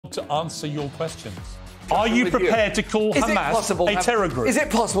to answer your questions. Are you prepared to call Hamas a terror group? Is it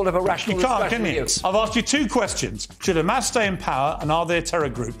possible to have a rational discussion? You can't, can you? I've asked you two questions. Should Hamas stay in power and are they a terror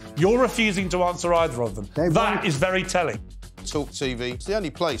group? You're refusing to answer either of them. That is very telling. talkTV. It's the only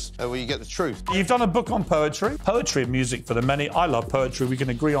place where you get the truth. You've done a book on poetry. Poetry and music for the many. I love poetry. We can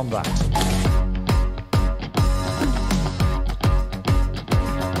agree on that.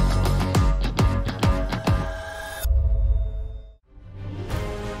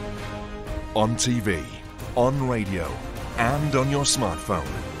 On TV, on radio, and on your smartphone.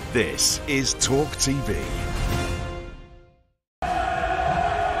 This is talkTV.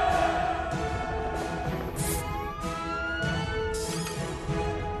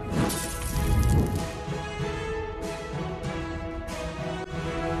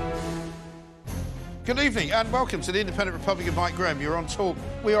 Good evening and welcome to the Independent Republic of Mike Graham. You're on Talk,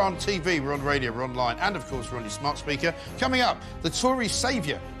 we're on TV, we're on radio, we're online, and of course we're on your smart speaker. Coming up, the Tory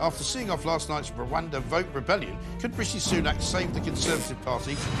saviour. After seeing off last night's Rwanda vote rebellion, could Rishi Sunak save the Conservative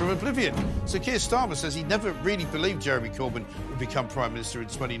Party from oblivion? Sir Keir Starmer says he never really believed Jeremy Corbyn would become Prime Minister in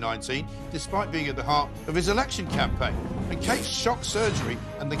 2019, despite being at the heart of his election campaign. And Kate's shock surgery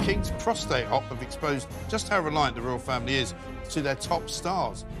and the King's prostate op have exposed just how reliant the royal family is to their top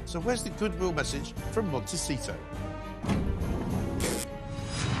stars. So where's the goodwill message from Montecito?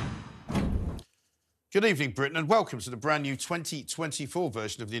 Good evening, Britain, and welcome to the brand new 2024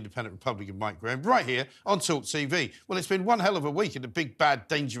 version of the Independent Republic of Mike Graham, right here on talkTV. Well, it's been one hell of a week in the big, bad,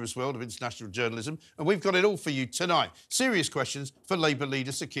 dangerous world of international journalism, and we've got it all for you tonight. Serious questions for Labour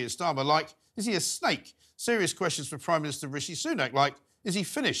leader Sir Keir Starmer, like, is he a snake? Serious questions for Prime Minister Rishi Sunak, like, is he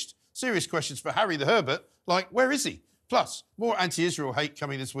finished? Serious questions for Harry the Herbert, like, where is he? Plus, more anti-Israel hate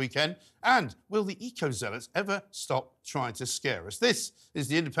coming this weekend. And will the eco-zealots ever stop trying to scare us? This is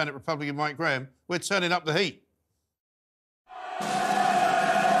the Independent Republic of Mike Graham. We're turning up the heat.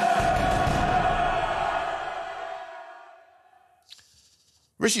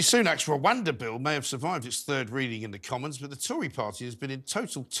 Rishi Sunak's Rwanda bill may have survived its third reading in the Commons, but the Tory party has been in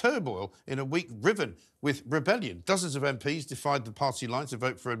total turmoil in a week riven with rebellion. Dozens of MPs defied the party line to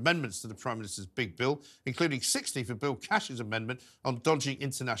vote for amendments to the Prime Minister's big bill, including 60 for Bill Cash's amendment on dodging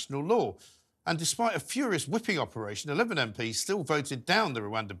international law. And despite a furious whipping operation, 11 MPs still voted down the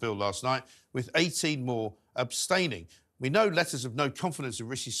Rwanda bill last night, with 18 more abstaining. We know letters of no confidence in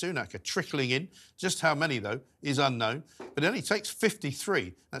Rishi Sunak are trickling in. Just how many, though, is unknown. But it only takes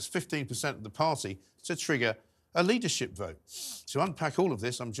 53, that's 15% of the party, to trigger a leadership vote. To unpack all of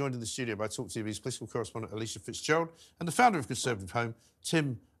this, I'm joined in the studio by talkTV's political correspondent Alicia Fitzgerald and the founder of Conservative Home,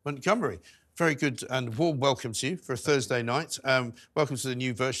 Tim Montgomery. Very good and warm welcome to you for a Thursday night. Welcome to the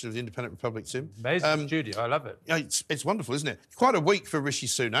new version of the Independent Republic, Tim. Amazing studio, I love it. It's wonderful, isn't it? Quite a week for Rishi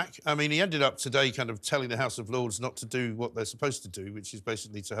Sunak. I mean, he ended up today kind of telling the House of Lords not to do what they're supposed to do, which is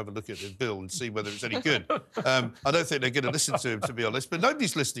basically to have a look at the bill and see whether it's any good. I don't think they're going to listen to him, to be honest, but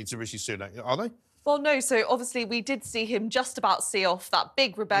nobody's listening to Rishi Sunak, are they? Well, no, so obviously we did see him just about see off that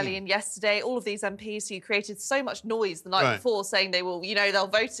big rebellion yesterday. All of these MPs who created so much noise the night before saying they will, you know, they'll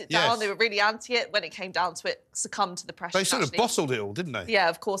vote it down. They were really anti it. When it came down to it, succumbed to the pressure. They sort of bottled it all, didn't they? Yeah,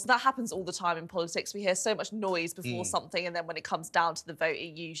 of course. And that happens all the time in politics. We hear so much noise before something, and then when it comes down to the vote,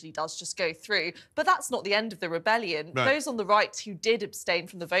 it usually does just go through. But that's not the end of the rebellion. Those on the right who did abstain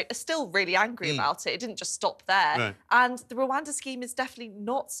from the vote are still really angry about it. It didn't just stop there. And the Rwanda scheme is definitely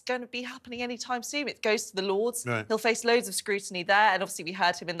not going to be happening anytime soon. It goes to the Lords. He'll face loads of scrutiny there. And obviously we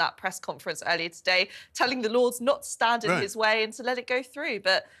heard him in that press conference earlier today telling the Lords not to stand in his way and to let it go through.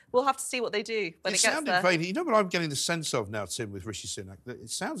 But we'll have to see what they do when it gets there. Vaguely, you know what I'm getting the sense of now, Tim, with Rishi Sunak? That it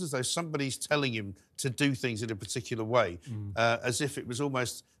sounds as though somebody's telling him to do things in a particular way, as if it was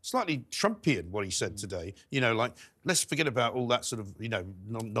almost slightly Trumpian, what he said today. You know, like, let's forget about all that sort of, you know,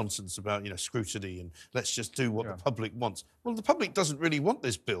 nonsense about, you know, scrutiny and let's just do what the public wants. Well, the public doesn't really want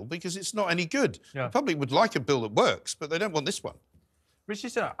this bill because it's not any good. The public would like a bill that works, but they don't want this one. Rishi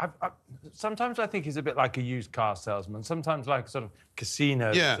Sunak, sometimes I think he's a bit like a used car salesman, sometimes like a sort of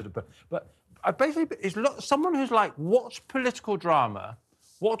casino. Sort of, but I basically, he's someone who's like, watch political drama,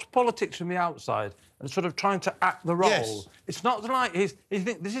 watch politics from the outside and sort of trying to act the role. It's not like he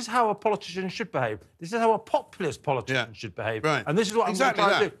thinks this is how a politician should behave. This is how a populist politician should behave. And this is what I'm going to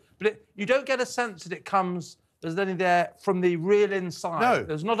try to do. But you don't get a sense that it comes as any there from the real inside.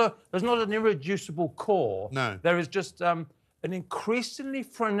 There's not an irreducible core. There is just an increasingly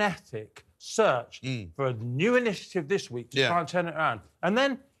frenetic search for a new initiative this week to try and turn it around. And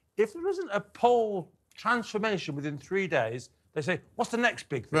then if there isn't a poll transformation within 3 days, they say, what's the next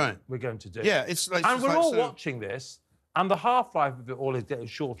big thing we're going to do? And we're all watching this, and the half-life of it all is getting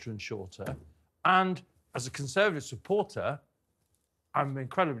shorter and shorter. And as a Conservative supporter, I'm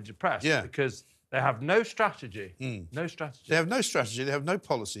incredibly depressed because they have no strategy. No strategy. They have no strategy. They have no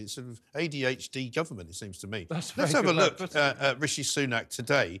policy. It's sort of ADHD government, it seems to me. Let's have a look at Rishi Sunak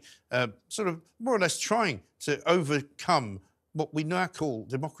today, sort of more or less trying to overcome what we now call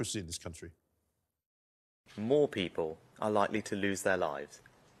democracy in this country. More people are likely to lose their lives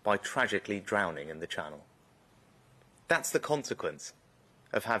by tragically drowning in the Channel. That's the consequence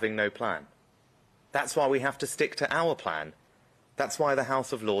of having no plan. That's why we have to stick to our plan. That's why the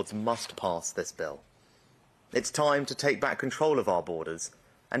House of Lords must pass this bill. It's time to take back control of our borders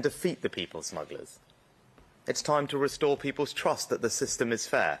and defeat the people smugglers. It's time to restore people's trust that the system is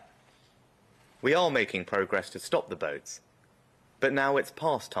fair. We are making progress to stop the boats, but now it's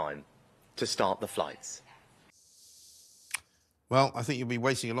past time to start the flights. Well, I think you'll be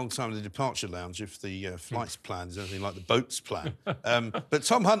waiting a long time in the departure lounge if the flights plan is anything like the boats plan. But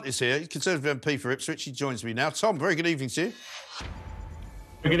Tom Hunt is here. He's Conservative MP for Ipswich. He joins me now. Tom, very good evening to you.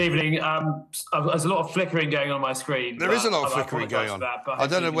 Good evening. There's a lot of flickering going on my screen. There is a lot of flickering going on. I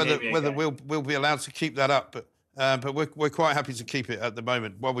don't know whether we'll be allowed to keep that up, but we're quite happy to keep it at the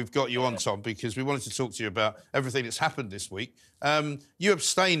moment while we've got you on, Tom, because we wanted to talk to you about everything that's happened this week. You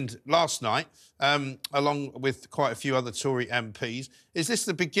abstained last night, along with quite a few other Tory MPs. Is this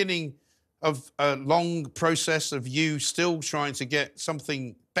the beginning of a long process of you still trying to get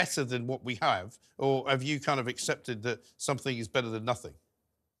something better than what we have, or have you kind of accepted that something is better than nothing?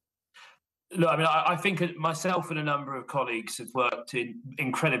 Look, I mean, I think myself and a number of colleagues have worked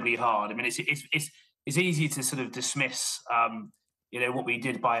incredibly hard. I mean, it's easy to sort of dismiss, what we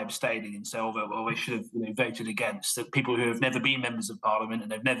did by abstaining and say, well, we should have voted against. That people who have never been members of Parliament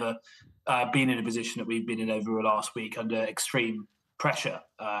and have never been in a position that we've been in over the last week under extreme pressure,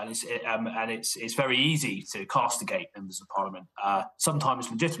 and it's very easy to castigate members of Parliament, sometimes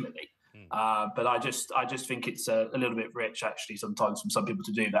legitimately. But I just think it's a little bit rich, actually, sometimes from some people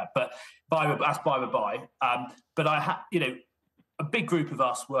to do that. But that's by the by. But a big group of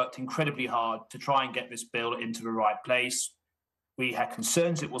us worked incredibly hard to try and get this bill into the right place. We had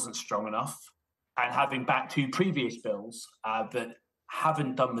concerns it wasn't strong enough, and having backed two previous bills that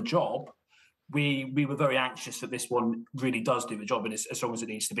haven't done the job, we were very anxious that this one really does do the job and is as strong as it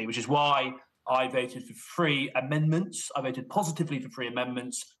needs to be, which is why I voted for 3 amendments. I voted positively for 3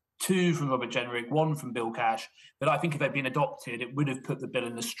 amendments. 2 from Robert Jenrick, 1 from Bill Cash, that I think if they'd been adopted, it would have put the bill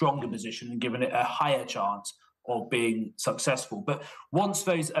in a stronger position and given it a higher chance of being successful. But once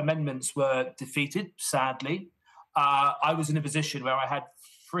those amendments were defeated, sadly, I was in a position where I had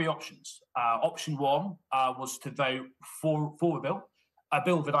 3 options. Option 1 was to vote for a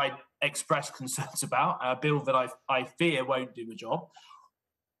bill that I expressed concerns about, a bill that I fear won't do the job,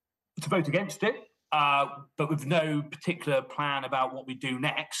 to vote against it, but with no particular plan about what we do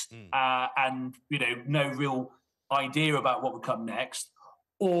next, and no real idea about what would come next,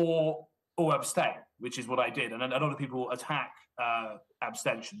 or abstain, which is what I did. And a lot of people attack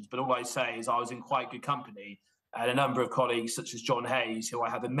abstentions, but all I say is I was in quite good company, and a number of colleagues such as John Hayes, who I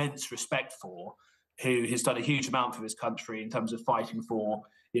have immense respect for, who has done a huge amount for this country in terms of fighting for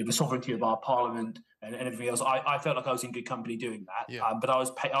the sovereignty of our Parliament and everything else. I felt like I was in good company doing that. Yeah. But I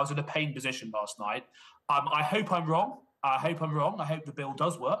was in a pained position last night. I hope I'm wrong. I hope the bill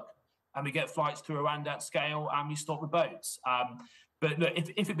does work and we get flights to Rwanda at scale and we stop the boats. But look,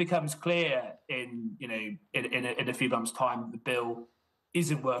 if it becomes clear in a few months' time that the bill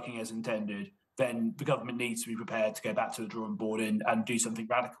isn't working as intended, then the government needs to be prepared to go back to the drawing board and do something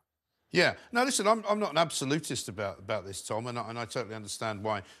radical. Yeah. No, listen, I'm not an absolutist about this, Tom, and I totally understand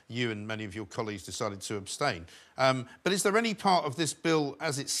why you and many of your colleagues decided to abstain. But is there any part of this bill,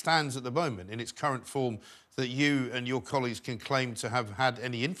 as it stands at the moment, in its current form, that you and your colleagues can claim to have had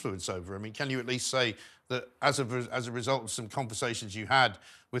any influence over? I mean, can you at least say that as a result of some conversations you had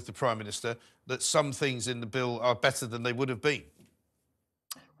with the Prime Minister, that some things in the bill are better than they would have been?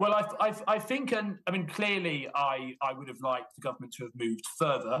 Well, I think, and I mean, clearly, I would have liked the government to have moved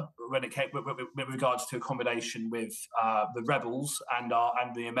further when it came with regards to accommodation with the rebels and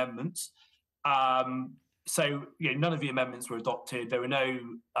the amendments. So, none of the amendments were adopted. There were no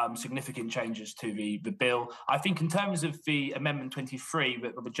significant changes to the bill. I think in terms of the Amendment 23,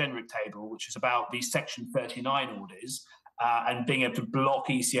 the Jenrick table, which is about the Section 39 orders and being able to block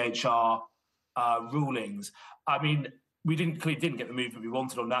ECHR rulings, I mean, we didn't get the movement we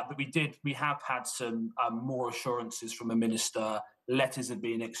wanted on that, but we have had some more assurances from the minister. Letters have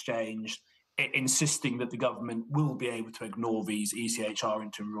been exchanged, insisting that the government will be able to ignore these ECHR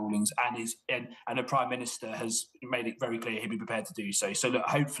interim rulings, and the Prime Minister has made it very clear he'd be prepared to do so. So look,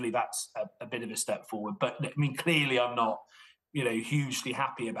 hopefully that's a bit of a step forward. But I mean, clearly I'm not, hugely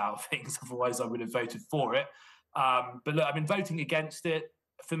happy about things. Otherwise, I would have voted for it. But look, I mean, voting against it,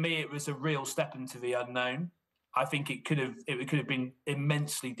 for me, it was a real step into the unknown. I think it could have been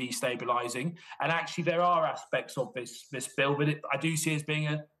immensely destabilising. And actually, there are aspects of this bill that I do see as being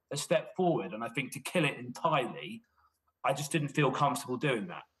a step forward. And I think to kill it entirely, I just didn't feel comfortable doing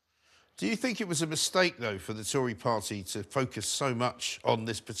that. Do you think it was a mistake, though, for the Tory party to focus so much on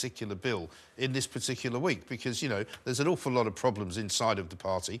this particular bill in this particular week? Because, you know, there's an awful lot of problems inside of the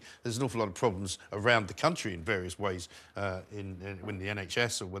party. There's an awful lot of problems around the country in various ways, in the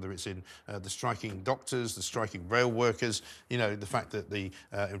NHS, or whether it's in the striking doctors, the striking rail workers, you know, the fact that the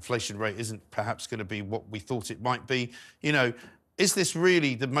inflation rate isn't perhaps going to be what we thought it might be. You know, is this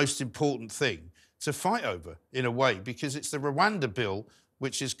really the most important thing to fight over, in a way? Because it's the Rwanda bill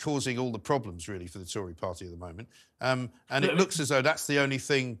which is causing all the problems, really, for the Tory party at the moment. And it looks as though that's the only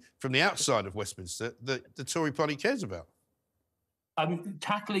thing from the outside of Westminster that the Tory party cares about.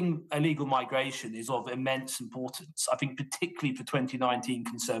 Tackling illegal migration is of immense importance. I think particularly for 2019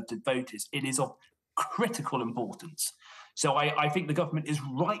 Conservative voters, it is of critical importance. So I think the government is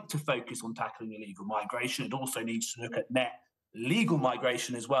right to focus on tackling illegal migration. It also needs to look at net legal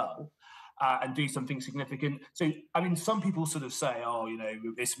migration as well. And do something significant. So, I mean, some people sort of say, oh, you know,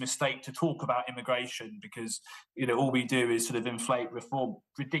 it's a mistake to talk about immigration because, you know, all we do is sort of inflate reform.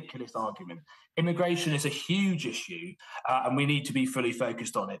 Ridiculous argument. Immigration is a huge issue and we need to be fully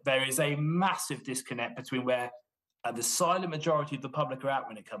focused on it. There is a massive disconnect between where the silent majority of the public are at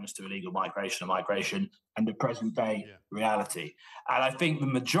when it comes to illegal migration and the present day reality. And I think the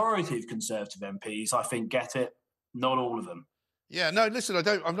majority of Conservative MPs, I think, get it, not all of them. Yeah, no, listen,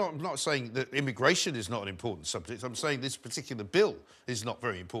 I'm not saying that immigration is not an important subject. I'm saying this particular bill is not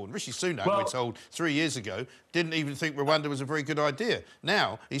very important. Rishi Sunak, we're told 3 years ago, didn't even think Rwanda was a very good idea.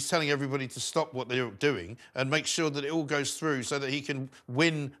 Now he's telling everybody to stop what they're doing and make sure that it all goes through so that he can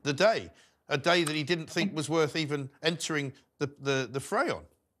win the day, a day that he didn't think was worth even entering the fray on.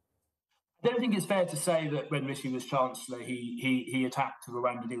 I don't think it's fair to say that when Rishi was Chancellor, he attacked the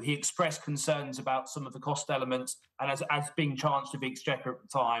Rwanda deal. He expressed concerns about some of the cost elements, and as being Chancellor of the Exchequer at the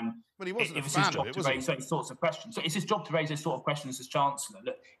time, but he wasn't it was his job to raise those sorts of questions. So it's his job to raise those sort of questions as Chancellor.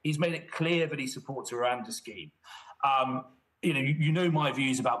 Look, he's made it clear that he supports a Rwanda scheme. You know my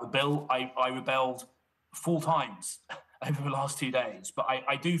views about the bill. I rebelled 4 times over the last 2 days, but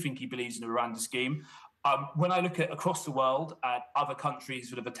I do think he believes in a Rwanda scheme. When I look at across the world at other countries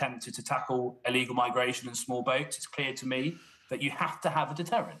that have attempted to tackle illegal migration and small boats, it's clear to me that you have to have a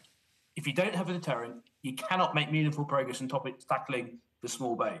deterrent. If you don't have a deterrent, you cannot make meaningful progress in tackling the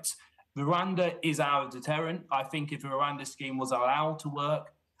small boats. Rwanda is our deterrent. I think if the Rwanda scheme was allowed to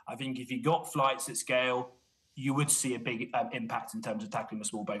work, I think if you got flights at scale, you would see a big impact in terms of tackling the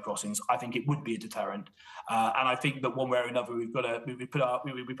small boat crossings. I think it would be a deterrent. And I think that one way or another, we put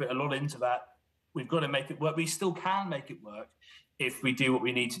a lot into that. We've got to make it work. We still can make it work if we do what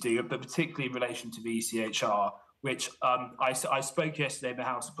we need to do, but particularly in relation to the ECHR, which I spoke yesterday in the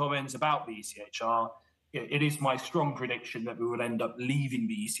House of Commons about the ECHR. It is my strong prediction that we will end up leaving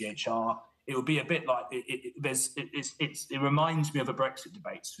the ECHR. It will be a bit like it reminds me of the Brexit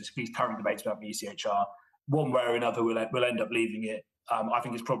debates, these current debates about the ECHR. One way or another, we'll end up leaving it. I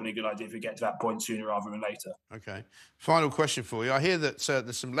think it's probably a good idea if we get to that point sooner rather than later. OK. Final question for you. I hear that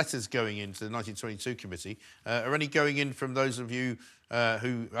there's some letters going into the 1922 committee. Are any going in from those of you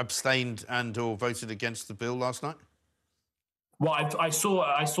who abstained and or voted against the bill last night? Well, I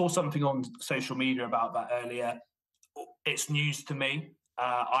saw something on social media about that earlier. It's news to me.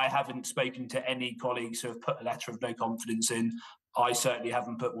 I haven't spoken to any colleagues who have put a letter of no confidence in. I certainly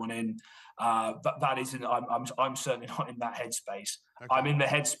haven't put one in. But that isn't. I'm certainly not in that headspace. Okay. I'm in the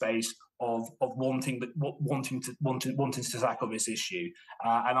headspace of wanting to tackle this issue,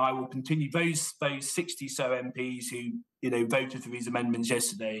 and I will continue. Those 60 so MPs who voted for these amendments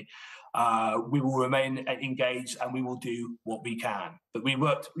yesterday, we will remain engaged and we will do what we can. But we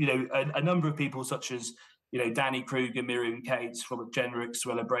worked, a number of people such as Danny Kruger, Miriam Cates, Robert Jenrick,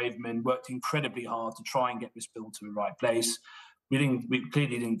 Suella Braverman worked incredibly hard to try and get this bill to the right place. We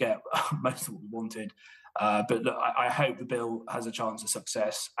clearly didn't get most of what we wanted, but look, I hope the bill has a chance of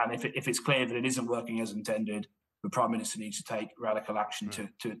success. And if it's clear that it isn't working as intended, the Prime Minister needs to take radical action to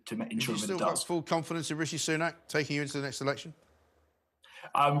ensure that it does. Have you still got full confidence in Rishi Sunak taking you into the next election?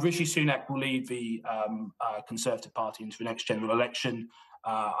 Rishi Sunak will lead the Conservative Party into the next general election.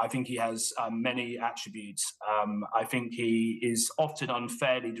 I think he has many attributes. I think he is often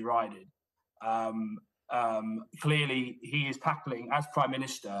unfairly derided. Clearly, he is tackling, as Prime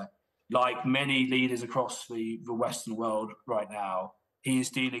Minister, like many leaders across the Western world right now, he is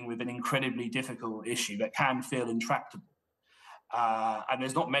dealing with an incredibly difficult issue that can feel intractable. And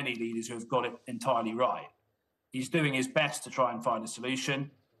there's not many leaders who have got it entirely right. He's doing his best to try and find a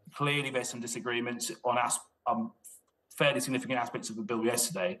solution. Clearly, there's some disagreements on fairly significant aspects of the bill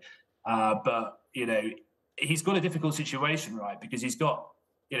yesterday. But, you know, he's got a difficult situation, right? Because he's got,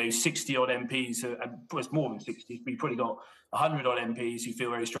 you know, 60-odd MPs, and it's more than 60. We've probably got 100-odd MPs who feel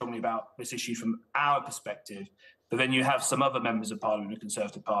very strongly about this issue from our perspective. But then you have some other members of Parliament in the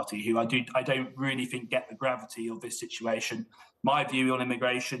Conservative Party who I don't really think get the gravity of this situation. My view on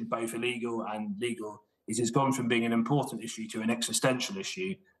immigration, both illegal and legal, is it's gone from being an important issue to an existential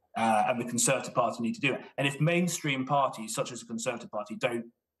issue. And the Conservative Party need to do it. And if mainstream parties, such as the Conservative Party, don't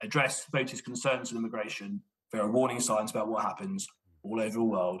address voters' concerns on immigration, there are warning signs about what happens all over the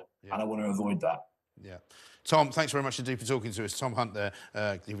world, and I want to avoid that. Yeah. Tom, thanks very much indeed for talking to us. Tom Hunt there,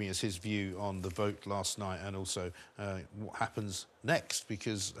 giving us his view on the vote last night and also what happens next,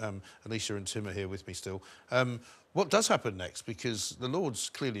 because Alicia and Tim are here with me still. What does happen next? Because the Lords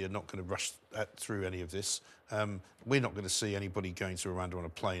clearly are not going to rush through any of this. We're not going to see anybody going to Rwanda on a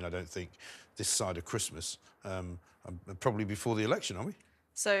plane, I don't think, this side of Christmas. Probably before the election, are we?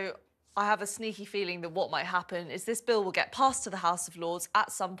 So I have a sneaky feeling that what might happen is this bill will get passed to the House of Lords at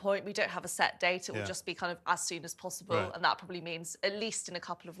some point. We don't have a set date. It will just be kind of as soon as possible. Right. And that probably means at least in a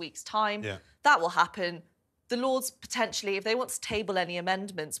couple of weeks' time. Yeah. That will happen. The Lords, potentially, if they want to table any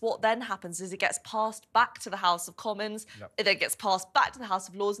amendments, what then happens is it gets passed back to the House of Commons, it then gets passed back to the House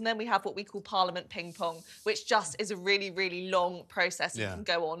of Lords, and then we have what we call Parliament ping-pong, which just is a really, really long process and can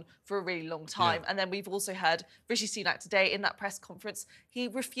go on for a really long time. And then we've also heard Rishi Sunak today in that press conference, he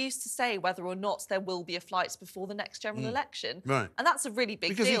refused to say whether or not there will be a flight before the next general election. Right. And that's a really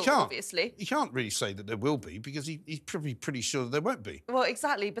big deal, obviously. He can't really say that there will be, because he's probably pretty sure that there won't be. Well,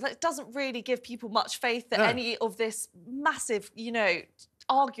 exactly, but that doesn't really give people much faith that any of this massive, you know,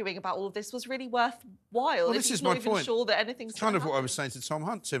 arguing about all of this was really worthwhile. Well, this is my point. Sure that anything's kind of what I was saying to Tom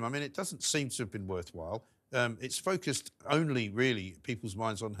Hunt, Tim. I mean, it doesn't seem to have been worthwhile. It's focused only, really, people's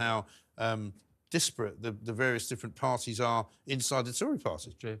minds on how disparate the various different parties are inside the Tory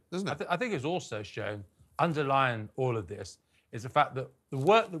party, doesn't it? I think it's also shown, underlying all of this, is the fact that the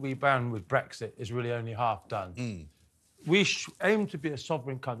work that we've done with Brexit is really only half done. We aim to be a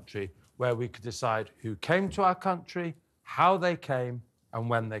sovereign country where we could decide who came to our country, how they came, and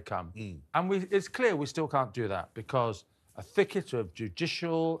when they come. And it's clear we still can't do that because a thicket of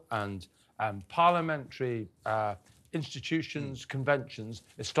judicial and parliamentary institutions, conventions,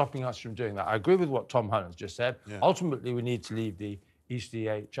 is stopping us from doing that. I agree with what Tom Hunt has just said. Ultimately, we need to leave the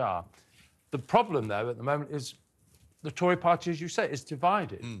ECHR. The problem, though, at the moment is the Tory party, as you say, is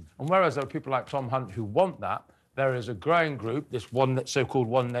divided. And whereas there are people like Tom Hunt who want that, there is a growing group, this so-called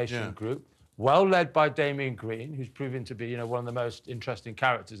One Nation group, well led by Damien Green, who's proven to be, you know, one of the most interesting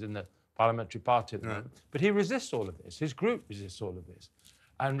characters in the parliamentary party at the moment. But he resists all of this. His group resists all of this.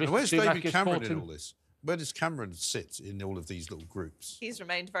 And where's David Cameron in all this? Where does Cameron sit in all of these little groups? He's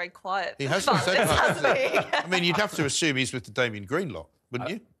remained very quiet. He hasn't said much, hasn't he? I mean, you'd have to assume he's with the Damien Green lot,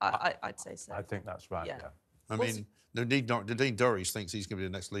 wouldn't you? I'd say so. I think that's right, I mean, Nadine Dorries thinks he's going to be the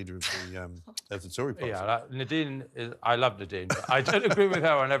next leader of the Tory party. Yeah, Nadine, I love Nadine, but I don't agree with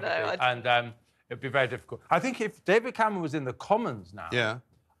her on everything. And it'd be very difficult. I think if David Cameron was in the Commons now,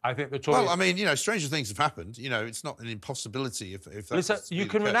 I think the Tories... Well, I mean, you know, stranger things have happened. You know, it's not an impossibility if that's... Listen, you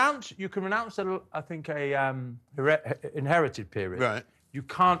can renounce, I think, a inherited period. Right. You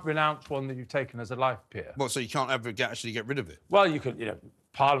can't renounce one that you've taken as a life peer. Well, so you can't ever actually get rid of it? Well, you could, you know,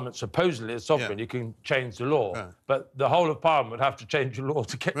 Parliament supposedly is sovereign. You can change the law, but the whole of Parliament would have to change the law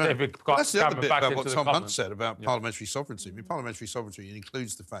to get David Cameron That's the other bit back about into what the Tom Commons. Hunt said about parliamentary sovereignty. I mean, parliamentary sovereignty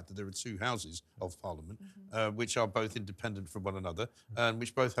includes the fact that there are two houses of Parliament, which are both independent from one another, and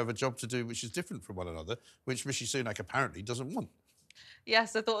which both have a job to do which is different from one another, which Rishi Sunak apparently doesn't want.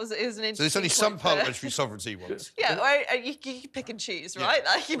 Yes, I thought it was an interesting. So there's only some parliamentary sovereignty ones. Yeah, well, you pick and choose, right?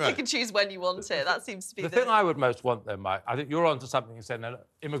 Like, you pick and choose when you want it. That seems to be the thing I would most want, though, Mike. I think you're onto something and saying that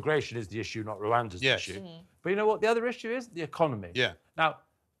immigration is the issue, not Rwanda's the issue. But you know what the other issue is? The economy. Yeah. Now,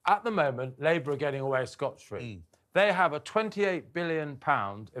 at the moment, Labour are getting away scot-free. They have a £28 billion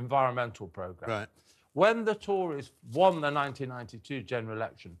environmental programme. Right. When the Tories won the 1992 general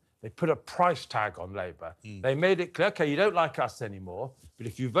election, they put a price tag on Labour. They made it clear, OK, you don't like us anymore, but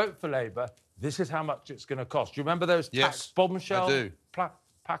if you vote for Labour, this is how much it's going to cost. Do you remember those tax bombshell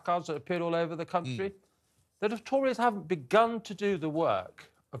placards that appeared all over the country? The Tories haven't begun to do the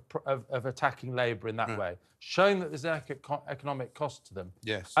work of attacking Labour in that way, showing that there's an economic cost to them.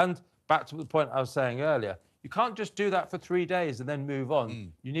 Yes. And back to the point I was saying earlier, you can't just do that for 3 days and then move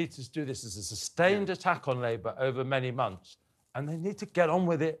on. You need to do this as a sustained attack on Labour over many months. And they need to get on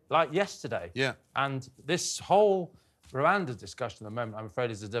with it like yesterday. Yeah. And this whole Rwanda discussion at the moment, I'm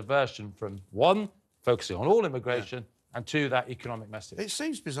afraid, is a diversion from, one, focusing on all immigration, and 2, that economic message. It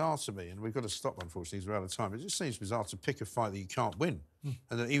seems bizarre to me, and we've got to stop, unfortunately, because we're out of time. It just seems bizarre to pick a fight that you can't win,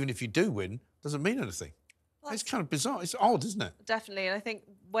 and that even if you do win, doesn't mean anything. It's kind of bizarre. It's odd, isn't it? Definitely, and I think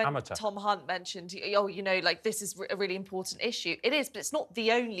when Tom Hunt mentioned, oh, you know, like, this is a really important issue. It is, but it's not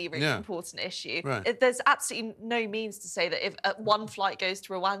the only really important issue. Right. There's absolutely no means to say that if one flight goes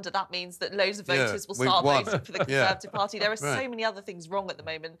to Rwanda, that means that loads of voters will start voting for the Conservative Party. There are so many other things wrong at the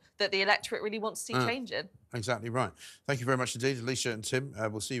moment that the electorate really wants to see change in. Exactly right. Thank you very much indeed, Alicia and Tim.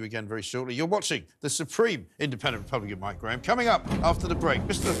 We'll see you again very shortly. You're watching the Supreme Independent Republican, Mike Graham. Coming up after the break,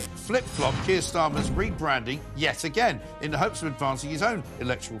 Mr. Flip-Flop, Keir Starmer's rebranding yet again in the hopes of advancing his own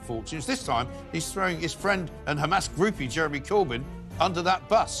electoral fortunes. This time, he's throwing his friend and Hamas groupie, Jeremy Corbyn, under that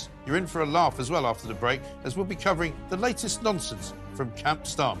bus. You're in for a laugh as well after the break, as we'll be covering the latest nonsense from Camp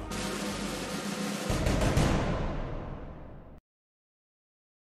Starmer.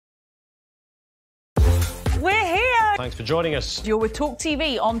 We're here! Thanks for joining us. You're with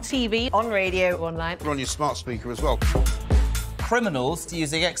talkTV, on radio, online. We're on your smart speaker as well. Criminals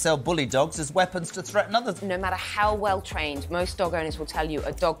using XL bully dogs as weapons to threaten others. No matter how well trained, most dog owners will tell you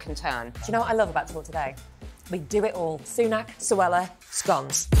a dog can turn. Do you know what I love about Talk Today? We do it all. Sunak, Suella,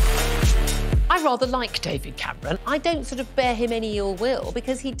 scones. I rather like David Cameron. I don't sort of bear him any ill will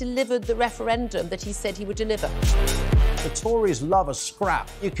because he delivered the referendum that he said he would deliver. The Tories love a scrap.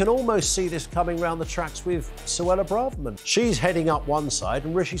 You can almost see this coming round the tracks with Suella Braverman. She's heading up one side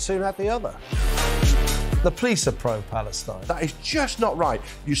and Rishi Sunak the other. The police are pro-Palestine. That is just not right.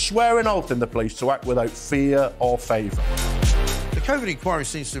 You swear an oath in the police to act without fear or favour. The COVID inquiry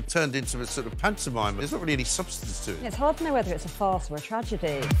seems to have turned into a sort of pantomime. There's not really any substance to it. It's hard to know whether it's a farce or a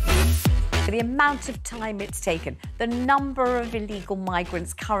tragedy. The amount of time it's taken, the number of illegal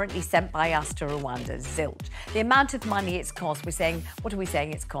migrants currently sent by us to Rwanda, zilch. The amount of money it's cost, we're saying, what are we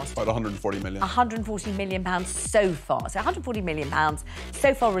saying it's cost? About 140 million. 140 million pounds so far. So 140 million pounds,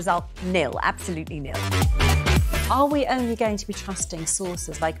 so far result nil, absolutely nil. Are we only going to be trusting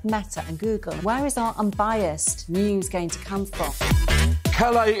sources like Meta and Google? Where is our unbiased news going to come from?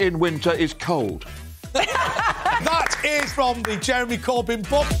 Calais in winter is cold. That is from the Jeremy Corbyn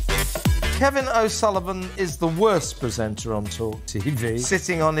book. Kevin O'Sullivan is the worst presenter on Talk TV,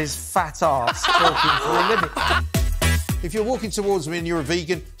 sitting on his fat arse talking for a living. If you're walking towards me and you're a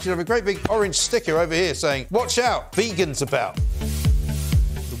vegan, you should have a great big orange sticker over here saying, "Watch out, vegans about."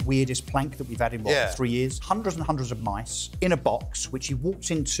 The weirdest plank that we've had in, 3 years? Hundreds and hundreds of mice in a box, which he walked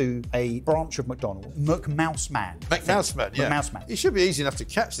into a branch of McDonald's. McMouseman. McMouseman, yeah. McMouseman. He should be easy enough to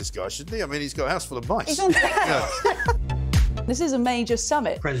catch, this guy, shouldn't he? I mean, he's got a house full of mice. He's on This is a major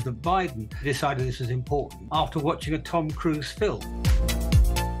summit. President Biden decided this was important after watching a Tom Cruise film.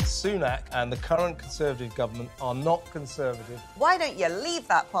 Sunak and the current Conservative government are not Conservative. Why don't you leave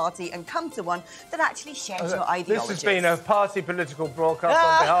that party and come to one that actually shares your ideologies? This has been a party political broadcast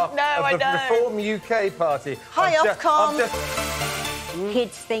on behalf of the Reform UK Party. Hi, Ofcom.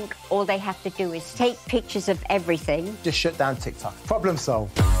 Kids think all they have to do is take pictures of everything. Just shut down TikTok. Problem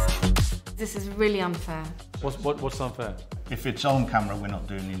solved. This is really unfair. What's unfair? If it's on camera, we're not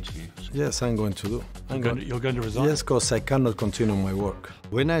doing the interview. Yes, I'm going to do. You're going to resign? Yes, because I cannot continue my work.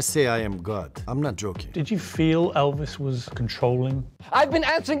 When I say I am God, I'm not joking. Did you feel Elvis was controlling? I've been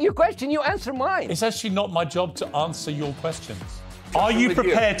answering your question, you answer mine. It's actually not my job to answer your questions. Are you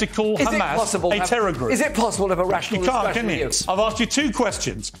prepared to call Hamas a terror group? Is it possible to have a rational discussion with you? I've asked you 2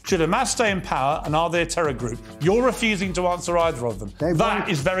 questions. Should Hamas stay in power and are they a terror group? You're refusing to answer either of them. That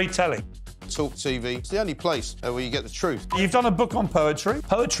is very telling. Talk TV. It's the only place where you get the truth. You've done a book on poetry.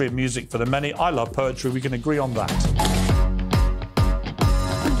 Poetry and music for the many. I love poetry. We can agree on that.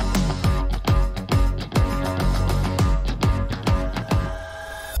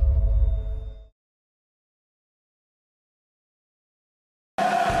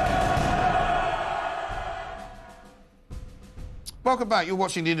 Welcome back. You're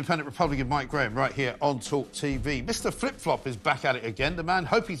watching the Independent Republican, Mike Graham, right here on Talk TV. Mr. Flip-Flop is back at it again. The man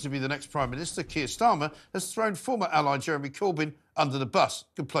hoping to be the next Prime Minister, Keir Starmer, has thrown former ally Jeremy Corbyn under the bus.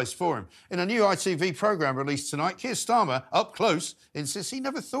 Good place for him. In a new ITV programme released tonight, Keir Starmer, up close, insists he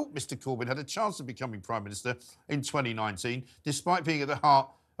never thought Mr. Corbyn had a chance of becoming Prime Minister in 2019, despite being at the heart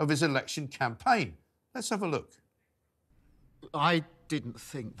of his election campaign. Let's have a look. I didn't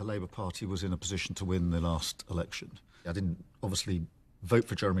think the Labour Party was in a position to win the last election. I didn't obviously vote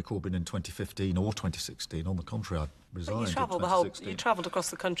for Jeremy Corbyn in 2015 or 2016. On the contrary, I resigned. But you travelled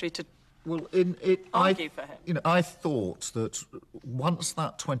across the country to argue for him. You know, I thought that once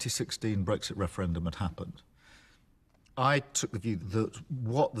that 2016 Brexit referendum had happened, I took the view that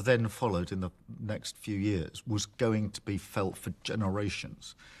what then followed in the next few years was going to be felt for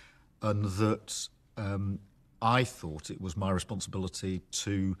generations, and that I thought it was my responsibility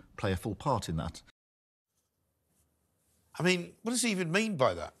to play a full part in that. I mean, what does he even mean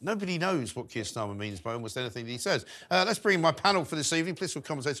by that? Nobody knows what Keir Starmer means by almost anything that he says. Let's bring in my panel for this evening. Political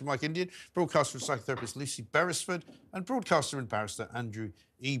commentator Mike Indian, broadcaster and psychotherapist Lucy Beresford, and broadcaster and barrister Andrew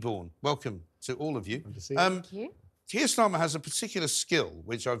Eborn. Welcome to all of you. Good to see you. Thank you. Keir Starmer has a particular skill,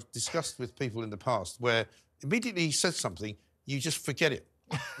 which I've discussed with people in the past, where immediately he says something, you just forget it.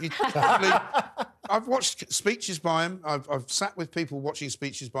 I've watched speeches by him. I've sat with people watching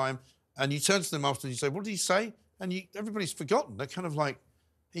speeches by him, and you turn to them after and you say, what did he say? And everybody's forgotten. They're kind of like,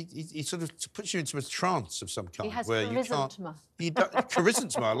 he sort of puts you into a trance of some kind. He has where charisma.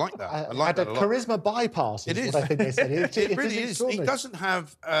 Charisma, I like that. I like that a lot. Charisma bypass is what I think they said. It really is. He doesn't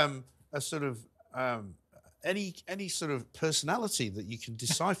have a sort of any sort of personality that you can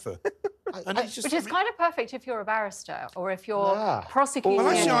decipher. Which is kind of perfect if you're a barrister or if you're prosecuting. Well,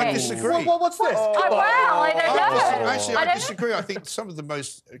 actually, I disagree. Well, what's this? Oh, well, I don't know. Actually, I disagree. I think some of the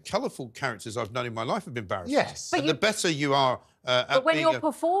most colourful characters I've known in my life have been barristers. Yes. And the better you are but when you're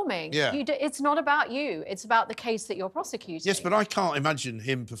performing, Yeah. it's not about you. It's about the case that you're prosecuting. Yes, but I can't imagine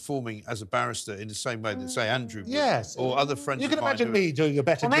him performing as a barrister in the same way that, say, Andrew would, or other friends You of can mine imagine do me doing a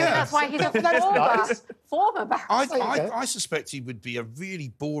better Well, maybe job. that's why he's a former barrister. I suspect he would be a really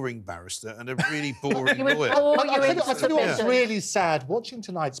boring barrister and a really boring He would lawyer. bore I'll you tell into you what's submission. really sad. Watching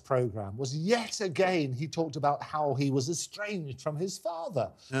tonight's programme was yet again he talked about how he was estranged from his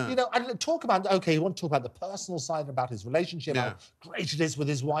father. Yeah. You know, and talk about, OK, you want to talk about the personal side, about his relationship, how great it is with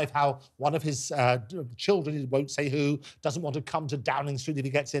his wife, how one of his children, he won't say who, doesn't want to come to Downing Street if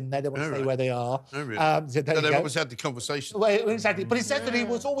he gets in there. They won't say where they are. Oh, really? So there you they've go. always had the conversation. Well, exactly. But he said that he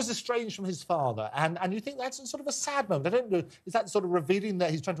was always estranged from his father. And you think that's sort of a sad moment. I don't know. Is that sort of revealing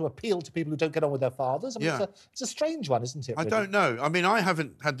that he's trying to appeal to people who don't get on with their fathers? I mean, it's a strange one, isn't it? I really? don't know. I mean, I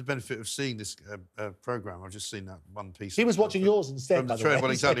haven't had the benefit of seeing this programme. I've just seen that one piece. He was watching yours instead, by the way.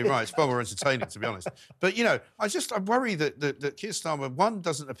 Well, exactly right. It's far more entertaining, to be honest. But, you know, I worry that Keir Starmer, one,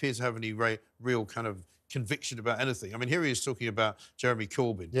 doesn't appear to have any real kind of conviction about anything. I mean, here he is talking about Jeremy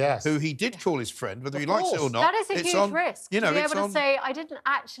Corbyn, who he did call his friend, whether he likes it or not. That is a huge risk. You know, to be able to say, I didn't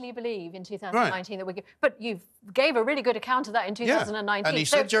actually believe in 2019 that we could... But you gave a really good account of that in 2019. And he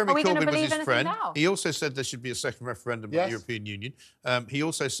said Jeremy Corbyn was his friend. Now? He also said there should be a second referendum on the European Union. He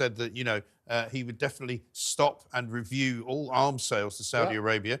also said that, you know, he would definitely stop and review all arms sales to Saudi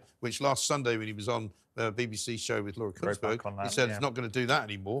Arabia, which last Sunday when he was on BBC show with Laura Kunzberg, he said it's not going to do that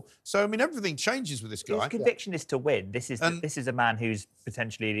anymore. So, I mean, everything changes with this guy. His conviction is to win. This is a man who's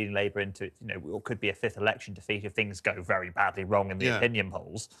potentially leading Labour into, you know, what could be a fifth election defeat if things go very badly wrong in the opinion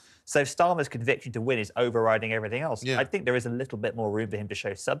polls. So Starmer's conviction to win is overriding everything else. I think there is a little bit more room for him to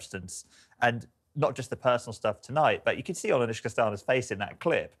show substance, and not just the personal stuff tonight, but you could see on Anushka Stana's face in that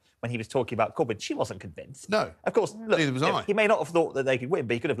clip when he was talking about Corbyn, she wasn't convinced. No. Of course, look, neither was I. He may not have thought that they could win,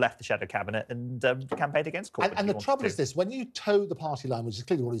 but he could have left the shadow cabinet and campaigned against Corbyn. And the trouble is this, when you toe the party line, which is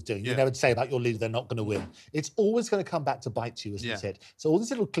clearly what he's doing, you never say about your leader they're not going to win. It's always going to come back to bite you, isn't it? So all these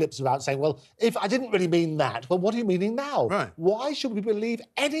little clips about saying, well, if I didn't really mean that, well, what are you meaning now? Right. Why should we believe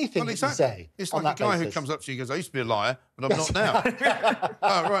anything that you say? It's on like a that guy basis? who comes up to you and goes, I used to be a liar, but I'm not now.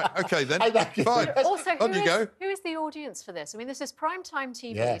 Oh, right, OK, then. Fine. Also, on you go. who is the audience for this? I mean, this is primetime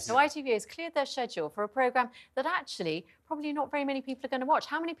TV, Yes. so ITV has cleared their schedule for a programme that actually probably not very many people are going to watch.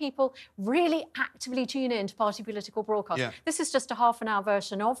 How many people really actively tune in to party political broadcasts? Yeah. This is just a half-an-hour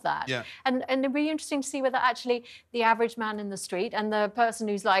version of that. Yeah. And it'd be interesting to see whether actually the average man in the street and the person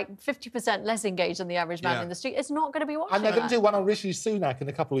who's like 50% less engaged than the average man in the street is not going to be watching And they're going that. to do one on Rishi Sunak in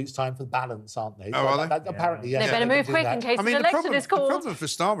a couple of weeks' time for the balance, aren't they? Oh, are they? Apparently, yes. They better move quick in case an election is called. The problem for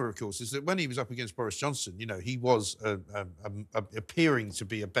Starmer, of course, is that when he was up against Boris Johnson, you know, he was appearing to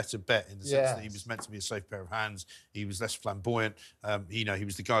be a better bet in the sense that he was meant to be a safe pair of hands. He was less flamboyant. You know, he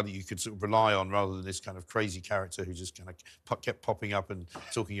was the guy that you could sort of rely on rather than this kind of crazy character who just kind of kept popping up and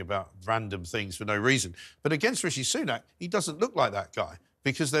talking about random things for no reason. But against Rishi Sunak, he doesn't look like that guy,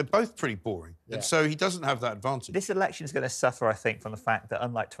 because they're both pretty boring. And so he doesn't have that advantage. This election is going to suffer, I think, from the fact that,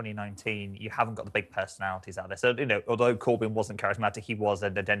 unlike 2019, you haven't got the big personalities out there. So, you know, although Corbyn wasn't charismatic, he was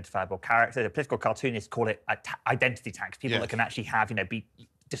an identifiable character. The political cartoonists call it identity tags, people that can actually have, you know,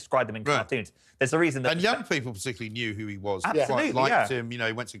 describe them in cartoons. There's a reason that... And young people particularly knew who he was. Absolutely, quite liked him. You know,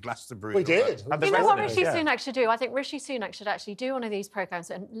 he went to Glastonbury. We did. You know what Rishi Sunak should do? I think Rishi Sunak should actually do one of these programmes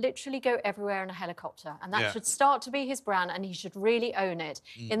and literally go everywhere in a helicopter. And that should start to be his brand, and he should really own it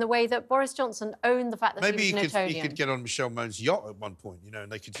in the way that Boris Johnson owned the fact that Maybe he was he Newtonian. could get on Michelle Moan's yacht at one point, you know,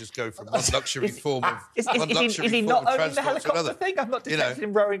 and they could just go from one luxury form of Is he not owning the helicopter thing? I'm not detecting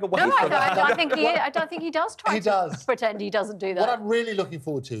him rowing away No, from I don't think he does try to pretend he doesn't do that. What I'm really looking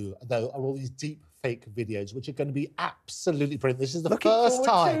forward to, though, are all these deep fake videos, which are going to be absolutely brilliant. This is the first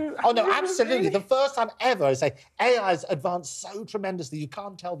time. Oh, no, absolutely. The first time ever, I say, AI has advanced so tremendously, you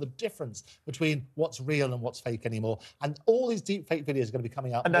can't tell the difference between what's real and what's fake anymore. And all these deep fake videos are going to be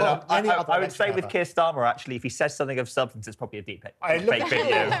coming out. I would say with Keir Starmer, actually, if he says something of substance, it's probably a deep fake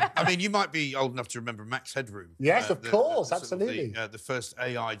video. I mean, you might be old enough to remember Max Headroom. Yes, of course, absolutely. The first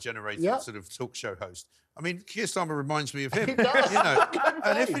AI-generated sort of talk show host. I mean, Keir Starmer reminds me of him. He does. You know,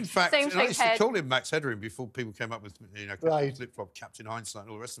 and if in fact, Same I used to head. call him Max Headroom before people came up with, you know, flip-flop, Captain Einstein,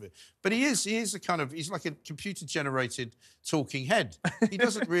 and all the rest of it. But he is a kind of, he's like a computer-generated talking head. He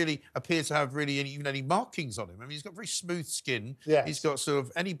doesn't really appear to have really even any markings on him. I mean, he's got very smooth skin. Yes. He's got sort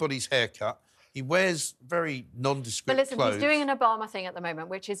of anybody's haircut. He wears very nondescript But listen, clothes. he's doing an Obama thing at the moment,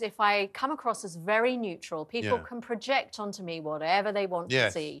 which is if I come across as very neutral, people can project onto me whatever they want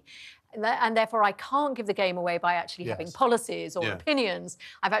to see. And therefore, I can't give the game away by actually having policies or opinions.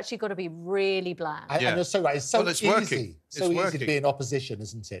 I've actually got to be really bland. And you're so right. It's so easy. Working. So easy to be in opposition,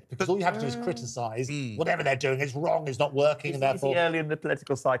 isn't it? Because all you have to do is criticise whatever they're doing. It's wrong. It's not working, and therefore. Early in the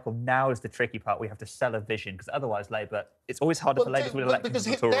political cycle, now is the tricky part. We have to sell a vision because otherwise, Labour. It's always harder for Labour to win elections.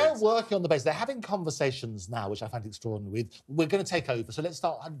 Because they're working on the basis. They're having conversations now, which I find extraordinary. We're going to take over, so let's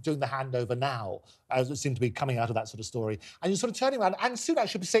start doing the handover now, as it seemed to be coming out of that sort of story. And you're sort of turning around, and Sunak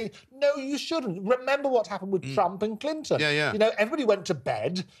should be saying, no, you shouldn't. Remember what happened with Trump and Clinton. You know, everybody went to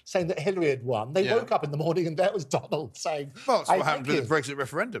bed saying that Hillary had won. They woke up in the morning and there was Donald saying, well, that's what happened with the Brexit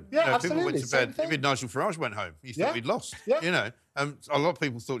referendum. Yeah, you know, absolutely. people went to bed. Even Nigel Farage went home. He thought we'd lost. You know, a lot of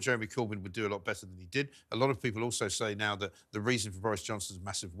people thought Jeremy Corbyn would do a lot better than he did. A lot of people also say now that the reason for Boris Johnson's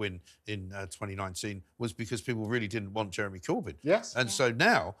massive win in 2019 was because people really didn't want Jeremy Corbyn. Yes. And so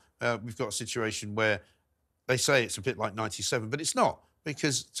now we've got a situation where they say it's a bit like 97, but it's not.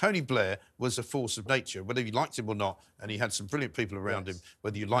 Because Tony Blair was a force of nature, whether you liked him or not, and he had some brilliant people around him,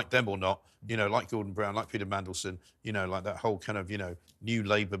 whether you liked them or not, you know, like Gordon Brown, like Peter Mandelson, you know, like that whole kind of, you know, new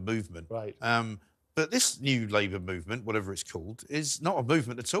Labour movement. Right. But this new Labour movement, whatever it's called, is not a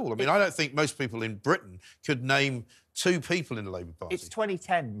movement at all. I mean, I don't think most people in Britain could name 2 people in the Labour Party. It's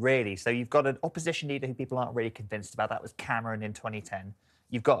 2010, really. So you've got an opposition leader who people aren't really convinced about. That was Cameron in 2010.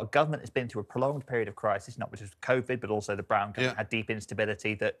 You've got a government that's been through a prolonged period of crisis, not just COVID, but also the Brown government had deep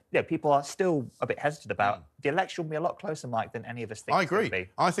instability that people are still a bit hesitant about. The election will be a lot closer, Mike, than any of us think. I agree.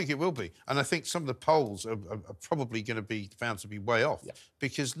 I think it will be. And I think some of the polls are probably going to be found to be way off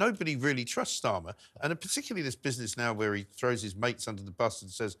because nobody really trusts Starmer. And particularly this business now where he throws his mates under the bus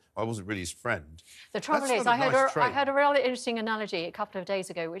and says, I wasn't really his friend. The trouble is, I heard a really interesting analogy a couple of days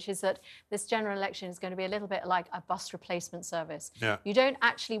ago, which is that this general election is going to be a little bit like a bus replacement service. You don't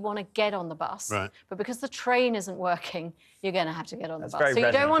actually want to get on the bus, but because the train isn't working, you're going to have to get on the bus. So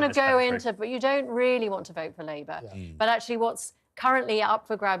you don't want to go into, but you don't really want to vote for Labour. But actually what's currently up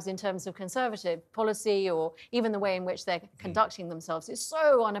for grabs in terms of Conservative policy or even the way in which they're conducting themselves is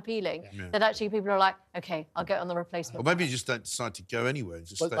so unappealing that actually people are like, OK, I'll get on the replacement. Or maybe you just don't decide to go anywhere and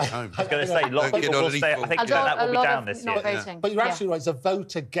just stay home. I was going to say, a lot of people will stay. I think that will be down this year. But you're absolutely right. It's a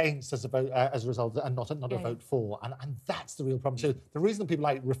vote against as a result and not a vote for. And that's the real problem. So the reason people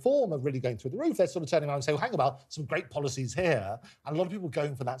like Reform are really going through the roof, they're sort of turning around and saying, well, hang about, some great policies here. And a lot of people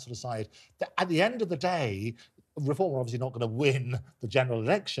going for that sort of side. At the end of the day, Reform are obviously not going to win the general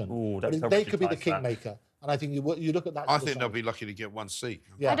election. Ooh, but they could be the kingmaker. And I think you look at that. I think they'll be lucky to get 1 seat.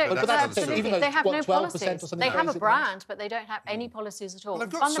 Yeah, but absolutely. They have no policies. They have a brand, crazy, but they don't have any policies at all. Well,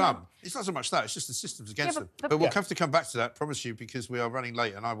 they've got some. It's not so much that, it's just the system's against them. But we'll have to come back to that, promise you, because we are running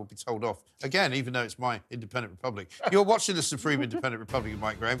late and I will be told off. Again, even though it's my independent republic. You're watching the Supreme Independent Republic of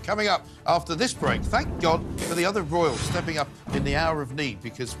Mike Graham. Coming up after this break, thank God for the other royals stepping up in the hour of need,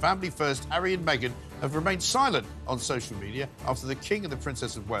 because Family First, Harry and Meghan, have remained silent on social media after the King and the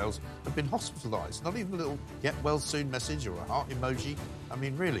Princess of Wales have been hospitalised. Not even a little get well soon message or a heart emoji. I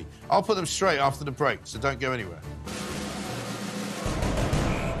mean, really. I'll put them straight after the break, so don't go anywhere.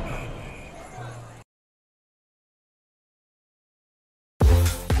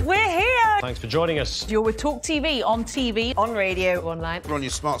 We're here. Thanks for joining us. You're with talkTV, on TV, on radio, online. We're on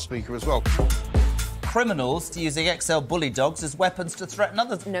your smart speaker as well. Criminals to using XL bully dogs as weapons to threaten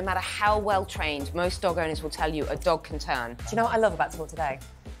others. No matter how well trained, most dog owners will tell you a dog can turn. Do you know what I love about Talk Today?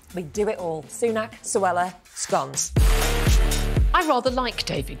 We do it all. Sunak, Suella, scones. I rather like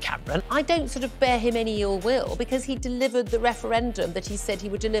David Cameron. I don't sort of bear him any ill will because he delivered the referendum that he said he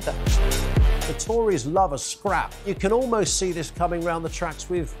would deliver. The Tories love a scrap. You can almost see this coming round the tracks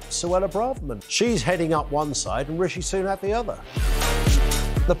with Suella Braverman. She's heading up one side and Rishi Sunak the other.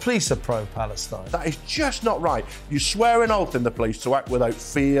 The police are pro-Palestine. That is just not right. You swear an oath in the police to act without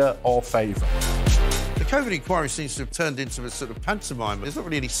fear or favour. The COVID inquiry seems to have turned into a sort of pantomime. There's not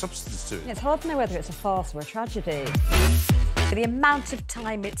really any substance to it. It's hard to know whether it's a farce or a tragedy. The amount of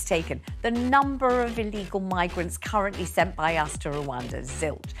time it's taken, the number of illegal migrants currently sent by us to Rwanda,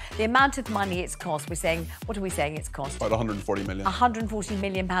 zilch. The amount of money it's cost, we're saying, what are we saying it's cost? About 140 million. 140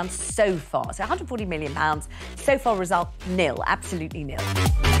 million pounds so far. So 140 million pounds, so far result nil, absolutely nil.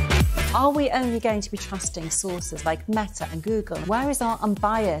 Are we only going to be trusting sources like Meta and Google? Where is our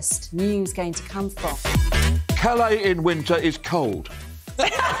unbiased news going to come from? Calais in winter is cold.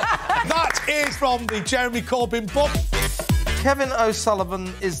 That is from the Jeremy Corbyn book. Kevin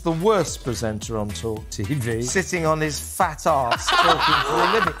O'Sullivan is the worst presenter on talkTV, sitting on his fat arse talking for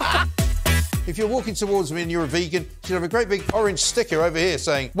a living. If you're walking towards me and you're a vegan, you should have a great big orange sticker over here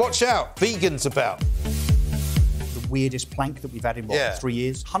saying, "Watch out, vegan's about." The weirdest plank that we've had in, 3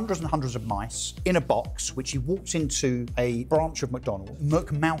 years? Hundreds and hundreds of mice in a box, which he walked into a branch of McDonald's.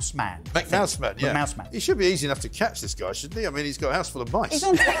 McMouse Man. McMouse Man, yeah. McMouse Man. He should be easy enough to catch, this guy, shouldn't he? I mean, he's got a house full of mice. He's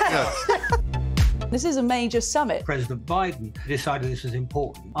on This is a major summit. President Biden decided this was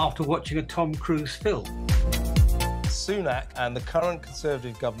important after watching a Tom Cruise film. Sunak and the current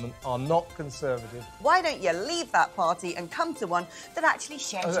Conservative government are not Conservative. Why don't you leave that party and come to one that actually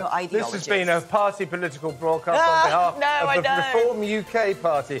shares your ideology? This has been a party political broadcast on behalf of the Reform UK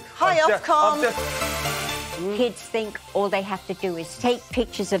Party. Hi, Ofcom. Kids think all they have to do is take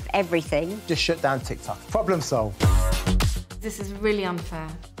pictures of everything. Just shut down TikTok. Problem solved. This is really unfair.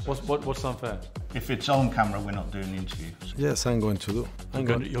 What's unfair? If it's on camera, we're not doing the interview. Yes, I'm going to do.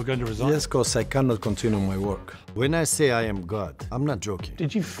 You're going to resign? Yes, because I cannot continue my work. When I say I am God, I'm not joking.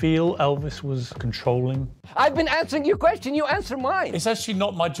 Did you feel Elvis was controlling? I've been answering your question, you answer mine. It's actually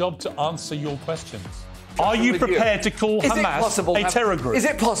not my job to answer your questions. Are you prepared to call Hamas a terror group? Is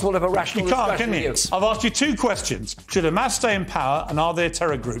it possible to have a rational discussion with you? I've asked you two questions. Should Hamas stay in power and are they a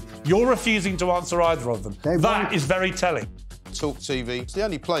terror group? You're refusing to answer either of them. That is very telling. talkTV. It's the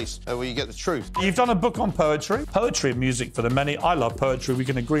only place where you get the truth. You've done a book on poetry. Poetry and music for the many. I love poetry. We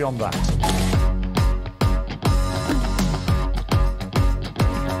can agree on that.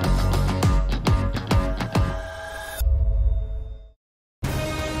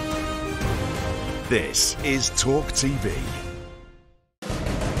 This is talkTV.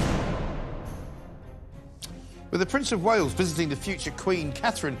 With the Prince of Wales visiting the future Queen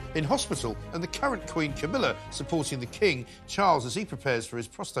Catherine in hospital and the current Queen Camilla supporting the King Charles as he prepares for his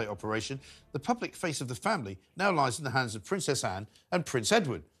prostate operation, the public face of the family now lies in the hands of Princess Anne and Prince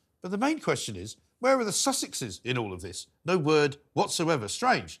Edward. But the main question is, where are the Sussexes in all of this? No word whatsoever.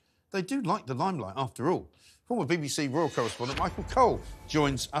 Strange. They do like the limelight after all. Former BBC royal correspondent Michael Cole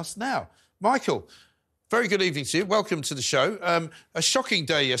joins us now. Michael, very good evening to you. Welcome to the show. A shocking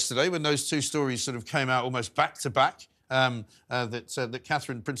day yesterday when those two stories sort of came out almost back to back. That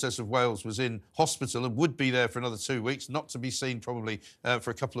Catherine, Princess of Wales, was in hospital and would be there for another 2 weeks, not to be seen probably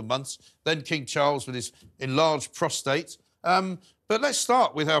for a couple of months. Then King Charles with his enlarged prostate. But let's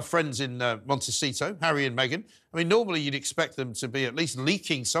start with our friends in Montecito, Harry and Meghan. I mean, normally you'd expect them to be at least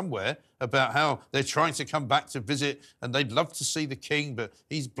leaking somewhere about how they're trying to come back to visit and they'd love to see the King, but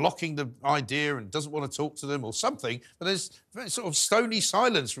he's blocking the idea and doesn't want to talk to them or something. But there's very sort of stony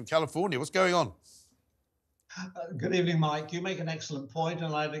silence from California. What's going on? Good evening, Mike. You make an excellent point,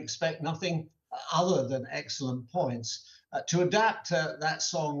 and I'd expect nothing other than excellent points. To adapt that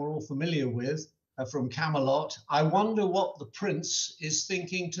song we're all familiar with, from Camelot, I wonder what the Prince is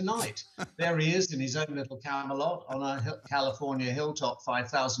thinking tonight. There he is in his own little Camelot on a California hilltop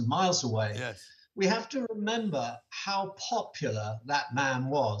 5,000 miles away. Yes. We have to remember how popular that man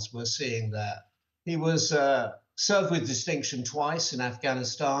was, we're seeing there. He was served with distinction twice in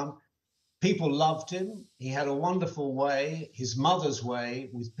Afghanistan. People loved him. He had a wonderful way, his mother's way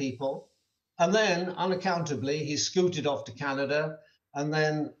with people. And then, unaccountably, he scooted off to Canada and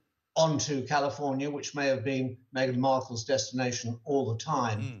then on to California, which may have been Meghan Markle's destination all the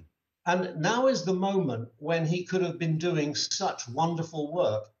time. And now is the moment when he could have been doing such wonderful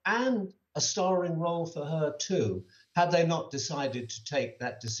work and a starring role for her too, had they not decided to take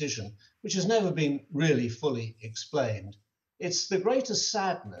that decision, which has never been really fully explained. It's the greatest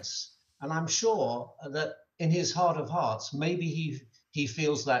sadness, and I'm sure that in his heart of hearts, maybe he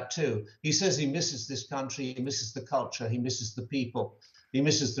feels that too. He says he misses this country, he misses the culture, he misses the people. He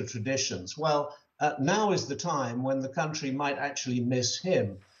misses the traditions. Well, now is the time when the country might actually miss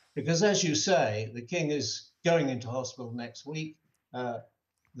him. Because as you say, the King is going into hospital next week.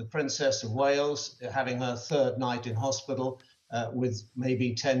 The Princess of Wales having her third night in hospital with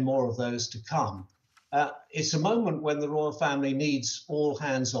maybe 10 more of those to come. It's a moment when the royal family needs all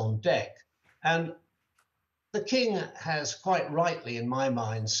hands on deck. And the king has quite rightly, in my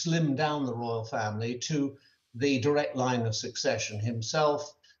mind, slimmed down the royal family to the direct line of succession: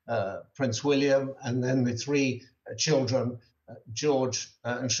 himself, Prince William, and then the three children, George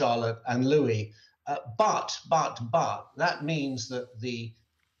and Charlotte and Louis. But that means that the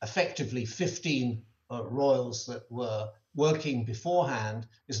effectively 15 royals that were working beforehand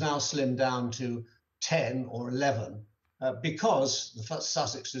is now slimmed down to 10 or 11 because the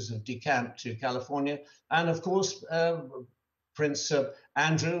Sussexes have decamped to California. And of course, Prince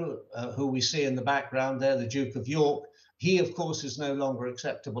Andrew, who we see in the background there, the Duke of York, he, of course, is no longer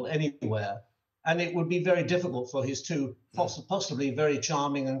acceptable anywhere. And it would be very difficult for his two possibly very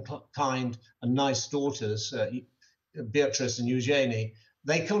charming and kind and nice daughters, Beatrice and Eugenie.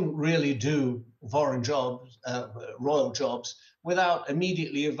 They couldn't really do foreign jobs, royal jobs, without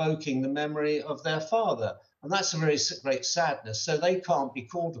immediately evoking the memory of their father. And that's a very great sadness. So they can't be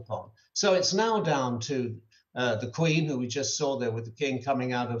called upon. So it's now down to the Queen, who we just saw there with the King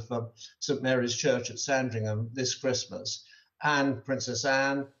coming out of St. Mary's Church at Sandringham this Christmas, and Princess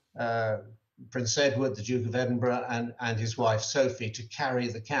Anne, Prince Edward, the Duke of Edinburgh, and his wife Sophie to carry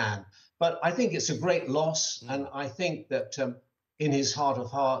the can. But I think it's a great loss, and I think that in his heart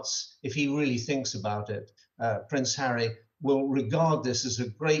of hearts, if he really thinks about it, Prince Harry will regard this as a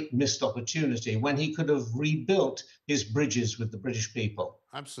great missed opportunity when he could have rebuilt his bridges with the British people.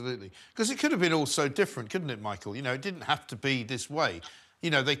 Absolutely. Because it could have been all so different, couldn't it, Michael? You know, it didn't have to be this way. You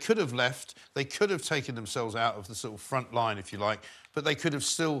know, they could have left, they could have taken themselves out of the sort of front line, if you like, but they could have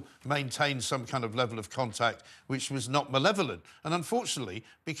still maintained some kind of level of contact which was not malevolent. And unfortunately,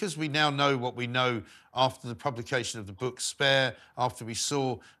 because we now know what we know after the publication of the book Spare, after we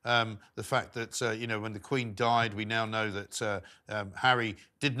saw the fact that, you know, when the Queen died, we now know that Harry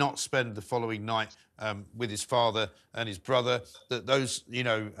did not spend the following night with his father and his brother, that those, you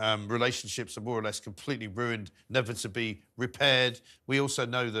know, relationships are more or less completely ruined, never to be repaired. We also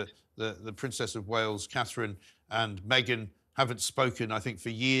know that the Princess of Wales, Catherine, and Meghan haven't spoken, I think, for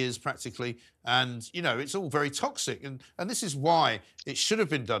years, practically. And, you know, it's all very toxic. And this is why it should have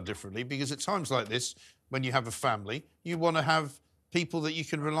been done differently, because at times like this, when you have a family, you want to have people that you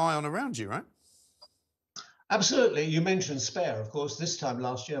can rely on around you, right? Absolutely. You mentioned Spare, of course. This time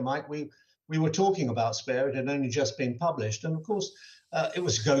last year, Mike, we were talking about Spare. It had only just been published. And, of course, it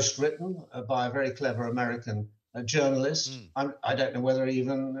was ghostwritten by a very clever American journalist. I don't know whether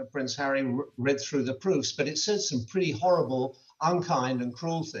even Prince Harry read through the proofs, but it said some pretty horrible, unkind and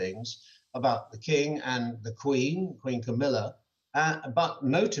cruel things about the King and the Queen, Queen Camilla, but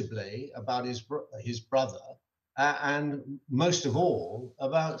notably about his brother, and most of all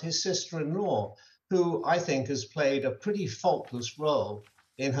about his sister-in-law, who I think has played a pretty faultless role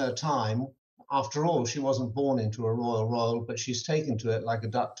in her time. After all, she wasn't born into a royal role, but she's taken to it like a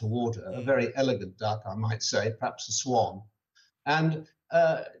duck to water, a very elegant duck, I might say, perhaps a swan. And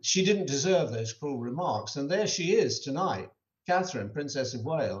she didn't deserve those cruel remarks. And there she is tonight, Catherine, Princess of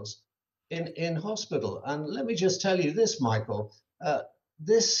Wales, in hospital. And let me just tell you this, Michael,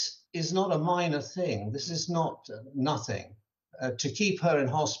 this is not a minor thing. This is not nothing. To keep her in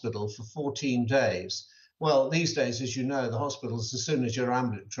hospital for 14 days. Well, these days, as you know, the hospitals, as soon as you're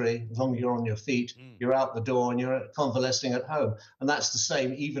ambulatory, as long as you're on your feet, you're out the door and you're convalescing at home. And that's the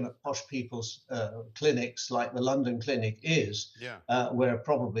same even at posh people's clinics, like the London Clinic is, where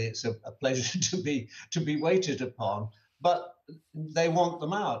probably it's a pleasure to be waited upon. But they want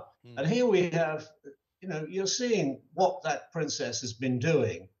them out. And here we have, you know, you're seeing what that princess has been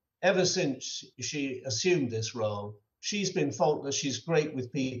doing ever since she assumed this role. She's been faultless. She's great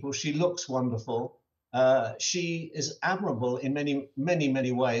with people. She looks wonderful. She is admirable in many, many,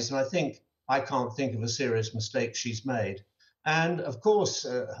 many ways. And I think I can't think of a serious mistake she's made. And of course,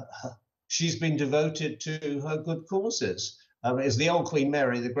 she's been devoted to her good causes. As the old Queen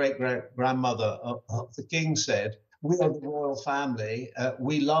Mary, the great-grandmother of the King, said, we are the royal family.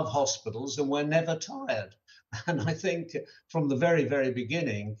 We love hospitals and we're never tired. And I think from the very, very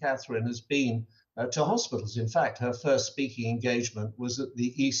beginning, Catherine has been to hospitals. In fact, her first speaking engagement was at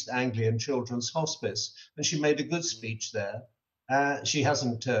the East Anglian Children's Hospice, and she made a good speech there. She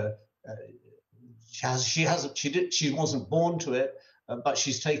wasn't born to it, but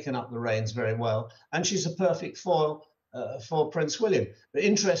she's taken up the reins very well, and she's a perfect foil for Prince William. But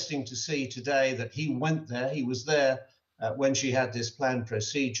interesting to see today that he went there. He was there when she had this planned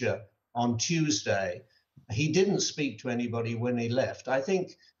procedure on Tuesday. He didn't speak to anybody when he left. I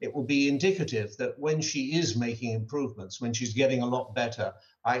think it will be indicative that when she is making improvements, when she's getting a lot better,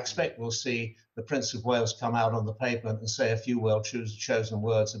 I expect we'll see the Prince of Wales come out on the pavement and say a few well-chosen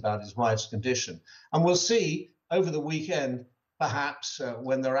words about his wife's condition. And we'll see over the weekend perhaps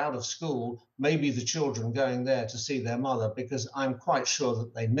when they're out of school, maybe the children going there to see their mother, because I'm quite sure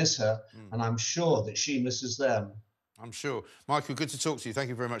that they miss her, and I'm sure that she misses them. I'm sure. Michael, good to talk to you. Thank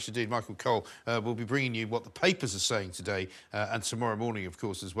you very much indeed. Michael Cole will be bringing you what the papers are saying today and tomorrow morning, of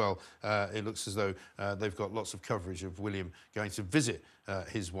course, as well. It looks as though they've got lots of coverage of William going to visit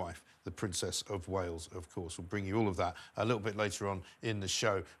his wife, the Princess of Wales, of course. We'll bring you all of that a little bit later on in the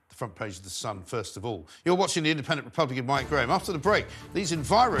show. The front page of The Sun, first of all. You're watching The Independent Republican, Mike Graham. After the break, these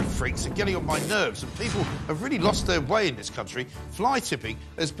enviro freaks are getting on my nerves and people have really lost their way in this country. Fly tipping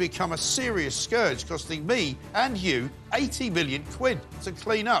has become a serious scourge, costing me and you 80 million quid to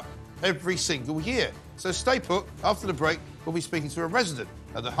clean up every single year. So stay put. After the break, we'll be speaking to a resident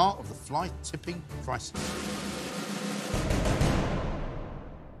at the heart of the fly tipping crisis.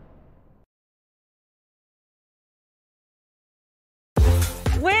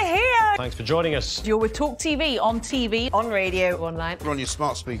 We're here! Thanks for joining us. You're with talkTV, on radio, online. We're on your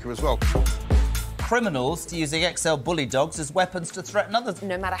smart speaker as well. Criminals using XL bully dogs as weapons to threaten others.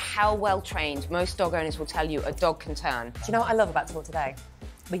 No matter how well trained, most dog owners will tell you a dog can turn. Do you know what I love about Talk Today?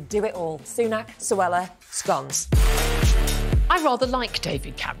 We do it all. Sunak, Suella, scones. I rather like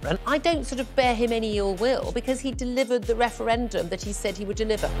David Cameron. I don't sort of bear him any ill will because he delivered the referendum that he said he would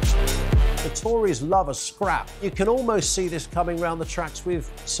deliver. The Tories love a scrap. You can almost see this coming round the tracks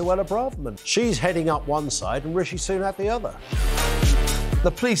with Suella Braverman. She's heading up one side and Rishi Sunak the other. The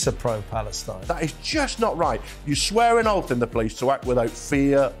police are pro-Palestine. That is just not right. You swear an oath in the police to act without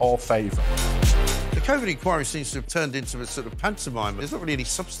fear or favour. The COVID inquiry seems to have turned into a sort of pantomime. There's not really any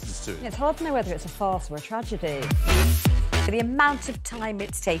substance to it. It's hard to know whether it's a farce or a tragedy. The amount of time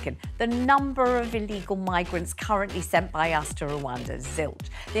it's taken, the number of illegal migrants currently sent by us to Rwanda, zilch.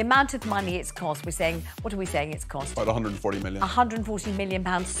 The amount of money it's cost, we're saying, what are we saying it's cost? About 140 million. 140 million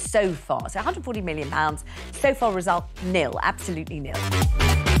pounds so far. So 140 million pounds, so far result nil, absolutely nil.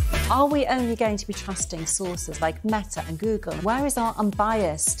 Are we only going to be trusting sources like Meta and Google? Where is our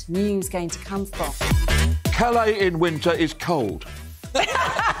unbiased news going to come from? Calais in winter is cold.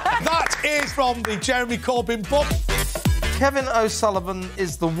 That is from the Jeremy Corbyn book. Kevin O'Sullivan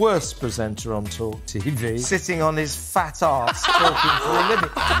is the worst presenter on talkTV, sitting on his fat arse talking for a living.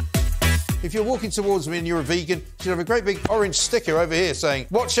 If you're walking towards me and you're a vegan, you should have a great big orange sticker over here saying,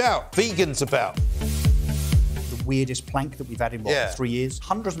 "Watch out, vegans about." The weirdest plank that we've had in, 3 years?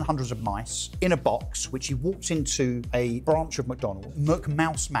 Hundreds and hundreds of mice in a box, which he walked into a branch of McDonald's.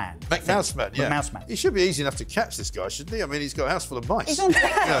 McMouse Man. McMouse Man, yeah. McMouse Man. He should be easy enough to catch, this guy, shouldn't he? I mean, he's got a house full of mice. He's on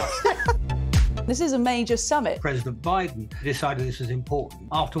This is a major summit. President Biden decided this was important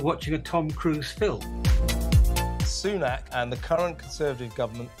after watching a Tom Cruise film. Sunak and the current Conservative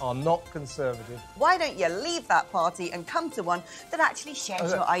government are not conservative. Why don't you leave that party and come to one that actually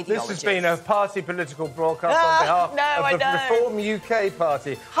shares your ideology? This has been a party political broadcast on behalf of the Reform UK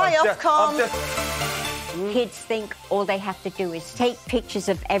Party. Hi, Ofcom. Kids think all they have to do is take pictures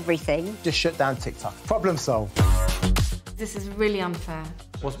of everything. Just shut down TikTok. Problem solved. This is really unfair.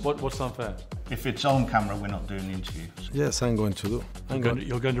 What's unfair? If it's on camera, we're not doing the interview. Yes, I'm going to do.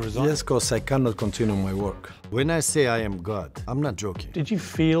 You're going to resign? Yes, because I cannot continue my work. When I say I am God, I'm not joking. Did you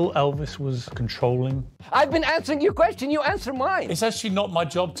feel Elvis was controlling? I've been answering your question, you answer mine. It's actually not my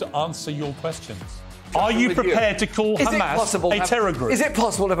job to answer your questions. Are you prepared to call Hamas a terror group? Is it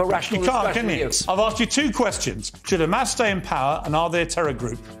possible to have a rational discussion with you? I've asked you two questions. Should Hamas stay in power and are they a terror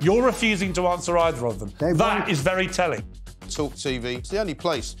group? You're refusing to answer either of them. That is very telling. talkTV. It's the only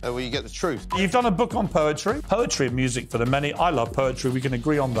place where you get the truth. You've done a book on poetry. Poetry and music for the many. I love poetry. We can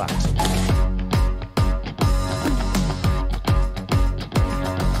agree on that.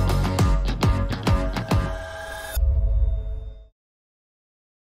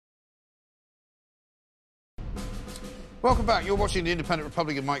 Welcome back. You're watching The Independent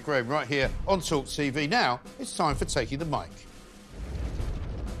Republican, Mike Graham, right here on talkTV. Now, it's time for Taking the Mic.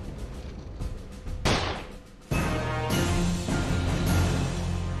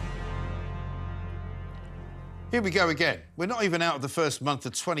 Here we go again. We're not even out of the first month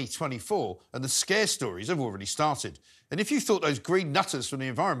of 2024, and the scare stories have already started. And if you thought those green nutters from the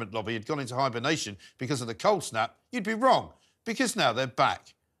Environment Lobby had gone into hibernation because of the cold snap, you'd be wrong, because now they're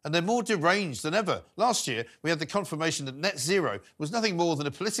back. And they're more deranged than ever. Last year, we had the confirmation that net zero was nothing more than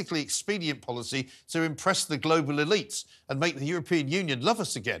a politically expedient policy to impress the global elites and make the European Union love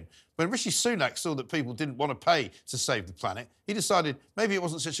us again. When Rishi Sunak saw that people didn't want to pay to save the planet, he decided maybe it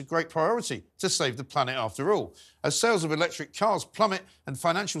wasn't such a great priority to save the planet after all. As sales of electric cars plummet and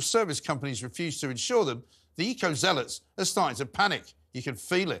financial service companies refuse to insure them, the eco-zealots are starting to panic. You can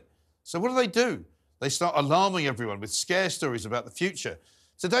feel it. So what do? They start alarming everyone with scare stories about the future.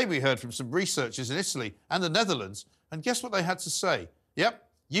 Today we heard from some researchers in Italy and the Netherlands And guess what they had to say? Yep,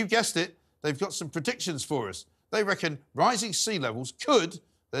 you guessed it, they've got some predictions for us. They reckon rising sea levels could,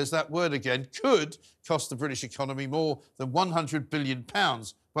 there's that word again, could cost the British economy more than £100 billion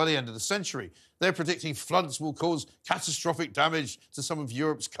by the end of the century. They're predicting floods will cause catastrophic damage to some of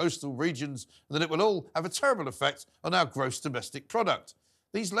Europe's coastal regions and that it will all have a terrible effect on our gross domestic product.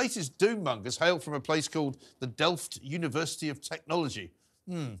 These latest doommongers hail from a place called the Delft University of Technology.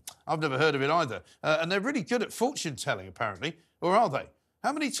 I've never heard of it either. And they're really good at fortune-telling, apparently. Or are they?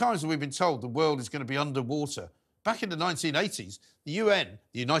 How many times have we been told the world is going to be underwater? Back in the 1980s, the UN,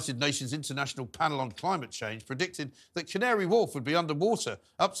 the United Nations International Panel on Climate Change, predicted that Canary Wharf would be underwater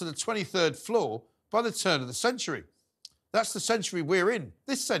up to the 23rd floor by the turn of the century. That's the century we're in,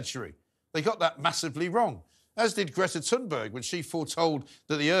 this century. They got that massively wrong, as did Greta Thunberg when she foretold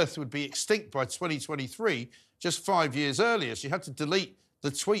that the Earth would be extinct by 2023, just 5 years earlier. She had to delete the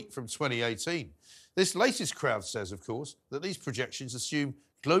tweet from 2018. This latest crowd says, of course, that these projections assume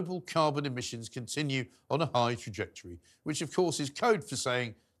global carbon emissions continue on a high trajectory, which, of course, is code for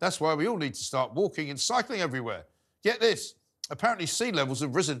saying that's why we all need to start walking and cycling everywhere. Get this. Apparently, sea levels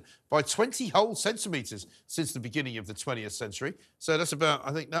have risen by 20 whole centimetres since the beginning of the 20th century. So that's about,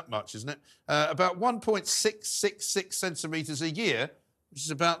 I think, that much, isn't it? About 1.666 centimetres a year, which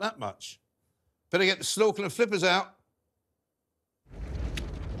is about that much. Better get the snorkel and flippers out.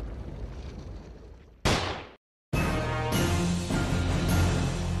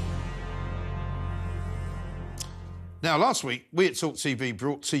 Now, last week, we at talkTV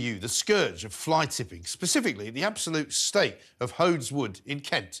brought to you the scourge of fly tipping, specifically the absolute state of Hodes Wood in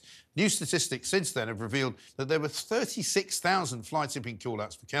Kent. New statistics since then have revealed that there were 36,000 fly tipping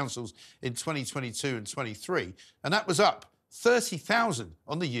call-outs for councils in 2022 and 23, and that was up 30,000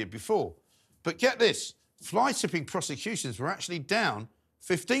 on the year before. But get this, fly tipping prosecutions were actually down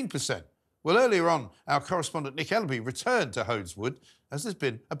 15%. Well, earlier on, our correspondent Nick Ellaby returned to Hodes Wood as there's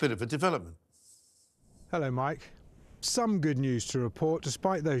been a bit of a development. Hello, Mike. Some good news to report,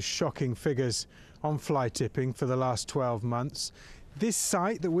 despite those shocking figures on fly tipping for the last 12 months. This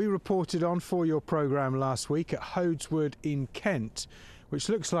site that we reported on for your programme last week at Hodes Wood in Kent, which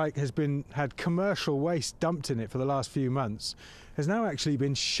looks like has had commercial waste dumped in it for the last few months, has now actually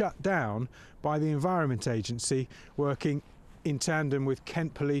been shut down by the Environment Agency, working in tandem with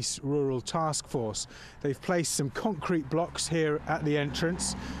Kent Police Rural Task Force. They've placed some concrete blocks here at the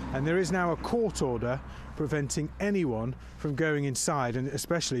entrance, and there is now a court order preventing anyone from going inside, and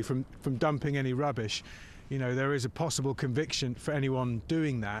especially from dumping any rubbish. You know, there is a possible conviction for anyone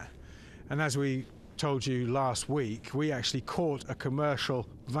doing that. And as we told you last week, we actually caught a commercial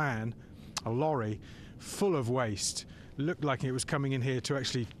van, a lorry, full of waste. Looked like it was coming in here to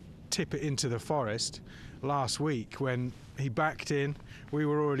actually tip it into the forest last week. When he backed in, we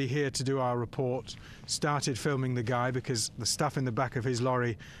were already here to do our report, started filming the guy because the stuff in the back of his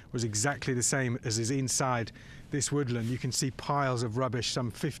lorry was exactly the same as is inside this woodland. You can see piles of rubbish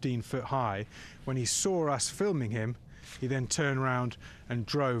some 15 foot high. When he saw us filming him, he then turned around and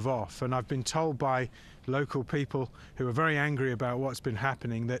drove off. And I've been told by local people who are very angry about what's been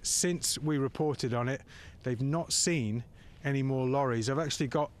happening that since we reported on it, they've not seen any more lorries. I've actually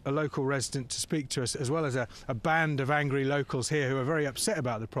got a local resident to speak to us, as well as a band of angry locals here who are very upset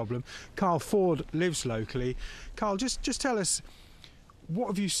about the problem. Carl Ford lives locally. Carl, just tell us, what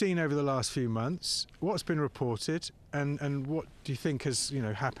have you seen over the last few months? What's been reported, and what do you think has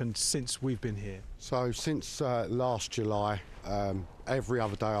happened since we've been here? So since last July, every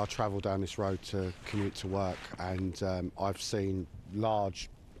other day I travel down this road to commute to work, and I've seen large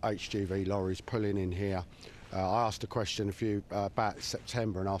HGV lorries pulling in here. I asked a question about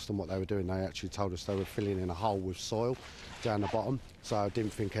September and asked them what they were doing. They actually told us they were filling in a hole with soil down the bottom, so I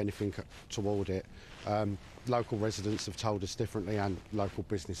didn't think anything toward it. Local residents have told us differently, and local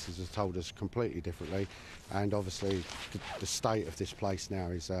businesses have told us completely differently, and obviously the state of this place now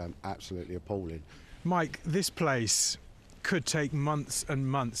is absolutely appalling. Mike, this place could take months and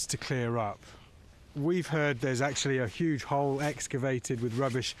months to clear up. We've heard there's actually a huge hole excavated with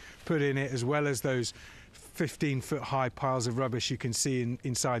rubbish put in it, as well as those 15-foot high piles of rubbish you can see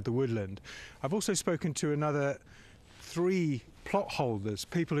inside the woodland. I've also spoken to another 3 plot holders,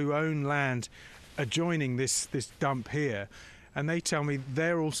 people who own land adjoining this dump here, and they tell me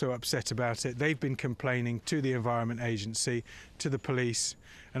they're also upset about it. They've been complaining to the Environment Agency, to the police,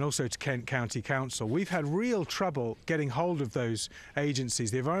 and also to Kent County Council. We've had real trouble getting hold of those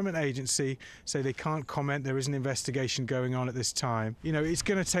agencies. The Environment Agency say they can't comment, there is an investigation going on at this time. You know, it's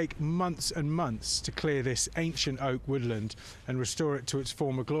going to take months and months to clear this ancient oak woodland and restore it to its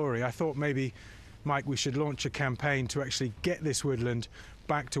former glory. I thought maybe, Mike, we should launch a campaign to actually get this woodland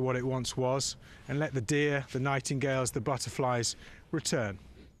back to what it once was and let the deer, the nightingales, the butterflies return.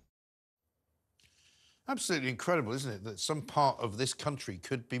 Absolutely incredible, isn't it, that some part of this country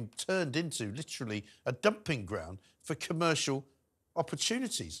could be turned into literally a dumping ground for commercial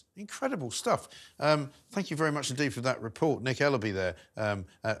opportunities. Incredible stuff. Thank you very much indeed for that report. Nick Ellaby there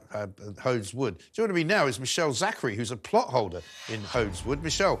at Hodes Wood. Joining me now is Michelle Zachary, who's a plot holder in Hodes Wood.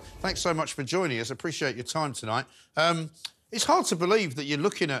 Michelle, thanks so much for joining us. Appreciate your time tonight. It's hard to believe that you're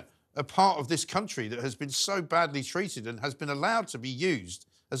looking at a part of this country that has been so badly treated and has been allowed to be used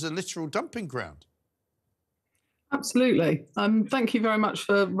as a literal dumping ground. Absolutely. Thank you very much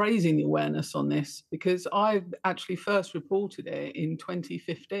for raising the awareness on this, because I actually first reported it in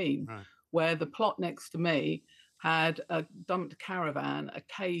 2015, where the plot next to me had a dumped caravan, a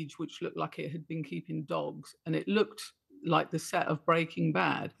cage which looked like it had been keeping dogs, and it looked like the set of Breaking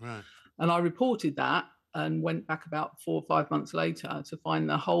Bad. And I reported that and went back about 4 or 5 months later to find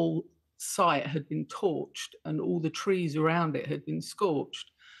the whole site had been torched and all the trees around it had been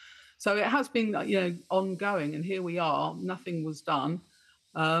scorched. So it has been, ongoing, and here we are. Nothing was done,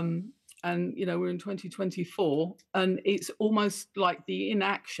 and we're in 2024, and it's almost like the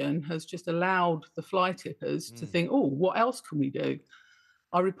inaction has just allowed the fly tippers to think, oh, what else can we do?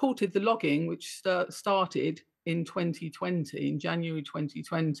 I reported the logging, which started in 2020, in January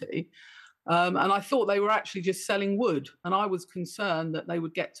 2020, and I thought they were actually just selling wood, and I was concerned that they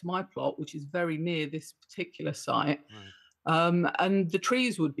would get to my plot, which is very near this particular site. And the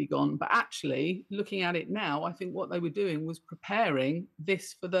trees would be gone. But actually, looking at it now, I think what they were doing was preparing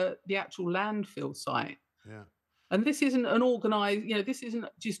this for the actual landfill site. And this isn't an organised, this isn't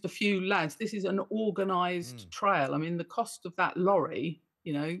just a few lads. This is an organised trail. I mean, the cost of that lorry,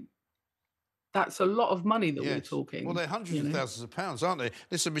 that's a lot of money that we're talking. Well, they're hundreds of thousands of pounds, aren't they?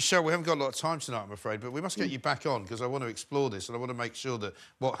 Listen, Michelle, we haven't got a lot of time tonight, I'm afraid, but we must get you back on, because I want to explore this, and I want to make sure that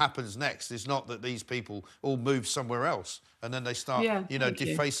what happens next is not that these people all move somewhere else and then they start,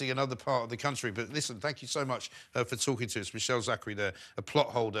 defacing another part of the country. But listen, thank you so much for talking to us. Michelle Zachary there, a plot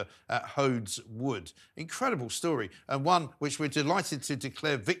holder at Hodes Wood. Incredible story, and one which we're delighted to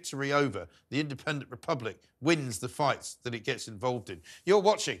declare victory over. The Independent Republic wins the fights that it gets involved in. You're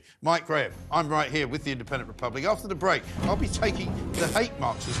watching Mike Graham. I'm right here with the Independent Republic. After the break, I'll be taking the hate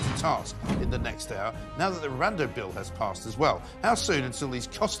marchers to task in the next hour, now that the Rando Bill has passed as well. How soon until these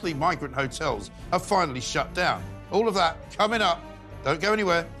costly migrant hotels are finally shut down? All of that coming up. Don't go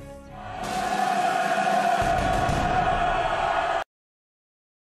anywhere.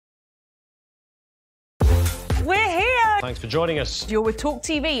 We're here. Thanks for joining us. You're with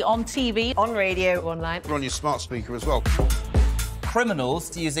talkTV, on TV, on radio, online. We're on your smart speaker as well.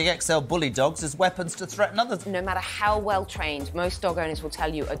 Criminals using XL bully dogs as weapons to threaten others. No matter how well trained, most dog owners will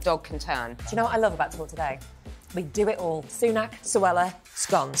tell you a dog can turn. Do you know what I love about Talk Today? We do it all. Sunak, Suella,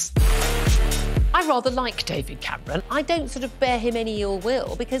 scones. I rather like David Cameron. I don't sort of bear him any ill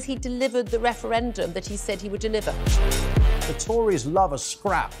will because he delivered the referendum that he said he would deliver. The Tories love a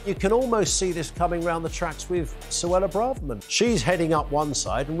scrap. You can almost see this coming round the tracks with Suella Braverman. She's heading up one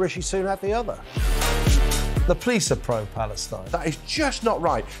side and Rishi Sunak the other. The police are pro-Palestine. That is just not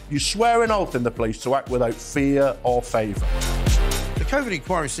right. You swear an oath in the police to act without fear or favour. The COVID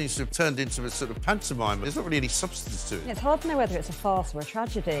inquiry seems to have turned into a sort of pantomime. There's not really any substance to it. It's hard to know whether it's a farce or a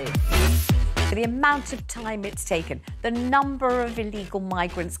tragedy. The amount of time it's taken, the number of illegal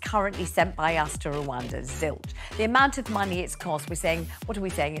migrants currently sent by us to Rwanda, zilch. The amount of money it's cost, what are we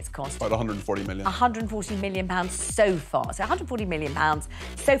saying it's cost? About 140 million. 140 million pounds so far. So 140 million pounds,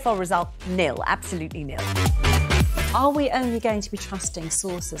 so far result nil, absolutely nil. Are we only going to be trusting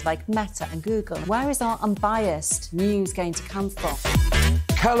sources like Meta and Google? Where is our unbiased news going to come from?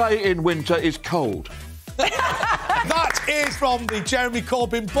 Calais in winter is cold. That is from the Jeremy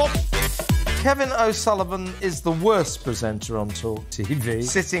Corbyn book. Kevin O'Sullivan is the worst presenter on talkTV,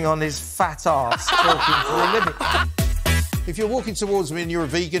 sitting on his fat arse talking for a living. If you're walking towards me and you're a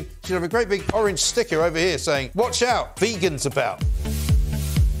vegan, you should have a great big orange sticker over here saying, "Watch out, vegan's about."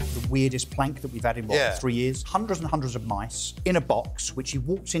 The weirdest plank that we've had in, 3 years? Hundreds and hundreds of mice in a box, which he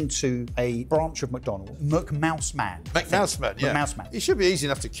walked into a branch of McDonald's. McMouse Man. McMouse Man, yeah. McMouse Man. He should be easy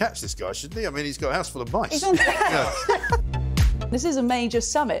enough to catch, this guy, shouldn't he? I mean, he's got a house full of mice. This is a major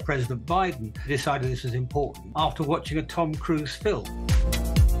summit. President Biden decided this was important after watching a Tom Cruise film.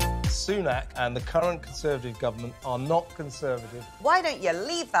 Sunak and the current Conservative government are not conservative. Why don't you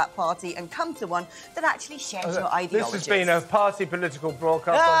leave that party and come to one that actually shares your ideology? This has been a party political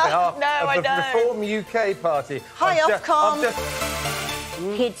broadcast on behalf of the Reform UK Party. Hi,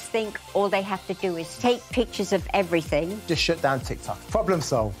 Ofcom. Kids think all they have to do is take pictures of everything. Just shut down TikTok. Problem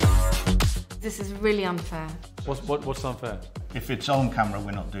solved. This is really unfair. What's unfair? If it's on camera,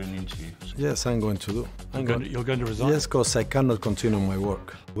 we're not doing the interview. So. Yes, I'm going to do. You're going to resign? Yes, because I cannot continue my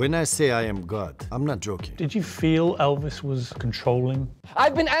work. When I say I am God, I'm not joking. Did you feel Elvis was controlling?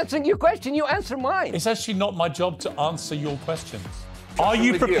 I've been answering your question, you answer mine. It's actually not my job to answer your questions. Are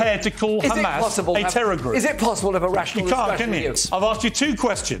you prepared to call Hamas a terror group? Is it possible to have a rational discussion? You can't, can you? I've asked you 2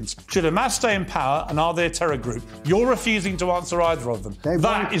 questions. Should Hamas stay in power and are they a terror group? You're refusing to answer either of them.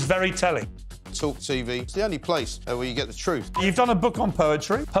 That is very telling. talkTV. It's the only place where you get the truth. You've done a book on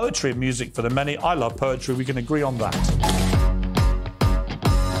poetry. Poetry and music for the many. I love poetry. We can agree on that.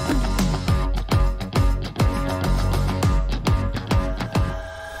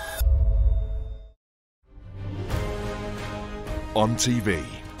 On TV,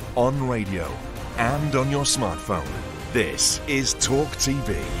 on radio, and on your smartphone. This is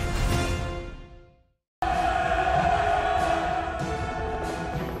talkTV.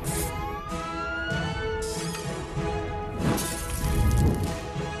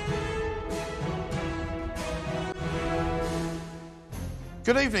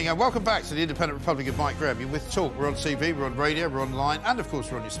 Good evening and welcome back to the Independent Republic of Mike Graham. You're with Talk. We're on TV, we're on radio, we're online, and of course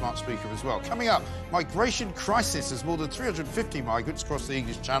we're on your smart speaker as well. Coming up, migration crisis as more than 350 migrants crossed the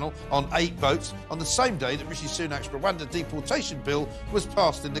English Channel on 8 boats on the same day that Rishi Sunak's Rwanda deportation bill was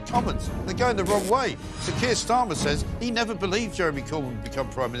passed in the Commons. They're going the wrong way. Sir Keir Starmer says he never believed Jeremy Corbyn would become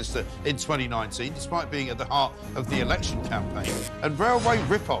Prime Minister in 2019, despite being at the heart of the election campaign. And railway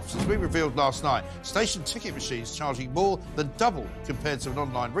rip-offs, as we revealed last night, station ticket machines charging more than double compared to an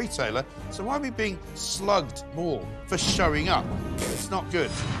online retailer. So why are we being slugged more for showing up? It's not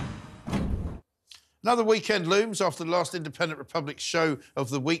good. Another weekend looms after the last Independent Republic show of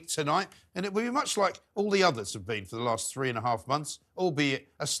the week tonight, and it will be much like all the others have been for the last 3.5 months, albeit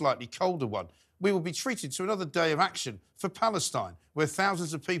a slightly colder one. We will be treated to another day of action for Palestine, where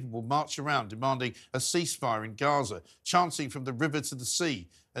thousands of people will march around demanding a ceasefire in Gaza, chanting from the river to the sea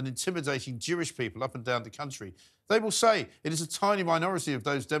and intimidating Jewish people up and down the country. They will say it is a tiny minority of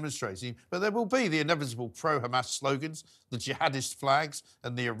those demonstrating, but there will be the inevitable pro-Hamas slogans, the jihadist flags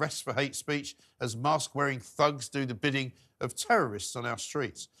and the arrest for hate speech as mask-wearing thugs do the bidding of terrorists on our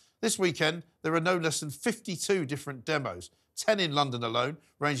streets. This weekend, there are no less than 52 different demos, 10 in London alone,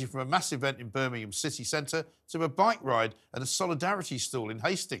 ranging from a massive event in Birmingham city centre to a bike ride and a solidarity stall in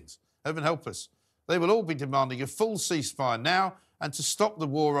Hastings. Heaven help us. They will all be demanding a full ceasefire now and to stop the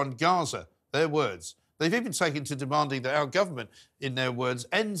war on Gaza. Their words. They've even taken to demanding that our government, in their words,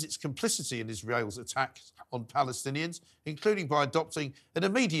 ends its complicity in Israel's attacks on Palestinians, including by adopting an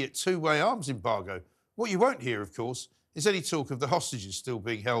immediate two-way arms embargo. What you won't hear, of course, is any talk of the hostages still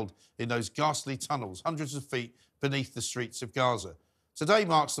being held in those ghastly tunnels hundreds of feet beneath the streets of Gaza. Today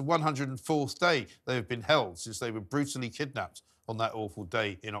marks the 104th day they have been held since they were brutally kidnapped on that awful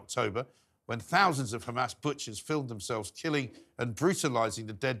day in October, when thousands of Hamas butchers filmed themselves killing and brutalising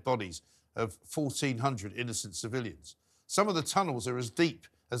the dead bodies of 1,400 innocent civilians. Some of the tunnels are as deep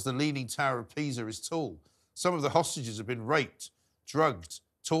as the Leaning Tower of Pisa is tall. Some of the hostages have been raped, drugged,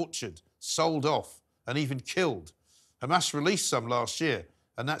 tortured, sold off, and even killed. Hamas released some last year,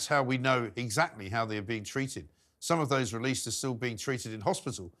 and that's how we know exactly how they are being treated. Some of those released are still being treated in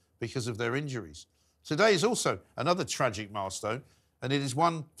hospital because of their injuries. Today is also another tragic milestone, and it is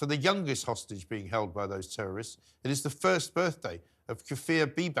one for the youngest hostage being held by those terrorists. It is the first birthday of Kafir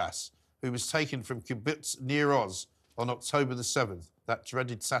Bibas, who was taken from Kibbutz Nir Oz on October the 7th, that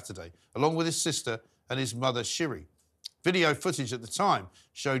dreaded Saturday, along with his sister and his mother, Shiri. Video footage at the time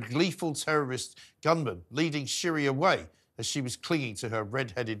showed gleeful terrorist gunmen leading Shiri away as she was clinging to her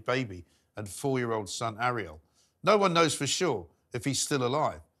red-headed baby and 4-year-old son, Ariel. No one knows for sure if he's still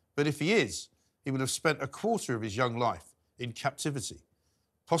alive, but if he is, he would have spent a quarter of his young life in captivity,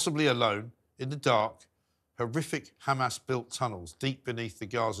 possibly alone, in the dark, horrific Hamas-built tunnels deep beneath the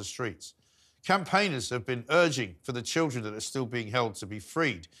Gaza streets. Campaigners have been urging for the children that are still being held to be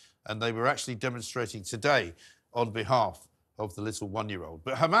freed, and they were actually demonstrating today on behalf of the little 1-year-old.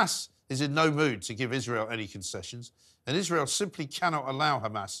 But Hamas is in no mood to give Israel any concessions, and Israel simply cannot allow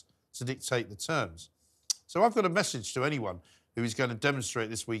Hamas to dictate the terms. So I've got a message to anyone who is going to demonstrate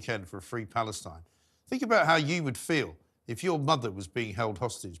this weekend for a free Palestine. Think about how you would feel if your mother was being held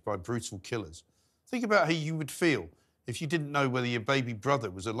hostage by brutal killers. Think about how you would feel if you didn't know whether your baby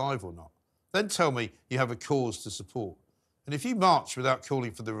brother was alive or not. Then tell me you have a cause to support. And if you march without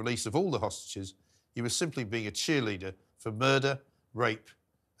calling for the release of all the hostages, you are simply being a cheerleader for murder, rape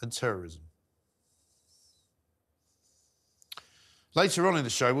and terrorism. Later on in the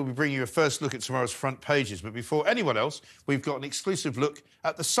show, we'll be bringing you a first look at tomorrow's front pages. But before anyone else, we've got an exclusive look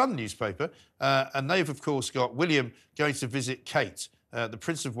at the Sun newspaper. And they've, of course, got William going to visit Kate the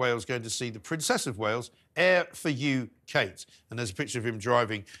Prince of Wales going to see the Princess of Wales. Air for you, Kate. And there's a picture of him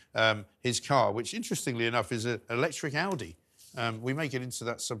driving his car, which, interestingly enough, is an electric Audi. We may get into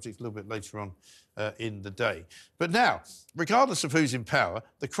that subject a little bit later on in the day. But now, regardless of who's in power,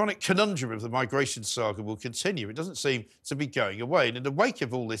 the chronic conundrum of the migration saga will continue. It doesn't seem to be going away. And in the wake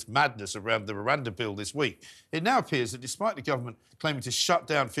of all this madness around the Miranda bill this week, it now appears that despite the government claiming to shut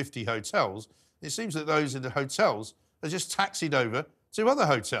down 50 hotels, it seems that those in the hotels are just taxied over to other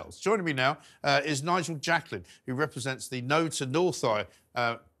hotels. Joining me now is Nigel Jacklin, who represents the No to Northeye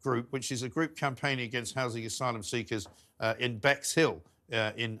group, which is a group campaigning against housing asylum seekers in Bexhill,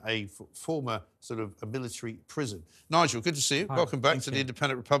 in a former sort of a military prison. Nigel, good to see you. Hi, welcome back to the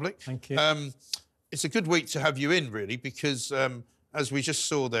Independent Republic. Thank you. It's a good week to have you in, really, because as we just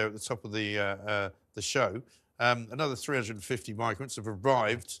saw there at the top of the show, another 350 migrants have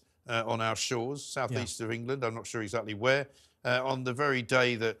arrived on our shores, southeast of England. I'm not sure exactly where. On the very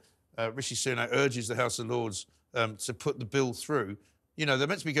day that Rishi Sunak urges the House of Lords to put the bill through. You know, they're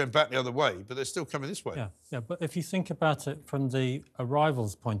meant to be going back the other way, but they're still coming this way. Yeah, but if you think about it from the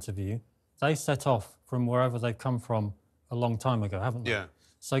arrivals point of view, they set off from wherever they've come from a long time ago, haven't they? Yeah.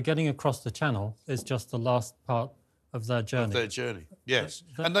 So getting across the channel is just the last part of their journey. Of their journey, yes.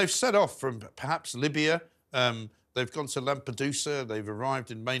 And they've set off from perhaps Libya. They've gone to Lampedusa. They've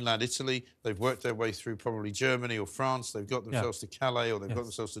arrived in mainland Italy. They've worked their way through probably Germany or France. They've got themselves to Calais, or they've got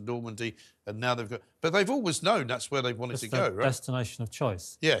themselves to Normandy, and now they've got... But they've always known that's where they wanted to go, right? Destination of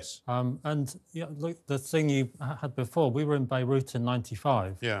choice. Yes. And look, the thing you had before, we were in Beirut in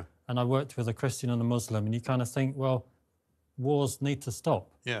 '95. Yeah. And I worked with a Christian and a Muslim, and you kind of think, well, wars need to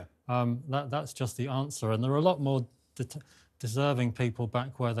stop. Yeah. That's just the answer. And there are a lot more deserving people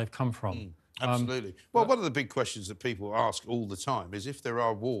back where they've come from. Absolutely. Well, one of the big questions that people ask all the time is if there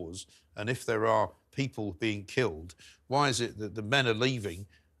are wars and if there are people being killed, why is it that the men are leaving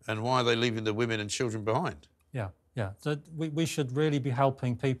and why are they leaving the women and children behind? Yeah. So we should really be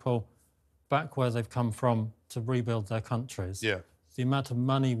helping people back where they've come from to rebuild their countries. Yeah. The amount of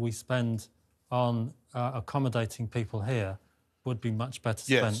money we spend on accommodating people here would be much better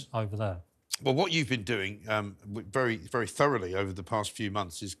spent over there. Well, what you've been doing very, very thoroughly over the past few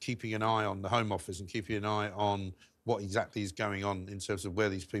months is keeping an eye on the Home Office and keeping an eye on what exactly is going on in terms of where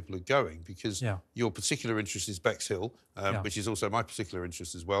these people are going, because your particular interest is Bexhill, which is also my particular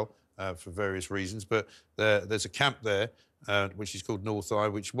interest as well, for various reasons. But there's a camp there, which is called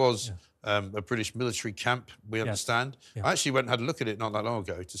Northeye, which was a British military camp, we understand. I actually went and had a look at it not that long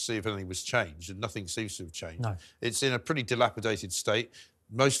ago to see if anything was changed, and nothing seems to have changed. No. It's in a pretty dilapidated state.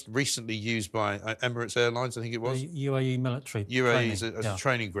 Most recently used by Emirates Airlines, I think it was. The UAE military UAE as a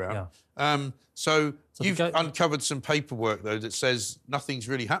training ground. So you've uncovered some paperwork, though, that says nothing's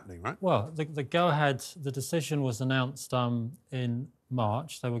really happening, right? Well, the go-ahead, the decision was announced in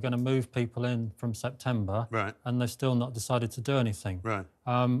March. They were going to move people in from September, and they've still not decided to do anything. Right.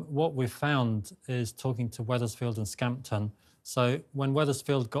 What we've found is talking to Wethersfield and Scampton. So when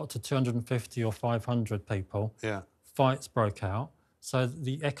Wethersfield got to 250 or 500 people, fights broke out. So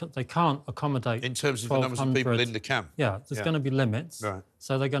they can't accommodate... In terms of the numbers of people in the camp? Yeah, there's going to be limits. Right.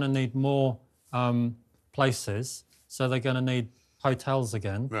 So they're going to need more places. So they're going to need hotels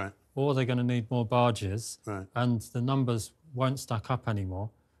again. Right. Or they're going to need more barges. Right. And the numbers won't stack up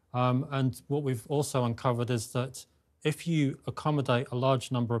anymore. And what we've also uncovered is that if you accommodate a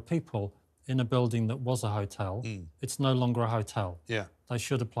large number of people in a building that was a hotel, it's no longer a hotel. Yeah. They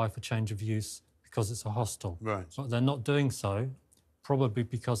should apply for change of use because it's a hostel. Right. But they're not doing so, probably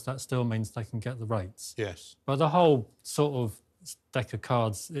because that still means they can get the rates. Yes. But the whole sort of deck of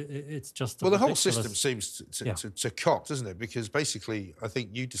cards, it's just... Well, the whole system seems to cock, doesn't it? Because basically, I think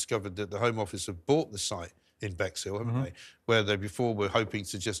you discovered that the Home Office have bought the site in Bexhill, haven't they? Where they before were hoping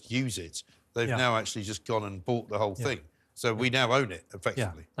to just use it. They've now actually just gone and bought the whole thing. So we now own it,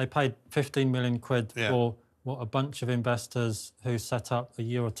 effectively. Yeah. They paid 15 million quid for what a bunch of investors who set up a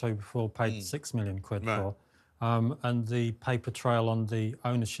year or two before paid 6 million quid for. And the paper trail on the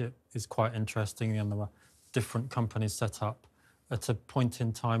ownership is quite interesting, and there were different companies set up at a point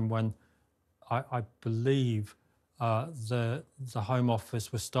in time when I believe the Home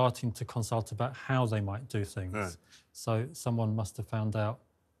Office was starting to consult about how they might do things. Right. So someone must have found out.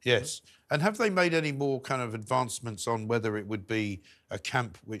 Yes. And have they made any more kind of advancements on whether it would be a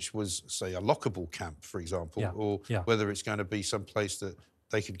camp which was, say, a lockable camp, for example, or whether it's going to be some place that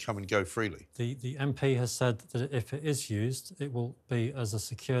they can come and go freely? The MP has said that if it is used, it will be as a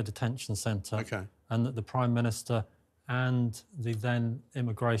secure detention centre. Okay. And that the Prime Minister and the then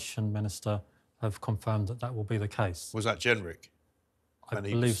Immigration Minister have confirmed that that will be the case. Was that Jenrick? I and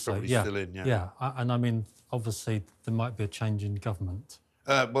believe he was so. probably Yeah, still in. Yeah. yeah. And I mean, obviously, there might be a change in government.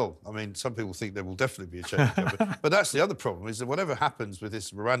 Well, I mean, some people think there will definitely be a change in government. But that's the other problem, is that whatever happens with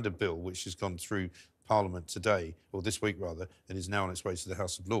this Rwanda bill, which has gone through Parliament today, or this week rather, and is now on its way to the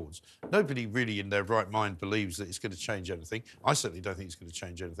House of Lords, nobody really in their right mind believes that it's going to change anything. I certainly don't think it's going to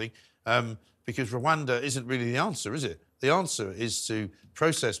change anything, because Rwanda isn't really the answer, is it? The answer is to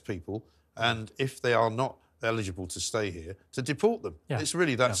process people, and if they are not eligible to stay here, to deport them. Yeah. It's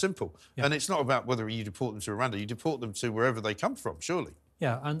really that simple. Yeah. And it's not about whether you deport them to Rwanda, you deport them to wherever they come from, surely.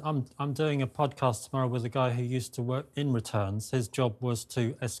 Yeah, and I'm doing a podcast tomorrow with a guy who used to work in returns. His job was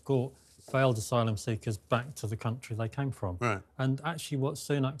to escort failed asylum seekers back to the country they came from. Right. And actually what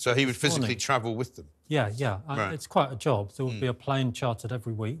Sunak... So he would physically travel with them? Yeah, yeah. Right. It's quite a job. There would be a plane chartered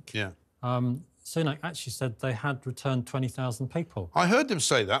every week. Yeah. Sunak actually said they had returned 20,000 people. I heard them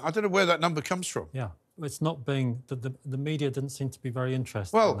say that. I don't know where that number comes from. Yeah. It's not being... The media didn't seem to be very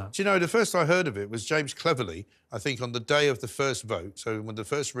interested in that. Do you know, the first I heard of it was James Cleverly, I think on the day of the first vote, so when the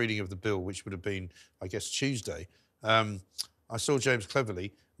first reading of the bill, which would have been, I guess, Tuesday, I saw James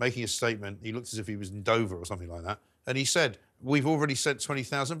Cleverly making a statement. He looked as if he was in Dover or something like that. And he said, we've already sent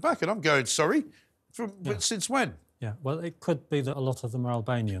 20,000 back. And I'm going, sorry? Since when? Yeah, well, it could be that a lot of them are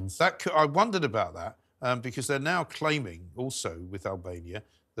Albanians. I wondered about that, because they're now claiming also with Albania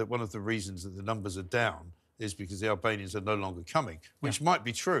that one of the reasons that the numbers are down is because the Albanians are no longer coming, which might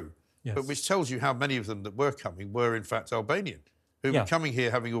be true, but which tells you how many of them that were coming were in fact Albanian, who were coming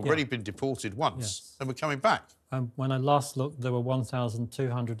here having already been deported once and were coming back. When I last looked, there were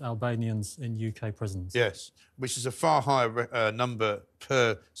 1,200 Albanians in UK prisons. Yes, which is a far higher number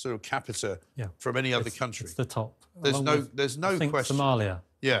per sort of capita from any other country. It's the top. There's no question. Somalia.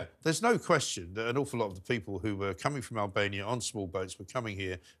 Yeah, there's no question that an awful lot of the people who were coming from Albania on small boats were coming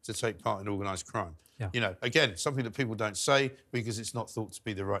here to take part in organised crime. Yeah. You know, again, something that people don't say because it's not thought to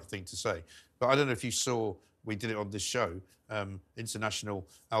be the right thing to say. But I don't know if you saw, we did it on this show, International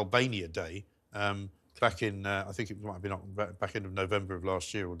Albania Day, back in, I think it might have been back end of November of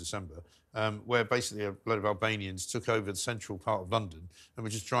last year or December, where basically a load of Albanians took over the central part of London and were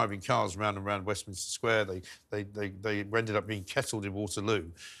just driving cars round and round Westminster Square. They ended up being kettled in Waterloo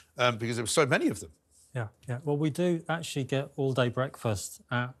because there were so many of them. Yeah, yeah. Well, we do actually get all-day breakfast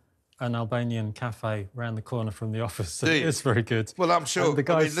at an Albanian cafe round the corner from the office. It's very good. Well, I'm sure. And the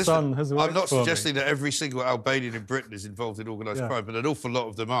guy's son has worked I'm not for me. suggesting that every single Albanian in Britain is involved in organised crime, but an awful lot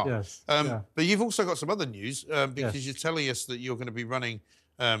of them are. Yes. But you've also got some other news because you're telling us that you're going to be running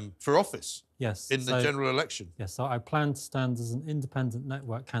for office in the general election. Yes, so I plan to stand as an independent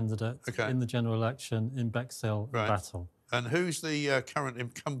network candidate in the general election in Bexhill and Battle. And who's the current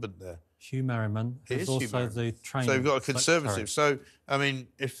incumbent there? Hugh Merriman, who's also the training. So you've got a Conservative. So, I mean,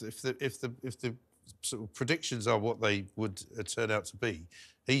 if the sort of predictions are what they would turn out to be,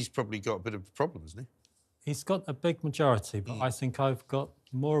 he's probably got a bit of a problem, hasn't he? He's got a big majority, but I think I've got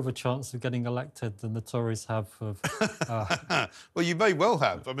more of a chance of getting elected than the Tories have of... Well, you may well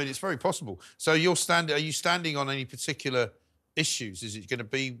have. I mean, it's very possible. So are you standing on any particular issues? Is it going to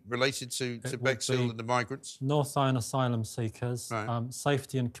be related to Bexhill and the migrants? North Iron asylum seekers,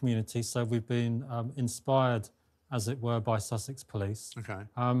 safety and community. So we've been inspired, as it were, by Sussex Police. Okay.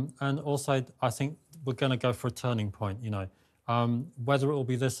 And also, I think we're going to go for a turning point, you know. Whether it will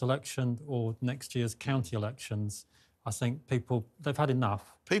be this election or next year's county elections, I think they've had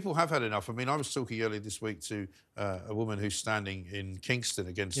enough. People have had enough. I mean, I was talking earlier this week to a woman who's standing in Kingston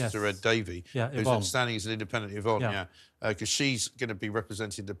against Sir Ed Davey, who's standing as an independent, Yvonne, because she's going to be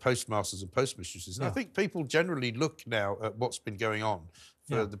representing the postmasters and postmistresses. And I think people generally look now at what's been going on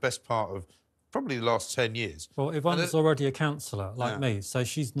for the best part of probably the last 10 years. Well, Yvonne's already a councillor, like me, so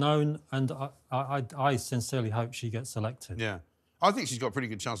she's known, and I sincerely hope she gets elected. Yeah. I think she's got a pretty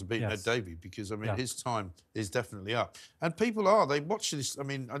good chance of beating Ed Davey because, I mean, his time is definitely up. And people they watch this. I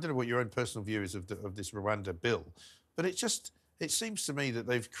mean, I don't know what your own personal view is of this Rwanda bill, but it seems to me that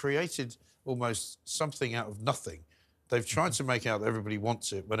they've created almost something out of nothing. They've tried to make out that everybody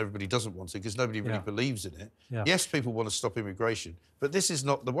wants it when everybody doesn't want it because nobody really believes in it. Yeah. Yes, people want to stop immigration, but this is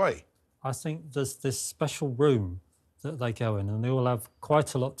not the way. I think there's this special room that they go in and they all have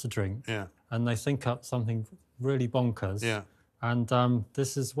quite a lot to drink and they think up something really bonkers. Yeah. And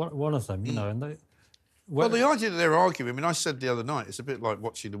this is one of them, you know. And well, the idea that they're arguing, I mean, I said the other night, it's a bit like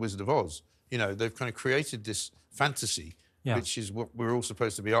watching The Wizard of Oz. You know, they've kind of created this fantasy, which is what we're all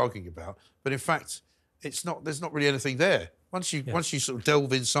supposed to be arguing about. But in fact, it's not. There's not really anything there. Once you sort of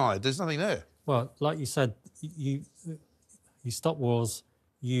delve inside, there's nothing there. Well, like you said, you stop wars,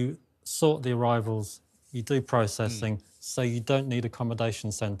 you sort the arrivals, you do processing, so you don't need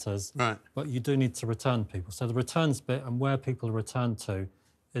accommodation centres. Right. But you do need to return people. So the returns bit and where people are returned to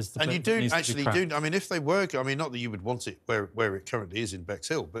is the bit And you that do needs to be actually cracked. I mean, if they were, I mean, not that you would want it where it currently is in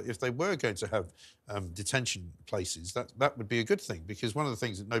Bexhill, but if they were going to have detention places, that would be a good thing, because one of the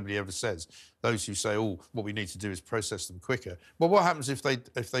things that nobody ever says, those who say, oh, what we need to do is process them quicker. Well, what happens if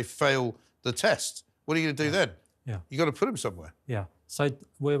they fail the test? What are you going to do then? Yeah. You've got to put them somewhere. Yeah. So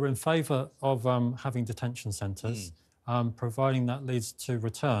we're in favour of having detention centres, providing that leads to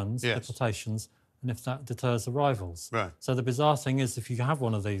returns, deportations, and if that deters arrivals. Right. So the bizarre thing is, if you have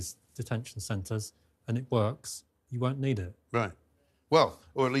one of these detention centres and it works, you won't need it. Right. Well,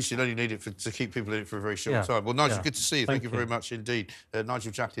 or at least you'd only need it to keep people in it for a very short time. Well, Nigel, good to see you. Thank you very much indeed.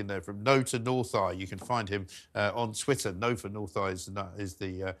 Nigel Jacklin there from No to North Eye. You can find him on Twitter. No for North Eye is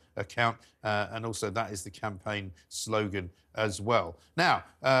the account, and also that is the campaign slogan as well. Now,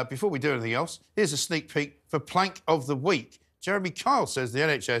 before we do anything else, here's a sneak peek for Plank of the Week. Jeremy Kyle says the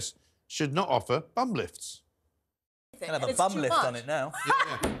NHS should not offer bum lifts. Can have a bum lift on it now.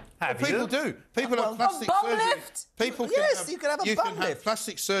 Well, people do. People have plastic surgery. Lift? People you can have a bum lift. Have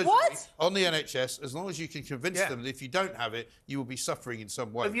plastic surgery on the NHS as long as you can convince them that if you don't have it, you will be suffering in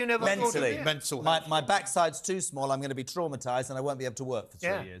some way. Have you never mentally? Mental health. My backside's too small. I'm going to be traumatised and I won't be able to work for 3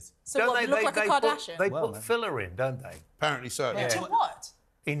 years. So what, look like a Kardashian? They put filler in, don't they? Apparently so. Into what?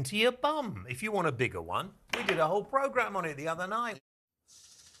 Into your bum, if you want a bigger one. We did a whole programme on it the other night.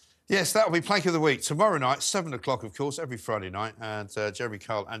 Yes, that'll be Plank of the Week. Tomorrow night, 7 o'clock, of course, every Friday night, and Jeremy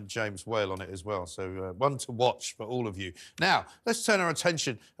Kyle and James Whale on it as well. So one to watch for all of you. Now, let's turn our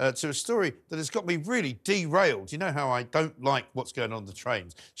attention to a story that has got me really derailed. You know how I don't like what's going on the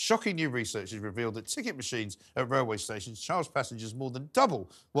trains. Shocking new research has revealed that ticket machines at railway stations charge passengers more than double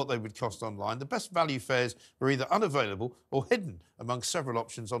what they would cost online. The best value fares were either unavailable or hidden among several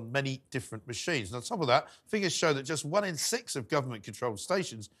options on many different machines. And on top of that, figures show that just 1 in 6 of government-controlled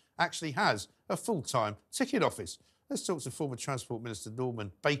stations actually has a full-time ticket office. Let's talk to former Transport Minister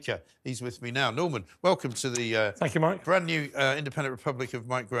Norman Baker. He's with me now. Norman, welcome to the thank you, Mike. Brand new Independent Republic of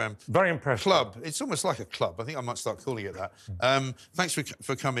Mike Graham. Very impressed. Club. It's almost like a club. I think I might start calling it that. Thanks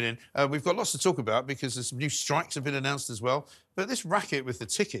for coming in. We've got lots to talk about because there's some new strikes have been announced as well. But this racket with the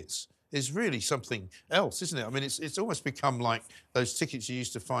tickets is really something else, isn't it? I mean, it's almost become like those tickets you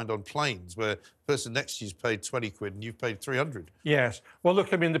used to find on planes where the person next to you's paid 20 quid and you've paid 300. Yes. Well,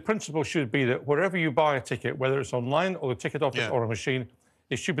 look, I mean, the principle should be that wherever you buy a ticket, whether it's online or the ticket office or a machine,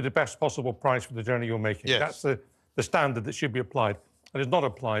 it should be the best possible price for the journey you're making. Yes. That's the standard that should be applied. And it's not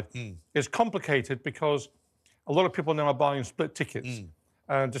applied. It's complicated because a lot of people now are buying split tickets.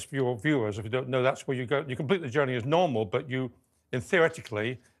 And just for your viewers, if you don't know, that's where you go. You complete the journey as normal, but you,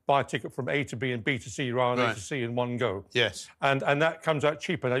 theoretically, buy a ticket from A to B and B to C rather than A to C in one go. Yes. And that comes out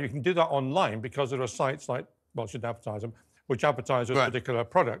cheaper. Now, you can do that online because there are sites like, well, I shouldn't advertise them, which advertise those particular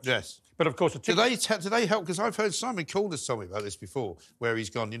products. Yes. But, of course, do they help? Because I've heard Simon Calder's told me about this before, where he's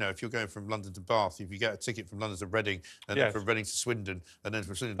gone, you know, if you're going from London to Bath, if you get a ticket from London to Reading, and then from Reading to Swindon, and then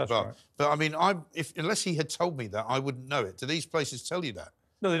from Swindon to Bath. Right. But, I mean, unless he had told me that, I wouldn't know it. Do these places tell you that?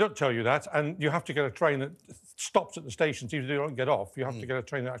 No, they don't tell you that, and you have to get a train that stops at the stations. Even if you don't get off, you have to get a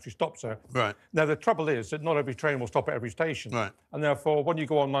train that actually stops there. Right. Now, the trouble is that not every train will stop at every station. Right. And therefore, when you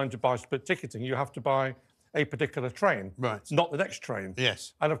go online to buy split ticketing, you have to buy a particular train. Right. Not the next train.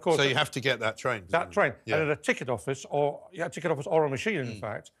 Yes. And, of course... So you have to get that train. That train. Yeah. And at a ticket office, or a machine, in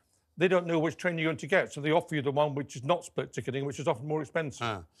fact, they don't know which train you're going to get, so they offer you the one which is not split ticketing, which is often more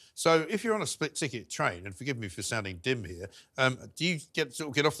expensive. So if you're on a split ticket train, and forgive me for sounding dim here, do you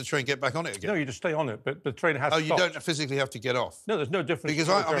get off the train, get back on it again? No, you just stay on it, but the train has stopped. You don't physically have to get off? No, there's no difference. Because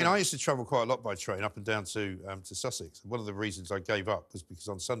I used to travel quite a lot by train up and down to Sussex. One of the reasons I gave up was because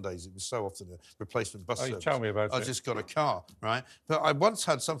on Sundays it was so often a replacement bus service. Tell me about it. I just got a car, right? But I once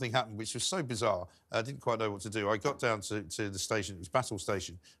had something happen which was so bizarre, I didn't quite know what to do. I got down to the station, it was Battle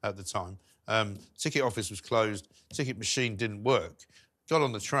Station at the time. Ticket office was closed, ticket machine didn't work. Got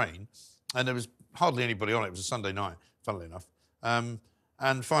on the train, and there was hardly anybody on it. It was a Sunday night, funnily enough.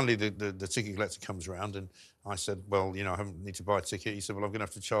 And finally, the ticket collector comes around, and I said, well, you know, I need to buy a ticket. He said, well, I'm going to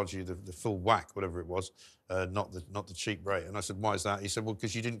have to charge you the full whack, whatever it was, not the cheap rate. And I said, why is that? He said, well,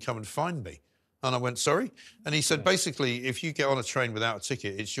 because you didn't come and find me. And I went, sorry? And he said, basically, if you get on a train without a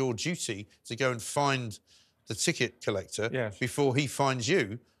ticket, it's your duty to go and find the ticket collector before he finds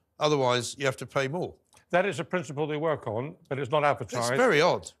you. Otherwise, you have to pay more. That is a principle they work on, but it's not advertised. It's very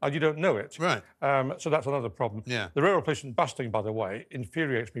odd. And you don't know it. Right. So that's another problem. Yeah. The railway replacement busting, by the way,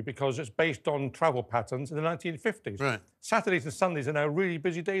 infuriates me because it's based on travel patterns in the 1950s. Right. Saturdays and Sundays are now really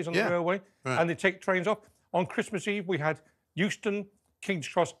busy days on the railway, and they take trains off. On Christmas Eve, we had Euston, King's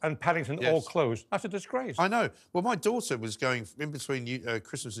Cross and Paddington all closed. That's a disgrace. I know. Well, my daughter was going in between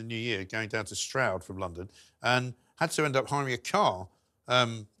Christmas and New Year, going down to Stroud from London, and had to end up hiring a car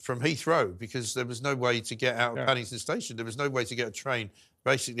from Heathrow because there was no way to get out of Paddington Station. There was no way to get a train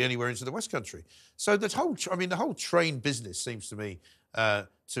basically anywhere into the West Country. So the whole train business seems to me to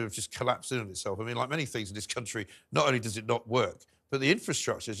have just collapsed in on itself. I mean, like many things in this country, not only does it not work, but the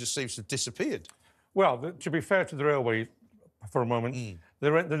infrastructure just seems to have disappeared. Well, to be fair to the railway for a moment,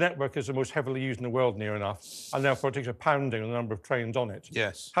 the network is the most heavily used in the world, near enough, and therefore it takes a pounding on the number of trains on it.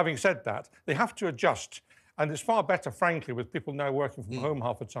 Yes. Having said that, they have to adjust, and it's far better, frankly, with people now working from home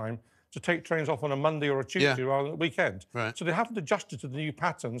half the time, to take trains off on a Monday or a Tuesday rather than a weekend. Right. So they haven't adjusted to the new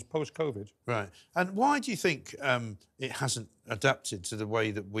patterns post-COVID. Right. And why do you think it hasn't adapted to the way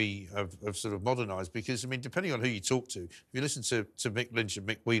that we have sort of modernised? Because, I mean, depending on who you talk to, if you listen to Mick Lynch and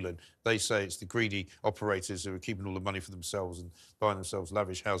Mick Whelan, they say it's the greedy operators who are keeping all the money for themselves and buying themselves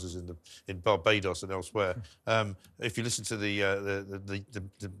lavish houses in Barbados and elsewhere. If you listen to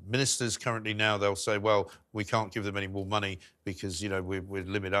the ministers currently now, they'll say, well, we can't give them any more money because, you know, we're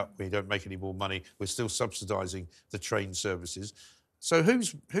limit up, we don't make any more money, we're still subsidising the train services. So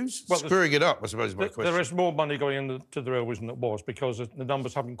who's screwing it up, I suppose, is my question. There is more money going into the railways than it was because the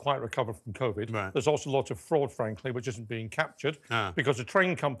numbers haven't quite recovered from COVID. Right. There's also a lot of fraud, frankly, which isn't being captured because the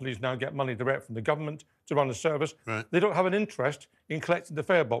train companies now get money direct from the government to run the service. Right. They don't have an interest in collecting the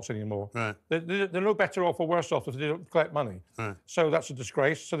fare box anymore. Right. They're no better off or worse off if they don't collect money. Right. So that's a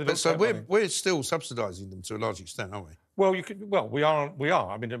disgrace. So they don't so collect money. we're still subsidising them to a large extent, aren't we? Well, we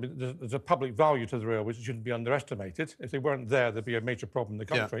are. I mean, there's a public value to the railways that shouldn't be underestimated. If they weren't there, there'd be a major problem in the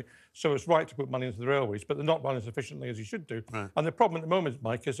country. So it's right to put money into the railways, but they're not running as efficiently as you should do. Right. And the problem at the moment,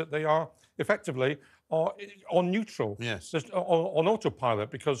 Mike, is that they are effectively on neutral, on autopilot,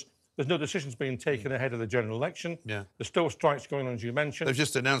 because there's no decisions being taken ahead of the general election. Yeah. There's still strikes going on, as you mentioned. They've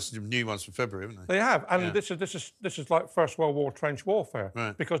just announced new ones for February, haven't they? They have, and this is like First World War trench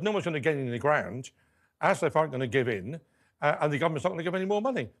warfare, because no one's going to get in the ground. ASLEF aren't going to give in, and the government's not going to give any more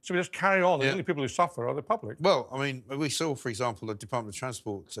money. So we just carry on. The only people who suffer are the public. Well, I mean, we saw, for example, a Department of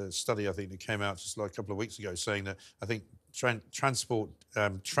Transport study, I think, that came out just like a couple of weeks ago, saying that I think transport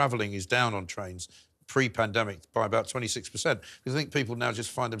travelling is down on trains pre-pandemic by about 26%. Because I think people now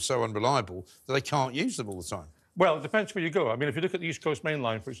just find them so unreliable that they can't use them all the time. Well, it depends where you go. I mean, if you look at the East Coast Main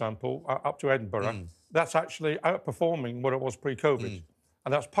Line, for example, up to Edinburgh, that's actually outperforming what it was pre-COVID.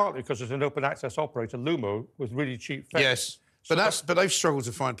 And that's partly because there's an open access operator, Lumo, with really cheap fares. Yes, but they've struggled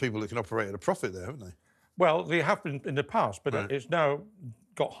to find people that can operate at a profit there, haven't they? Well, they have been in the past, but it's now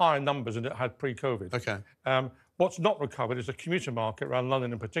got higher numbers than it had pre-COVID. OK. What's not recovered is the commuter market around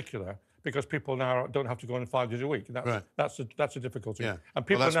London in particular, because people now don't have to go in 5 days a week. That's a difficulty. Yeah. And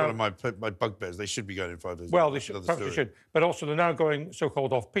people that's now, one of my bugbears. They should be going in 5 days. Well, they should. But also they're now going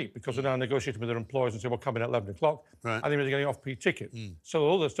so-called off-peak because they're now negotiating with their employers and say, we'll come in at 11 o'clock. And they're getting off-peak ticket. So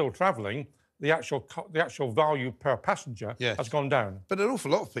although they're still travelling, the actual value per passenger has gone down. But an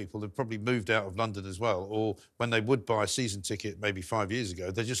awful lot of people have probably moved out of London as well, or when they would buy a season ticket maybe 5 years ago,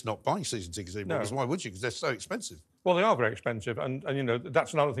 they're just not buying season tickets anymore. Because why would you? Because they're so expensive. Well, they are very expensive, and you know,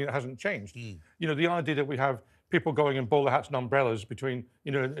 that's another thing that hasn't changed. You know, the idea that we have people going in bowler hats and umbrellas between,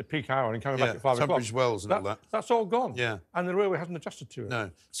 you know, at peak hour and coming back at 5 o'clock. Tunbridge Wells and all that. That's all gone. Yeah. And the railway hasn't adjusted to it.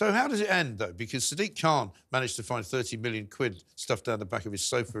 No. So how does it end, though? Because Sadiq Khan managed to find 30 million quid stuffed down the back of his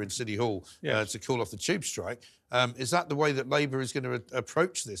sofa in City Hall to call off the tube strike. Is that the way that Labour is going to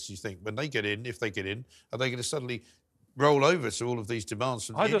approach this, you think? When they get in, if they get in, are they going to suddenly roll over to all of these demands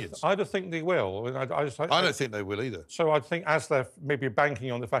from the unions? I don't think they will. I don't think they will either. So I think ASLEF may be banking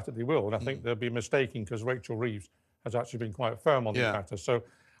on the fact that they will, and I think they'll be mistaken because Rachel Reeves has actually been quite firm on the matter. So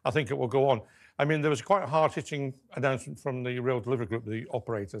I think it will go on. I mean, there was quite a hard-hitting announcement from the rail delivery group, the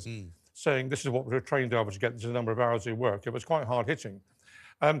operators, saying this is what we're train drivers get, this is the number of hours they work. It was quite hard-hitting.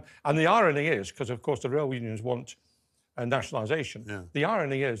 And the irony is, because of course the rail unions want nationalisation, the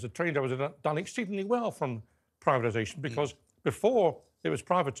irony is the train drivers have done exceedingly well from privatisation because before it was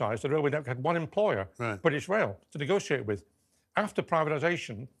privatised, the railway network had one employer, British Rail, to negotiate with. After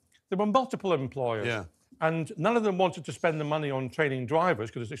privatisation, there were multiple employers. And none of them wanted to spend the money on training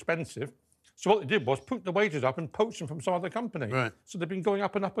drivers because it's expensive. So what they did was put the wages up and poach them from some other company. So they've been going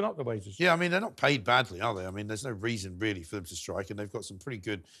up and up and up, the wages. Yeah, I mean, they're not paid badly, are they? I mean, there's no reason really for them to strike, and they've got some pretty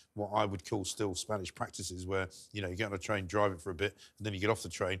good, what I would call still Spanish practices where, you know, you get on a train, drive it for a bit, and then you get off the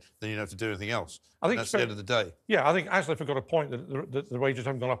train, then you don't have to do anything else. I think that's the end of the day. Yeah, I think ASLEF have got a point that the wages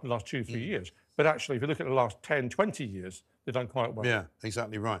haven't gone up in the last 2 or 3 years. But actually, if you look at the last 10, 20 years, they've done quite well. Yeah,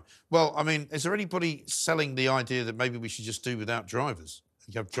 exactly right. Well, I mean, is there anybody selling the idea that maybe we should just do without drivers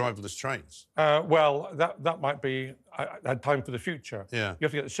You have driverless trains. Well, that might be a time for the future. Yeah. You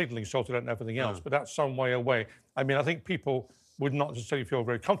have to get the signalling sorted out and everything else, but that's some way away. I mean, I think people would not necessarily feel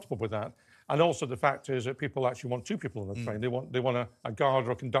very comfortable with that. And also the fact is that people actually want two people on the train. They want a guard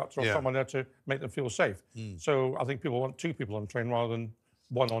or a conductor or someone there to make them feel safe. So I think people want two people on the train rather than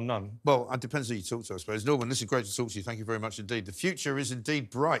one or none. Well, it depends who you talk to, I suppose. Norman, this is great to talk to you. Thank you very much indeed. The future is indeed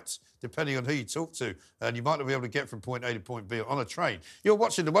bright, depending on who you talk to. And you might not be able to get from point A to point B on a train. You're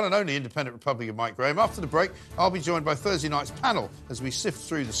watching the one and only Independent Republic of Mike Graham. After the break, I'll be joined by Thursday night's panel as we sift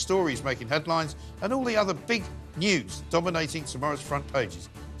through the stories making headlines and all the other big news dominating tomorrow's front pages.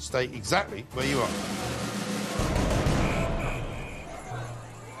 Stay exactly where you are.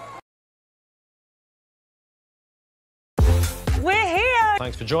 We're here!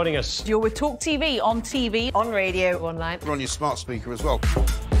 Thanks for joining us. You're with talkTV, on TV, on radio, online. We're on your smart speaker as well.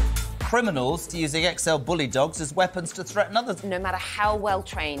 Criminals using XL bully dogs as weapons to threaten others. No matter how well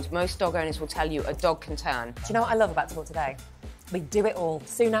trained, most dog owners will tell you a dog can turn. Do you know what I love about Talk Today? We do it all.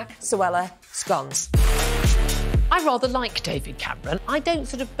 Sunak, Suella, scones. I rather like David Cameron. I don't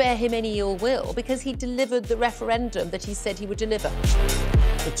sort of bear him any ill will because he delivered the referendum that he said he would deliver.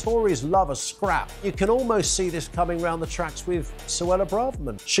 The Tories love a scrap. You can almost see this coming round the tracks with Suella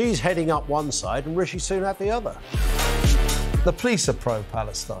Braverman. She's heading up one side and Rishi Sunak the other. The police are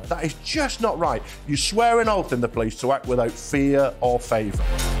pro-Palestine. That is just not right. You swear an oath in the police to act without fear or favour.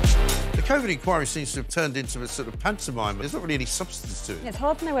 The COVID inquiry seems to have turned into a sort of pantomime. There's not really any substance to it. It's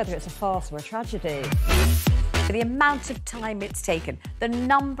hard to know whether it's a farce or a tragedy. The amount of time it's taken, the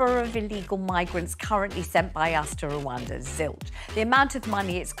number of illegal migrants currently sent by us to Rwanda, zilch. The amount of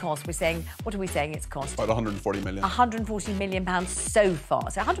money it's cost, we're saying, what are we saying it's cost? About 140 million. 140 million pounds so far.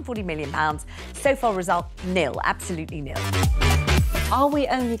 So 140 million pounds, so far result nil, absolutely nil. Are we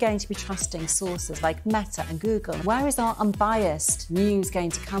only going to be trusting sources like Meta and Google? Where is our unbiased news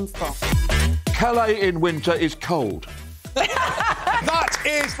going to come from? Calais in winter is cold. That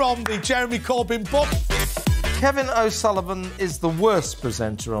is from the Jeremy Corbyn book. Kevin O'Sullivan is the worst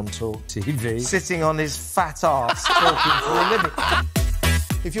presenter on talkTV, sitting on his fat arse talking for a living.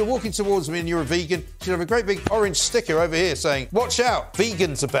 If you're walking towards me and you're a vegan, you should have a great big orange sticker over here saying, "Watch out,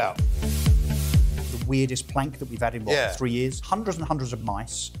 vegans about." The weirdest plank that we've had in, 3 years? Hundreds and hundreds of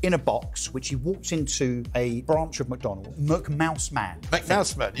mice in a box, which he walked into a branch of McDonald's. McMouse Man.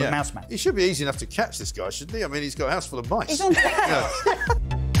 McMouse Man, yeah. McMouse Man. He should be easy enough to catch, this guy, shouldn't he? I mean, he's got a house full of mice.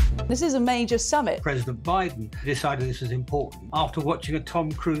 This is a major summit. President Biden decided this was important after watching a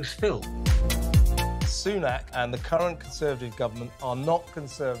Tom Cruise film. Sunak and the current Conservative government are not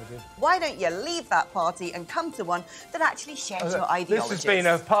conservative. Why don't you leave that party and come to one that actually shares your ideologies? This has been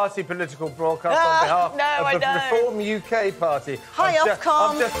a party political broadcast on behalf of the Reform UK Party. Hi,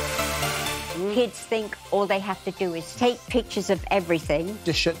 Ofcom. Kids think all they have to do is take pictures of everything.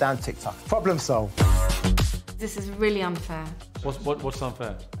 Just shut down TikTok. Problem solved. This is really unfair. What's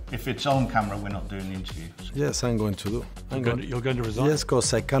unfair? If it's on camera, we're not doing the interview. So. Yes, I'm going to do. You're going to resign? Yes,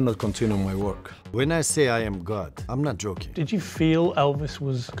 because I cannot continue my work. When I say I am God, I'm not joking. Did you feel Elvis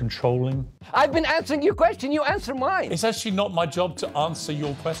was controlling? I've been answering your question, you answer mine. It's actually not my job to answer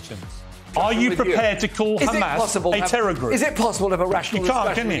your questions. Are you prepared to call Hamas a terror group? Is it possible to have a rational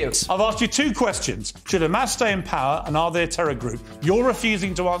discussion can you? I've asked you two questions. Should Hamas stay in power and are they a terror group? You're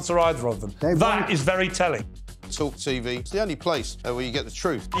refusing to answer either of them. That is very telling. talkTV. It's the only place where you get the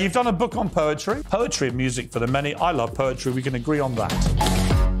truth. You've done a book on poetry. Poetry and music for the many. I love poetry. We can agree on that.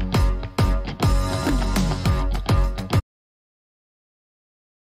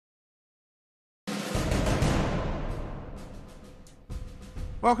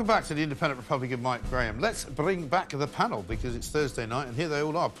 Welcome back to the Independent Republic of Mike Graham. Let's bring back the panel because it's Thursday night and here they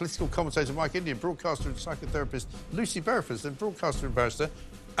all are. Political commentator Mike Indian, broadcaster and psychotherapist Lucy Bereford, and broadcaster and barrister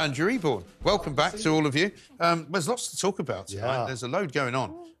Andrew Eborn. Welcome back to all of you. There's lots to talk about tonight. There's a load going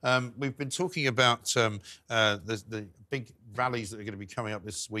on. We've been talking about the big rallies that are going to be coming up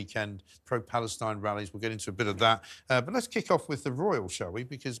this weekend, pro-Palestine rallies. We'll get into a bit of that. But let's kick off with the royal, shall we?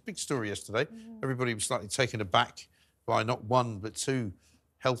 Because big story yesterday. Everybody was slightly taken aback by not one but two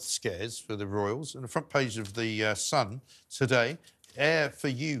health scares for the royals. On the front page of the Sun today, air for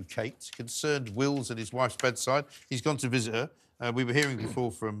you, Kate. Concerned Will's at his wife's bedside. He's gone to visit her. We were hearing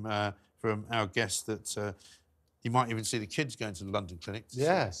before from our guest that You might even see the kids going to the London clinic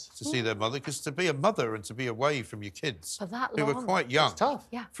to see their mother, because to be a mother and to be away from your kids For that who are long. quite young It's tough.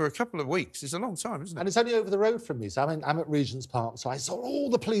 Yeah. for a couple of weeks is a long time, isn't it? And it's only over the road from me. So I'm at Regent's Park, so I saw all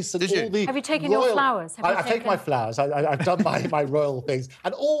the police and Did you? all the Have you taken your flowers? Have you I've taken my flowers. I've done my royal things.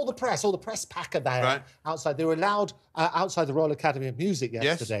 And all the press pack are there outside. They were allowed outside the Royal Academy of Music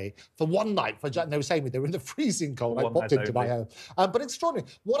yesterday for one night. And they were saying they were in the freezing cold. I popped into my home. But extraordinary.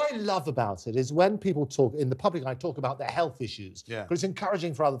 What I love about it is when people talk, in the public eye, talk about their health issues. Yeah. But it's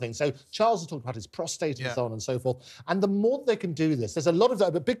encouraging for other things. So Charles has talked about his prostate and so on and so forth. And the more they can do this, there's a lot of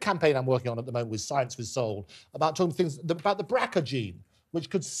a big campaign I'm working on at the moment with Science with Soul about talking things about the BRCA gene, which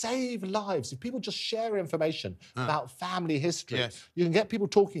could save lives. If people just share information about family history, you can get people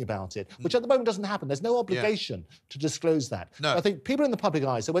talking about it, which at the moment doesn't happen. There's no obligation to disclose that. No. So I think people in the public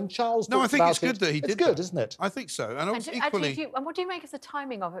eye, so when Charles No, I talks think about it's good that he did It's good, that. isn't it? I think so. And also And equally... and what do you make of the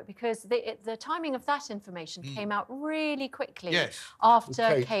timing of it? Because the timing of that information came out really quickly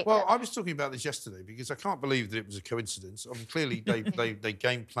after Kate... Well, I was talking about this yesterday because I can't believe that it was a coincidence. I mean, clearly they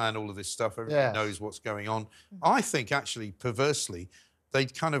game plan all of this stuff. Everybody knows what's going on. I think, actually, perversely,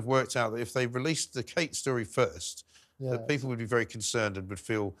 they'd kind of worked out that if they released the Kate story first, that people would be very concerned and would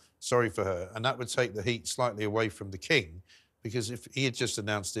feel sorry for her, and that would take the heat slightly away from the king, because if he had just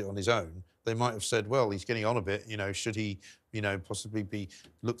announced it on his own, they might have said, well, he's getting on a bit, you know, should he, you know, possibly be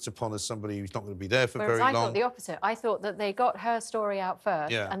looked upon as somebody who's not going to be there for very long? I thought the opposite. I thought that they got her story out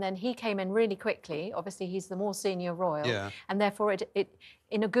first, and then he came in really quickly. Obviously, he's the more senior royal, and therefore it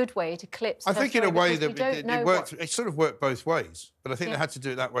in a good way, it eclipsed I think in a way that it worked. What... It sort of worked both ways, but I think they had to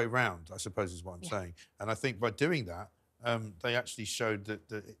do it that way round, I suppose is what I'm saying. And I think by doing that, they actually showed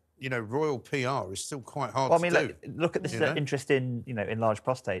that you know, royal PR is still quite hard to do. Look at this interest in, you know, enlarged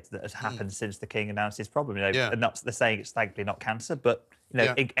prostates that has happened since the king announced his problem. You know, and they're saying it's thankfully not cancer, but you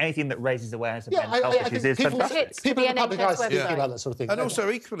know, anything that raises awareness of men's health issues is fantastic. People in the public eye speaking about that sort of thing. And also,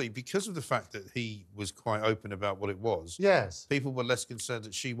 equally, because of the fact that he was quite open about what it was, people were less concerned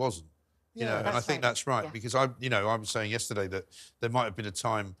that she wasn't. You know, and I think that's right, because I was saying yesterday that there might have been a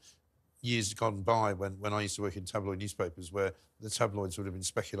time years gone by when I used to work in tabloid newspapers where the tabloids would have been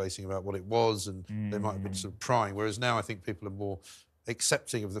speculating about what it was and they might have been sort of prying, whereas now I think people are more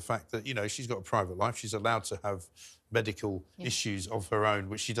accepting of the fact that, you know, she's got a private life, she's allowed to have medical issues of her own,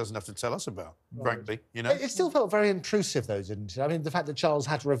 which she doesn't have to tell us about, frankly, you know? It still felt very intrusive, though, didn't it? I mean, the fact that Charles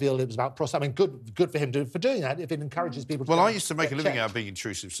had to reveal it was about prostate, I mean, good for him for doing that, if it encourages people to... Well, I used to make a living out of being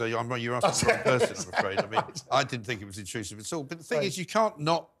intrusive, so you're asking the wrong person, I'm afraid. I mean, I didn't think it was intrusive at all. But the thing is, you can't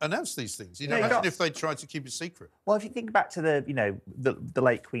not announce these things. You know, imagine if they tried to keep it secret. Well, if you think back to the, you know, the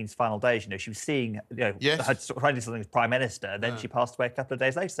late Queen's final days, you know, she was seeing, you know, her trying to do something as Prime Minister, and then she passed away a couple of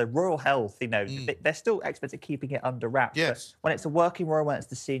days later. So royal health, you know, they're still experts at keeping it under wraps. Yes. When it's a working royal, when it's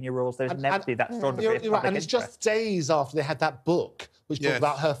the senior royals, there's never be that strong degree of public and it's just days after they had that book which talked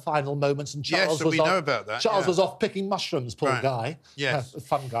about her final moments, and Charles was know about that. Charles was off picking mushrooms, poor guy. Yes.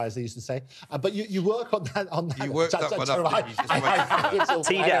 Fun guy, as they used to say. But you work on that. You worked that one up.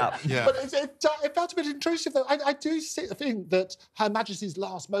 Teed it up. Yeah. But it felt a bit intrusive, though. I do think that Her Majesty's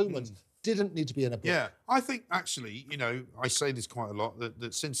last moments didn't need to be in a book. Yeah, I think, actually, you know, I say this quite a lot,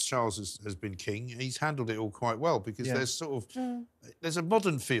 that since Charles has been king, he's handled it all quite well, because there's sort of... There's a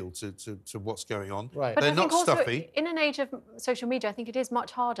modern feel to what's going on. Right. But They're I think not also, stuffy. in an age of social media, I think it is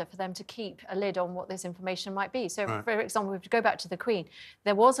much harder for them to keep a lid on what this information might be. So, for example, if we go back to the Queen,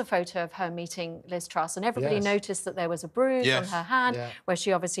 there was a photo of her meeting Liz Truss, and everybody noticed that there was a bruise on her hand, where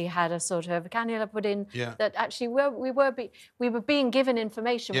she obviously had a sort of cannula put in, that actually we were being given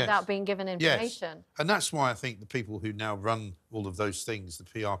information without being given information. Yes. And that's why I think the people who now run all of those things, the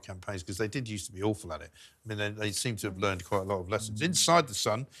PR campaigns, because they did used to be awful at it. I mean, they seem to have learned quite a lot of lessons. Inside the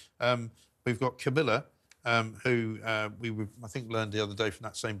Sun, we've got Camilla, who I think learned the other day from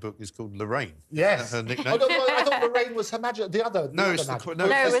that same book is called Lorraine. Yes. Her nickname. Oh, no, I thought Lorraine was Her Majesty. The other. No, it was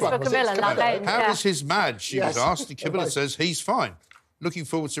for Camilla. How is his Madge? She was asked, and Camilla says he's fine. Looking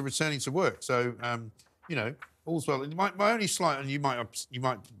forward to returning to work. So, you know, all's well. My only slight, and you might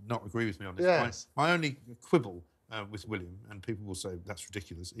not agree with me on this point. My only quibble with William, and people will say that's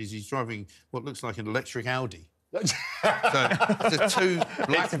ridiculous, is he's driving what looks like an electric Audi. So the two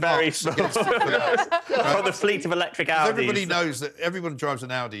black it's very small. From the fleet of electric Audis. Everybody knows that everyone drives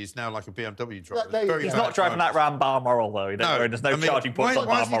an Audi is now like a BMW driver. He's not driving that round Balmoral, though. There's no charging points on Balmoral.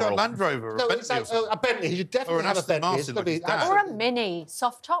 Why has he got a Land Rover or a Bentley? A Bentley. He should definitely have a Bentley. Or a Mini,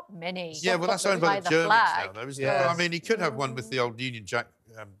 soft-top Mini. Yeah, well, that's owned by the Germans now, though, isn't it? I mean, he could have one with the old Union Jack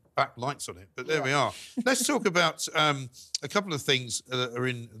back lights on it, but there we are. Let's talk about a couple of things that are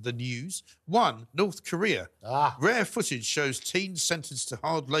in the news. One, North Korea. Rare footage shows teens sentenced to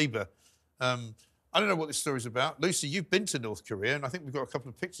hard labour I don't know what this story's about. Lucy, you've been to North Korea, and I think we've got a couple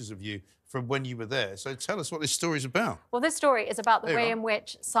of pictures of you from when you were there. So tell us what this story's about. Well, this story is about the way in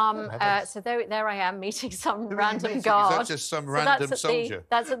which some... so there I am meeting some random guard. Is that just some random soldier?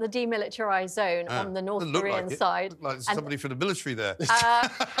 That's at the demilitarised zone on the North Korean side. Looked like there's somebody from the military there.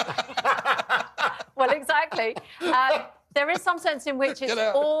 Well, exactly. There is some sense in which it's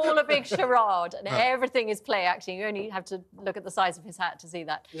all a big charade and everything is play acting. You only have to look at the size of his hat to see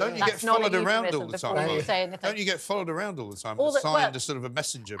that. Don't you get followed around all the time? Don't you get followed around all the time? Assigned as sort of a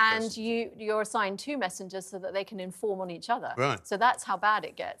messenger person. And you're assigned 2 messengers so that they can inform on each other. Right. So that's how bad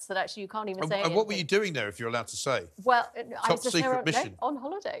it gets, that actually you can't even say anything. And what were you doing there, if you're allowed to say? Well, I was Top secret mission. On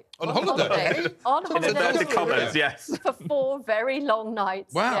holiday. On holiday? On holiday. In the comments, yes. For 4 very long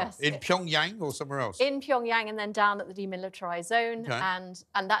nights. Wow. Yes. In Pyongyang or somewhere else? In Pyongyang and then down at the demilitarised zone. Okay.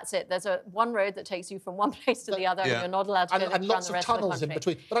 And that's it. There's one road that takes you from one place to the other, and you're not allowed to go and lots the of rest tunnels of the in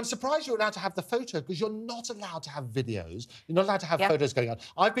between. But I'm surprised you're allowed to have the photo, because you're not allowed to have videos. You're not allowed to have photos going on.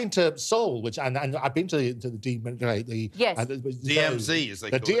 I've been to Seoul, and I've been to the DMZ, as they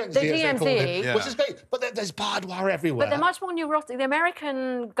call it. The DMZ, which is great. But there's barbed wire everywhere. But they're much more neurotic. The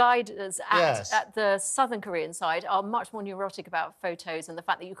American guides at the Southern Korean side are much more neurotic about photos and the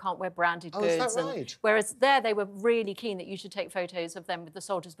fact that you can't wear branded goods. Is that right? Whereas there, they were really keen that you should take photos of them with the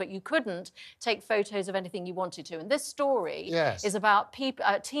soldiers, but you couldn't take photos of anything you wanted to. And this story is about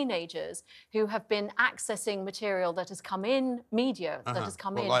teenagers who have been accessing material that has come in, media that has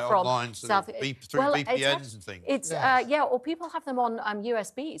come in from online, South... through VPNs and things. It's, or people have them on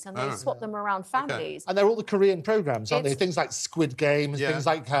USBs and they swap them around families. And they're all the Korean programmes, aren't they? Things like Squid Game, things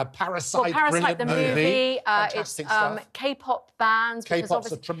like Parasite, Parasite the movie. Fantastic stuff. K-pop bands.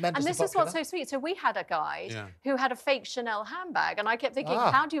 K-pop's a tremendous And this is what's so sweet. So we had a guide who had a fake Chanel handbag, and I kept thinking,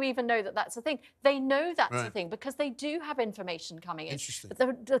 how do you even know that that's a thing? They know that's a thing because they do have information coming in.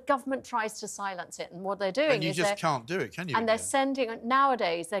 But the government tries to silence it, and what they're doing and you just can't do it, can you? And they're sending...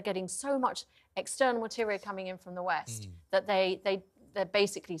 Nowadays, they're getting so much external material coming in from the West that they're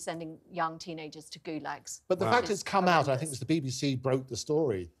basically sending young teenagers to gulags. But the fact it's come out, I think it was the BBC broke the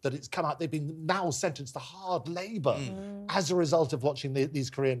story, that it's come out, they've been now sentenced to hard labour as a result of watching these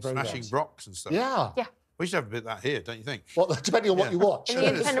Korean programmes. Smashing rocks and stuff. Yeah. We should have a bit of that here, don't you think? Well, depending on what you watch. In the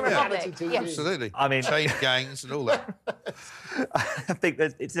Independent Republic. Absolutely. I mean... chain gangs and all that. I think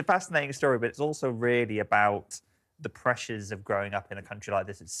that it's a fascinating story, but it's also really about the pressures of growing up in a country like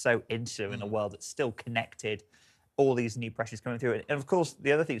this. It's so insular in a world that's still connected. All these new pressures coming through. And of course,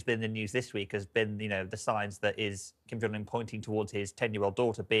 the other thing that's been in the news this week has been, the signs that is Kim Jong-un pointing towards his 10-year-old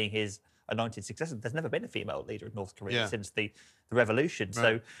daughter being his anointed successor. There's never been a female leader of North Korea since the revolution. Right.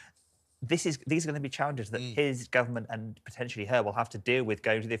 So these are going to be challenges that his government and potentially her will have to deal with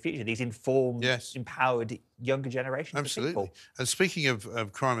going to the future. These informed, empowered younger generations of people. And speaking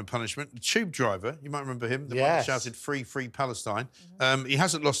of crime and punishment, the tube driver, you might remember him, the one that shouted "Free, free Palestine." He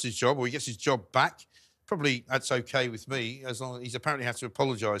hasn't lost his job, or he gets his job back. Probably that's okay with me, as long as he's apparently had to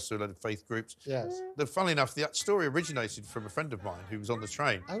apologise to a lot of faith groups. Yes. Funnily enough, the story originated from a friend of mine who was on the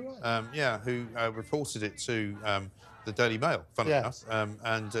train. Oh, right. Who reported it to the Daily Mail, funnily enough.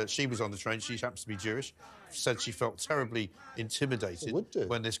 And she was on the train. She happens to be Jewish. Said she felt terribly intimidated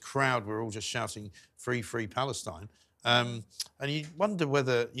when this crowd were all just shouting "Free, free Palestine." And you wonder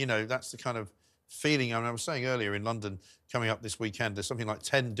whether, that's the kind of feeling. I mean, I was saying earlier, in London, coming up this weekend, there's something like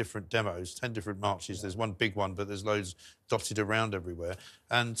 10 different demos, 10 different marches. There's one big one, but there's loads dotted around everywhere.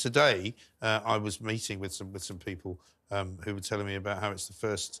 And today, I was meeting with some people who were telling me about how it's the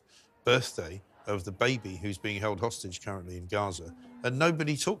first birthday of the baby who's being held hostage currently in Gaza. And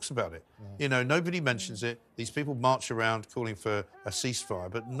nobody talks about it. Nobody mentions it. These people march around calling for a ceasefire,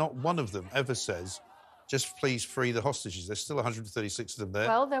 but not one of them ever says, just please free the hostages. There's still 136 of them there.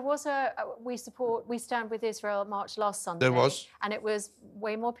 Well, there was We Stand With Israel march last Sunday. There was. And it was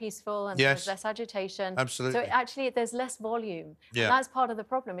way more peaceful and there was less agitation. Absolutely. So actually, there's less volume. Yeah. And that's part of the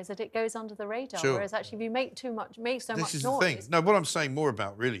problem, is that it goes under the radar. Sure. Whereas actually, if you make so much noise... This is the thing. No, what I'm saying more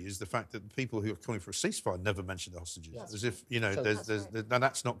about, really, is the fact that the people who are calling for a ceasefire never mention the hostages. Yeah. As if,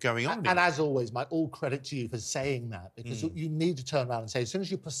 that's not going on. And as always, Mike, all credit to you for saying that, because you need to turn around and say, as soon as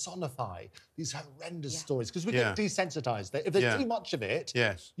you personify these horrendous stories, because we get desensitised. If there's too much of it,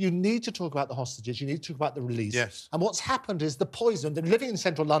 you need to talk about the hostages, you need to talk about the release. Yes. And what's happened is the poison. Living in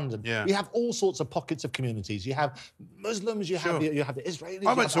central London, we have all sorts of pockets of communities. You have Muslims, you have the Israelis.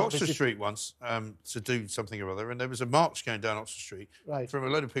 I went to Oxford Street once to do something or other, and there was a march going down Oxford Street from a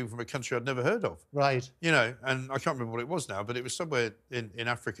load of people from a country I'd never heard of. Right. And I can't remember what it was now, but it was somewhere in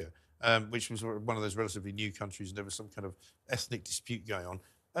Africa, which was one of those relatively new countries, and there was some kind of ethnic dispute going on.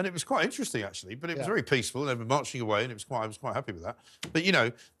 And it was quite interesting, actually, but it was very peaceful. They were marching away, and I was quite happy with that. But, you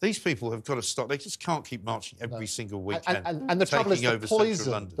know, these people have got to stop. They just can't keep marching every single weekend. And the trouble is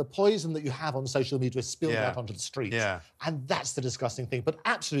the poison that you have on social media is spilled out onto the streets. Yeah. And that's the disgusting thing. But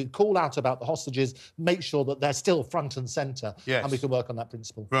absolutely call out about the hostages, make sure that they're still front and centre, and we can work on that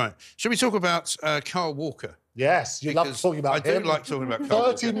principle. Right. Shall we talk about Carl Walker? Yes, you love talking about him. I do like talking about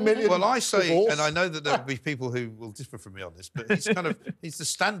Carl 30 million. Well, I say, divorce. and I know that there will be people who will differ from me on this, but he's the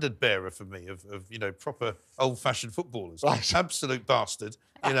standard bearer for me of you know, proper old-fashioned footballers. Right. Absolute bastard.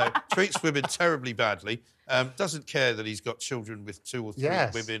 You know, treats women terribly badly. Doesn't care that he's got children with 2 or 3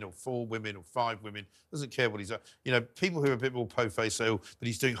 women, or 4 women, or 5 women. Doesn't care what he's. You know, people who are a bit more po-faced say, "Oh, but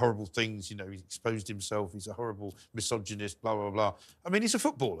he's doing horrible things." You know, he's exposed himself. He's a horrible misogynist. Blah blah blah. I mean, he's a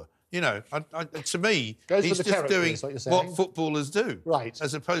footballer. You know, to me, he's just doing what footballers do, right?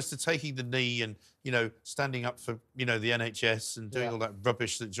 As opposed to taking the knee and, you know, standing up for, you know, the NHS and doing all that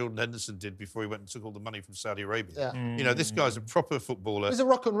rubbish that Jordan Henderson did before he went and took all the money from Saudi Arabia. Yeah. You know, this guy's a proper footballer. He's a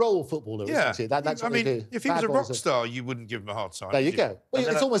rock and roll footballer, isn't he? That's what they do. If he was a rock star, you wouldn't give him a hard time. There you go. Well,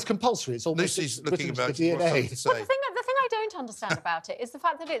 it's almost compulsory. It's almost Lucy's looking about the DNA. Well, the thing I don't understand about it is the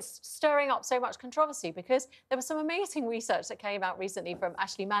fact that it's stirring up so much controversy, because there was some amazing research that came out recently from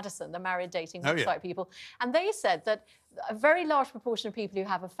Ashley Madison, the married dating website people, and they said that a very large proportion of people who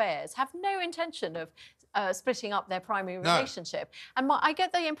have affairs have no intention of splitting up their primary relationship. And I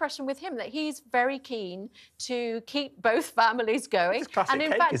get the impression with him that he's very keen to keep both families going. And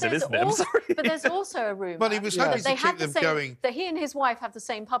in fact, there's also a rumour that they have the same, that he and his wife have the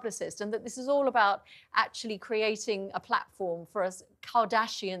same publicist, and that this is all about actually creating a platform for a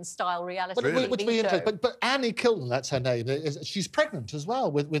Kardashian-style reality TV Which be show. interesting. But Annie Killen, that's her name, she's pregnant as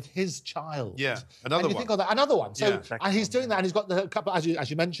well with his child. Yeah, another one. Think of that, another one. So and he's doing that, and he's got a couple, as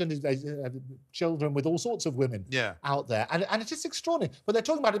you mentioned, children with all sorts of women out there, and it's just extraordinary. But they're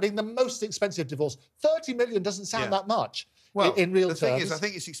talking about it being the most expensive divorce. 30 million doesn't sound that much. Well, in real the terms. thing is, I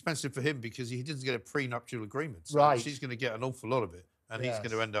think it's expensive for him because he doesn't get a prenuptial agreement. So right. She's going to get an awful lot of it. And he's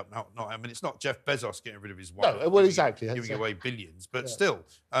going to end up not. I mean, it's not Jeff Bezos getting rid of his wife. No, well, exactly. Giving away billions. But still,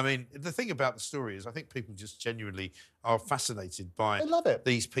 I mean, the thing about the story is I think people just genuinely are fascinated by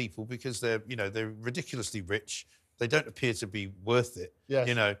these people because they're ridiculously rich. They don't appear to be worth it. Yes.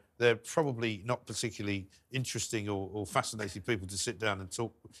 You know, they're probably not particularly interesting or fascinating people to sit down and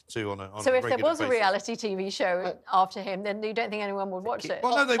talk to on a So if there was basis. a reality TV show after him, then you don't think anyone would watch it?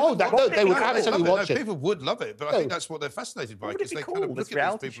 Well, no, they would. They would absolutely watch it. People would love it, but I think that's what they're fascinated by because they kind of look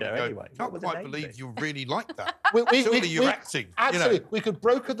at these people and go, "Can't quite believe you really like that." Surely you're acting. Absolutely, you know? we could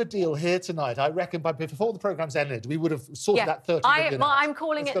broker the deal here tonight. I reckon before the programme's ended, we would have sorted that 30 million. I'm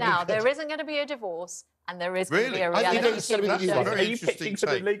calling it now. There isn't going to be a divorce. And there is going to be a reality TV show. Are you pitching for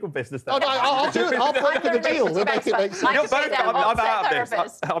the legal business? Oh, no, I'll do it. I'll broker the deal. We'll make it make sense. I'm out of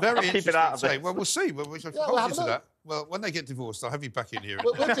this. Very keep it out of this. Well, we'll see. We'll hold you to that. Well, when they get divorced, I'll have you back in here.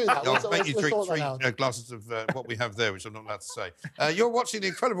 We'll do that. I'll make you drink 3 glasses of what we have there, which I'm not allowed to say. You're watching the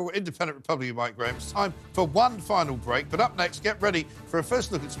incredible Independent Republic of Mike Graham. It's time for one final break. But up next, get ready for a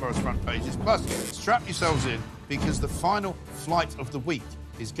first look at tomorrow's front pages. Plus, strap yourselves in because the final flight of the week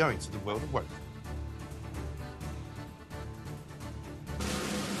is going to the world of woke.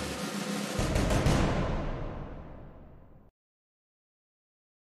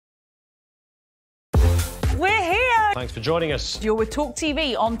 We're here. Thanks for joining us. You're with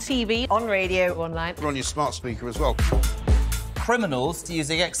talkTV, on TV, on radio, online. We're on your smart speaker as well. Criminals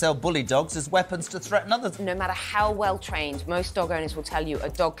using XL bully dogs as weapons to threaten others. No matter how well trained, most dog owners will tell you a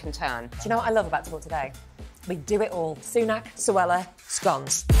dog can turn. Do you know what I love about Talk Today? We do it all. Sunak, Suella,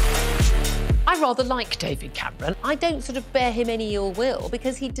 scones. I rather like David Cameron. I don't sort of bear him any ill will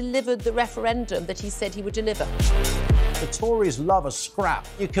because he delivered the referendum that he said he would deliver. The Tories love a scrap.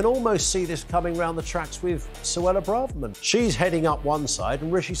 You can almost see this coming round the tracks with Suella Braverman. She's heading up one side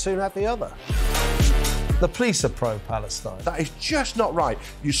and Rishi Sunak the other. The police are pro-Palestine. That is just not right.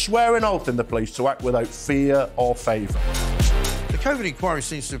 You swear an oath in the police to act without fear or favour. The COVID inquiry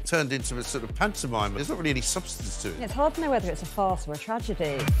seems to have turned into a sort of pantomime. There's not really any substance to it. It's hard to know whether it's a farce or a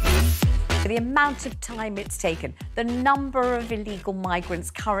tragedy. The amount of time it's taken, the number of illegal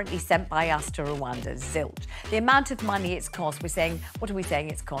migrants currently sent by us to Rwanda, zilch. The amount of money it's cost, we're saying, what are we saying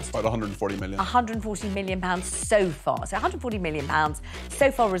it's cost? About 140 million. 140 million pounds so far. So 140 million pounds,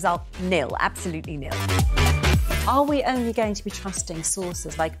 so far result nil, absolutely nil. Are we only going to be trusting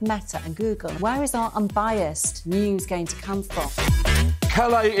sources like Meta and Google? Where is our unbiased news going to come from?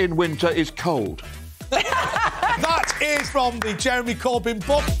 Calais in winter is cold. That is from the Jeremy Corbyn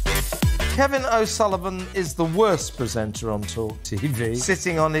book. Kevin O'Sullivan is the worst presenter on talkTV,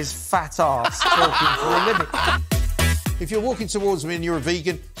 sitting on his fat arse talking for a living. If you're walking towards me and you're a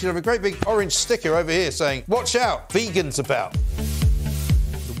vegan, you should have a great big orange sticker over here saying, "Watch out, vegans about."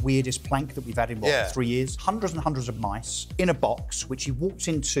 Weirdest plank that we've had in 3 years. Hundreds and hundreds of mice in a box, which he walked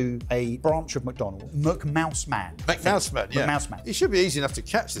into a branch of McDonald's. McMouse Man. McMouse Man, yeah. McMouse Man. He should be easy enough to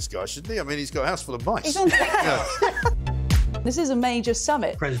catch, this guy, shouldn't he? I mean, he's got a house full of mice. He's on This is a major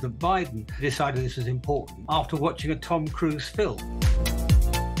summit. President Biden decided this was important after watching a Tom Cruise film.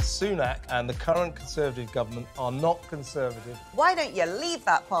 Sunak and the current Conservative government are not conservative. Why don't you leave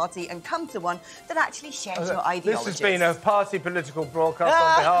that party and come to one that actually shares your ideologies? This has been a party political broadcast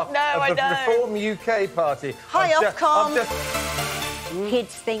on behalf of the Reform UK Party. Hi, Ofcom.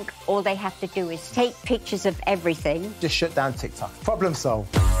 Kids think all they have to do is take pictures of everything. Just shut down TikTok. Problem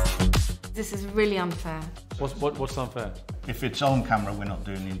solved. This is really unfair. What's unfair? If it's on camera, we're not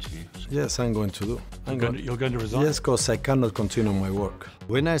doing the interview. Yes, I'm going to do. You're going to resign? Yes, because I cannot continue my work.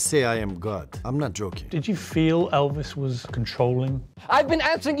 When I say I am God, I'm not joking. Did you feel Elvis was controlling? I've been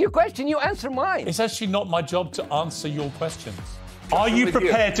answering your question, you answer mine. It's actually not my job to answer your questions. Are you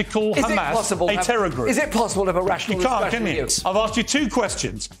prepared to call Hamas a terror group? Is it possible to have a rational discussion with you? I've asked you 2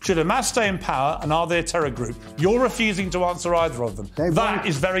 questions. Should Hamas stay in power and are they a terror group? You're refusing to answer either of them. That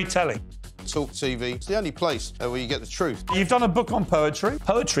is very telling. talkTV. It's the only place where you get the truth. You've done a book on poetry.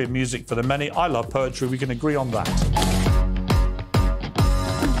 Poetry and music for the many. I love poetry. We can agree on that.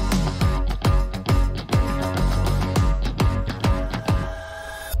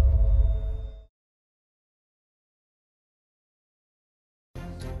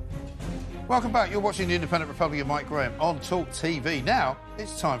 Welcome back. You're watching the Independent Republic of Mike Graham on talkTV. Now,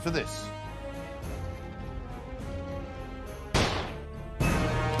 it's time for this.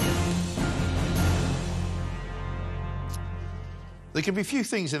 There can be few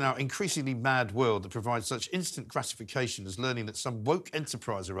things in our increasingly mad world that provide such instant gratification as learning that some woke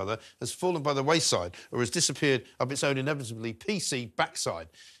enterprise or other has fallen by the wayside or has disappeared of its own inevitably PC backside.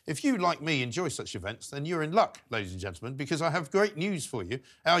 If you, like me, enjoy such events, then you're in luck, ladies and gentlemen, because I have great news for you.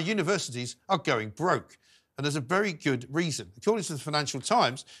 Our universities are going broke. And there's a very good reason. According to the Financial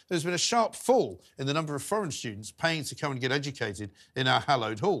Times, there's been a sharp fall in the number of foreign students paying to come and get educated in our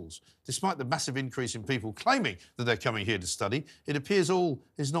hallowed halls. Despite the massive increase in people claiming that they're coming here to study, it appears all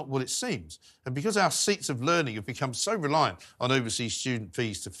is not what it seems. And because our seats of learning have become so reliant on overseas student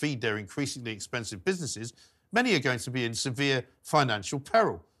fees to feed their increasingly expensive businesses, many are going to be in severe financial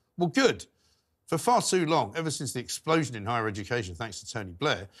peril. Well, good. For far too long, ever since the explosion in higher education thanks to Tony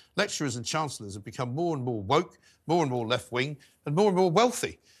Blair, lecturers and chancellors have become more and more woke, more and more left-wing and more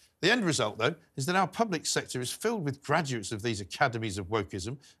wealthy. The end result, though, is that our public sector is filled with graduates of these academies of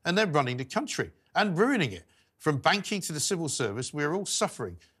wokeism and they're running the country and ruining it. From banking to the civil service, we're all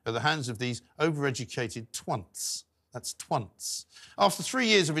suffering at the hands of these overeducated twunts. That's twunts. After 3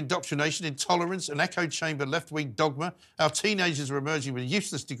 years of indoctrination, intolerance and echo chamber left-wing dogma, our teenagers are emerging with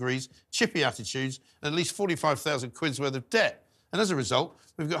useless degrees, chippy attitudes and at least 45,000 quid's worth of debt. And as a result,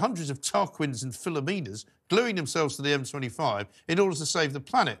 we've got hundreds of Tarquins and Philomenas gluing themselves to the M25 in order to save the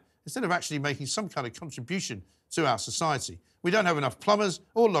planet, instead of actually making some kind of contribution to our society. We don't have enough plumbers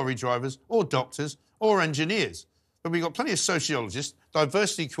or lorry drivers or doctors or engineers. But we've got plenty of sociologists,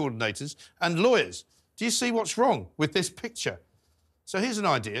 diversity coordinators and lawyers. Do you see what's wrong with this picture? So here's an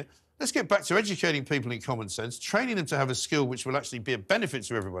idea. Let's get back to educating people in common sense, training them to have a skill which will actually be a benefit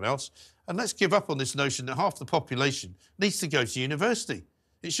to everyone else, and let's give up on this notion that half the population needs to go to university.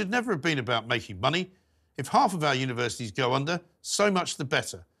 It should never have been about making money. If half of our universities go under, so much the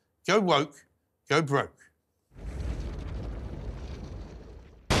better. Go woke, go broke.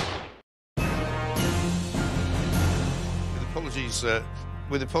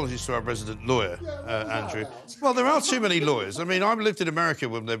 With apologies to our resident lawyer, Andrew. Well, there are too many lawyers. I mean, I've lived in America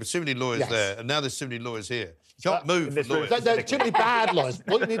when there were too many lawyers there, and now there's too many lawyers here. You can't move for lawyers. There are too many bad lawyers.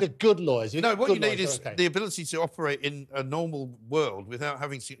 What you need are good lawyers. What you need is the ability to operate in a normal world without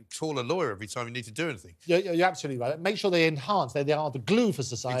having to call a lawyer every time you need to do anything. You're absolutely right. Make sure they enhance. They are the glue for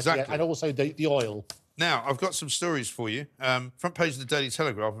society and also the oil. Now, I've got some stories for you. Front page of the Daily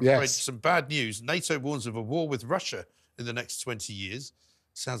Telegraph. I've read some bad news. NATO warns of a war with Russia in the next 20 years.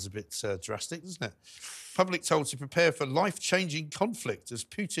 Sounds a bit drastic, doesn't it? Public told to prepare for life-changing conflict as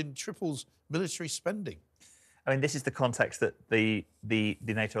Putin triples military spending. I mean, this is the context that the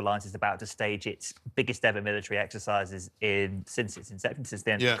NATO alliance is about to stage its biggest ever military exercises since its inception, since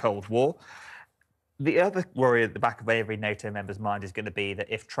the end of the Cold War. The other worry at the back of every NATO member's mind is going to be that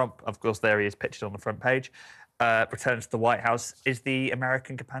if Trump, of course, there he is pictured on the front page, returns to the White House, is the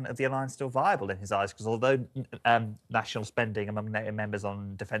American component of the alliance still viable in his eyes? Because although national spending among NATO members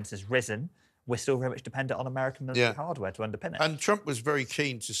on defence has risen, we're still very much dependent on American military hardware to underpin it. And Trump was very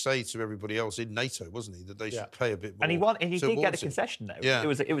keen to say to everybody else in NATO, wasn't he, that they should pay a bit more. And he did get a concession, though. Yeah.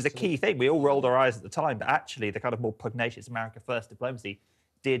 It was a key thing. We all rolled our eyes at the time, but actually the kind of more pugnacious America First diplomacy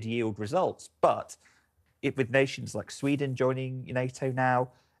did yield results. But with nations like Sweden joining NATO now,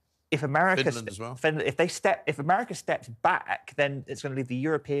 if America Finland as well. If America steps back, then it's going to leave the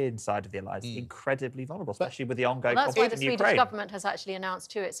European side of the alliance incredibly vulnerable, especially with the ongoing Well, that's why conflict the in Swedish Ukraine. government has actually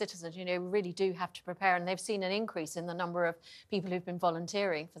announced to its citizens, you know, we really do have to prepare, and they've seen an increase in the number of people who've been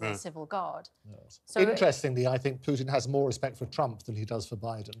volunteering for their civil guard. So interestingly, I think Putin has more respect for Trump than he does for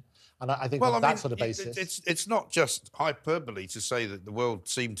Biden, and I think on that sort of basis, it's not just hyperbole to say that the world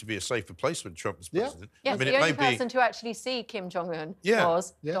seemed to be a safer place when Trump was president. Yes, I mean, the only person to actually see Kim Jong-un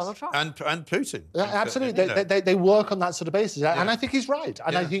was Donald Trump. And Putin. Yeah, absolutely. They work on that sort of basis, and I think he's right.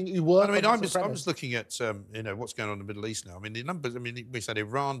 And I think you work. I mean, on I was looking at you know, what's going on in the Middle East now. I mean, the numbers. I mean, we said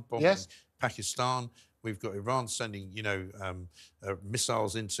Iran bombing Pakistan. We've got Iran sending, you know,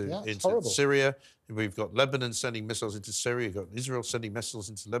 missiles into Syria. We've got Lebanon sending missiles into Syria. We've got Israel sending missiles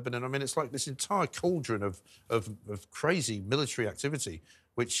into Lebanon. I mean, it's like this entire cauldron of crazy military activity,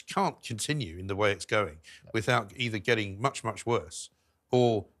 which can't continue in the way it's going without either getting much, much worse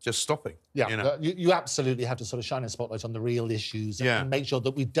or just stopping. Yeah, you know? you absolutely have to sort of shine a spotlight on the real issues and make sure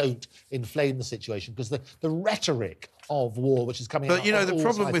that we don't inflame the situation, because the rhetoric of war, which is coming out. But, you know, the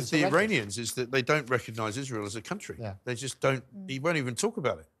problem with the Iranians is that they don't recognise Israel as a country. They just don't, you won't even talk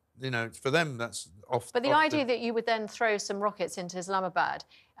about it. You know, for them, that's off. But the idea that you would then throw some rockets into Islamabad,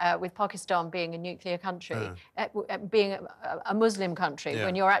 with Pakistan being a nuclear country, being a Muslim country,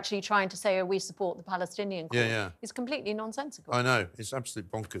 when you're actually trying to say, oh, we support the Palestinian cause, is completely nonsensical. I know, it's absolute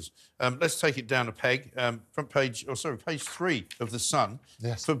bonkers. Let's take it down a peg. Page 3 of The Sun.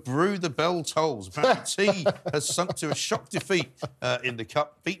 For Brew the Bell tolls. Apparently tea has sunk to a shock defeat in the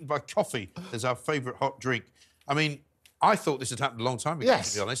cup, beaten by coffee as our favourite hot drink. I mean, I thought this had happened a long time ago,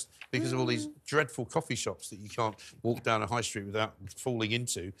 to be honest, because of all these dreadful coffee shops that you can't walk down a high street without falling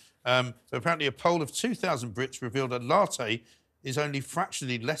into. But apparently a poll of 2,000 Brits revealed a latte is only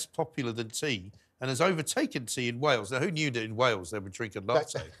fractionally less popular than tea and has overtaken tea in Wales. Now, who knew that in Wales they would drink a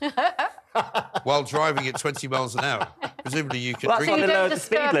latte while driving at 20 miles an hour? Presumably you can drink... That's why they lowered the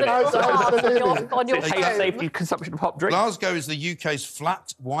speed limit. On your safety consumption of hot drinks. Glasgow is the UK's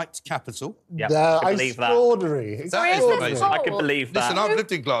flat white capital. Yeah, I believe that. Extraordinary. That is amazing. I can believe that. Listen, I've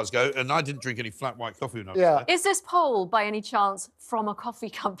lived in Glasgow and I didn't drink any flat white coffee when I was there. Is this poll, by any chance, from a coffee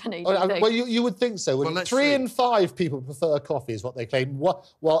company, do you think? Well, you would think so. Well, 3 in 5 people prefer coffee, is what they claim,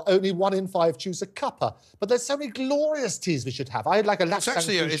 while only 1 in 5 choose a cuppa. But there's so many glorious teas we should have. I'd like a It's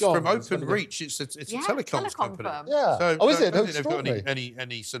actually it's from Openreach. It's a telecoms company. Firm. So is it? I don't think they've got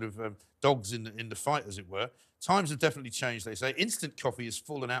any sort of dogs in the fight, as it were. Times have definitely changed, they say. Instant coffee has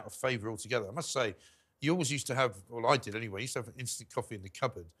fallen out of favour altogether. I must say, you always used to have, well, I did anyway, used to have instant coffee in the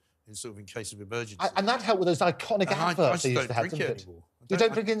cupboard in case of emergency. And that helped with those iconic adverts they used to have, didn't it? You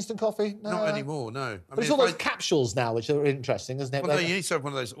don't drink instant coffee? No. Not anymore, no. But it's all those capsules now, which are interesting, isn't it? Well, no, you need to have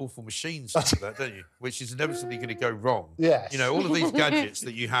one of those awful machines like that, don't you? Which is inevitably going to go wrong. Yes. You know, all of these gadgets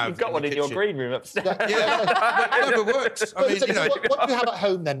that you have. You've got one in your green room upstairs. It never works. I mean, you know. What do you have at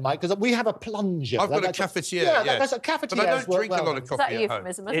home then, Mike? Because we have a plunger. I've got a cafetiere. That's a cafetiere. But I don't drink a lot of coffee at home.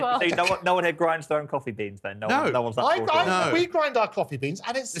 Is that a euphemism as well? No one here grinds their own coffee beans then? No one's that fortunate. We grind our coffee beans,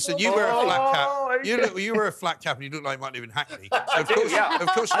 and it's... Listen, you wear a flat cap. You wear a flat cap and you look like you might live in Hackney.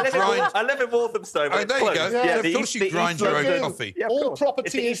 Of course you grind... I live in Walthamstow. Oh, there you go. Yeah, of course you grind your own coffee. All property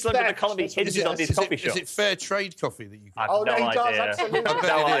is the East London economy hinges on these coffee shops. Is it fair trade coffee that you grind? I have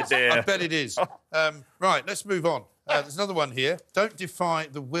no idea. I bet it is. Right, let's move on. There's another one here. Don't defy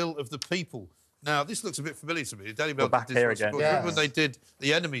the will of the people. Now, this looks a bit familiar to me. The Daily Mail did this once. Remember when they did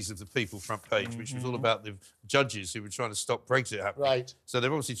the Enemies of the People front page, which was all about the judges who were trying to stop Brexit happening. Right. So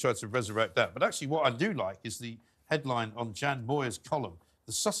they've obviously tried to resurrect that. But actually what I do like is the headline on Jan Moyer's column.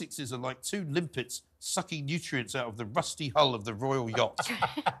 The Sussexes are like 2 limpets sucking nutrients out of the rusty hull of the royal yacht.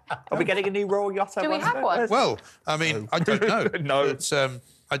 Are we getting a new royal yacht? Do we have one? Well, I mean, I don't know. No. But,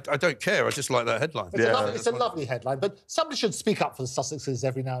 I don't care. I just like that headline. It's a lovely headline, but somebody should speak up for the Sussexes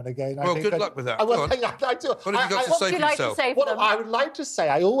every now and again. Well, good luck with that. I do. What have you got to say for yourself? I would like to say,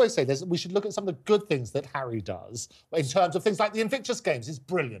 I always say this, we should look at some of the good things that Harry does in terms of things like the Invictus Games. It's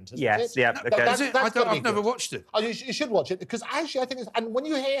brilliant, isn't it? Yeah, okay. I've never watched it. Oh, you should watch it, because actually I think and when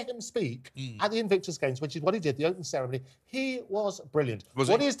you hear him speak at the Invictus Games, which is what he did, the opening ceremony, he was brilliant.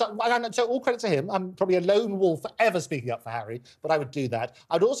 What he's done, so all credit to him. I'm probably a lone wolf ever speaking up for Harry, but I would do that.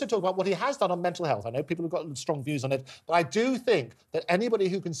 I'd also talk about what he has done on mental health. I know people have got strong views on it, but I do think that anybody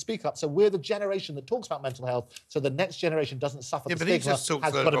who can speak up, so we're the generation that talks about mental health, so the next generation doesn't suffer the stigma. Yeah, but he just talks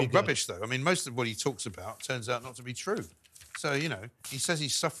has a got to lot be of good. rubbish, though. I mean, most of what he talks about turns out not to be true. So, you know, he says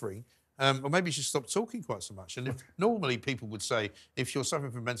he's suffering. Or maybe you should stop talking quite so much. And if, normally people would say, if you're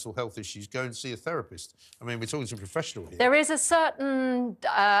suffering from mental health issues, go and see a therapist. I mean, we're talking to a professional here. There is a certain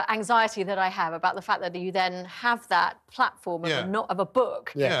anxiety that I have about the fact that you then have that platform of a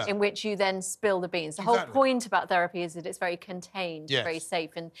book in which you then spill the beans. The whole point about therapy is that it's very contained, very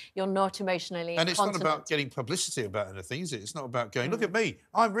safe, and you're not emotionally And it's not about getting publicity about anything, is it? It's not about going, look at me,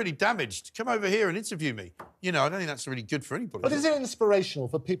 I'm really damaged. Come over here and interview me. You know, I don't think that's really good for anybody. But is it inspirational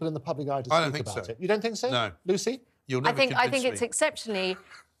for people in the public eye to speak about it? You don't think so? No. Lucy? You'll never I think convince it's me. exceptionally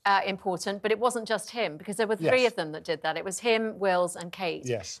important, but it wasn't just him, because there were three of them that did that. It was him, Wills and Kate.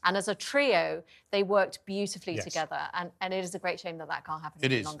 Yes. And as a trio, they worked beautifully together. And it is a great shame that that can't happen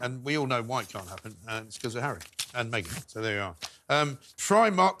It any is, longer. and we all know why it can't happen. It's because of Harry and Meghan. So there you are.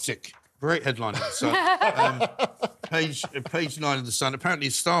 Trimarctic, great headline in the Sun. Page 9 of the Sun. Apparently,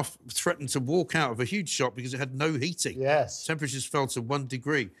 staff threatened to walk out of a huge shop because it had no heating. Yes. Temperatures fell to 1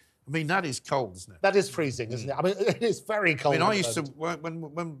 degree. I mean, that is cold, isn't it? That is freezing, isn't it? I mean, it is very cold. I mean, I used to,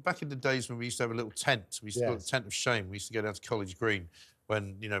 when back in the days when we used to have a little tent, we used to call it the tent of shame. We used to go down to College Green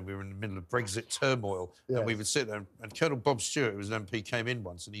when, you know, we were in the middle of Brexit turmoil, and we would sit there, and Colonel Bob Stewart, who was an MP, came in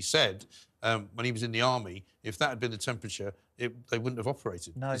once, and he said, when he was in the army, if that had been the temperature, they wouldn't have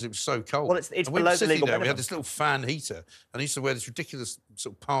operated because it was so cold. Well, it's and we below were the sitting legal there, we had minimum. this little fan heater, and I used to wear this ridiculous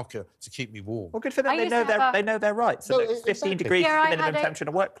sort of parka to keep me warm. Well, good for them. I They used know to have they know their rights. So No, 15 exactly. degrees Yeah, is I the minimum had a- temperature in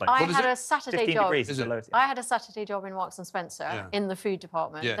a workplace. I had a Saturday 15 job. degrees is the lowest. I had a Saturday job in Marks and Spencer in the food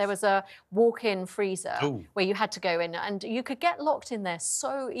department. Yes. There was a walk-in freezer Ooh. where you had to go in, and you could get locked in there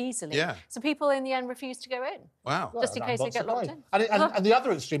so easily. Yeah. So people in the end refused to go in. Wow. Just in I'm case not they get locked surprised. in. And the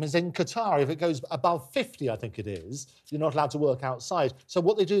other extreme is in Qatar. If it goes above 50, I think it is, you're not allowed to work outside. So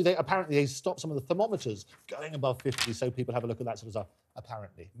what they do, apparently they stop some of the thermometers going above 50, so people have a look at that sort of stuff,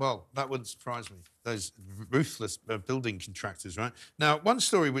 apparently. Well, that wouldn't surprise me. Those ruthless building contractors, right? Now, one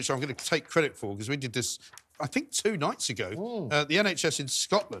story which I'm going to take credit for, because we did this, I think, 2 nights ago. The NHS in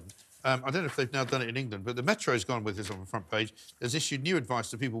Scotland, I don't know if they've now done it in England, but the Metro's gone with this on the front page, has issued new advice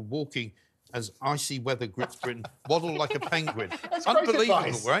to people walking as icy weather grips Britain, waddle like a penguin. That's great Unbelievable,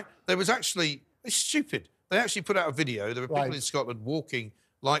 advice. right? There was actually, it's stupid. They actually put out a video. There were people in Scotland walking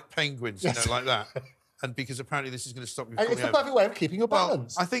like penguins, you know, like that. And because apparently this is going to stop you And falling it's the over. perfect way of keeping your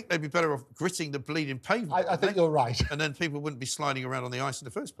balance. I think they'd be better off gritting the bleeding pavement. I think you're right. And then people wouldn't be sliding around on the ice in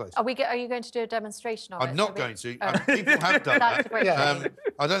the first place. Are you going to do a demonstration of it? I'm not going to. People have done That's that. great.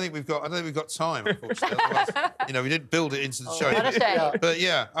 I don't think we've got time, unfortunately. Otherwise, you know, we didn't build it into the show. what a shame. But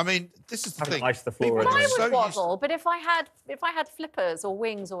yeah, I mean, this is the thing. Ice the floor. Well, I so would used to- waddle, but if I had flippers or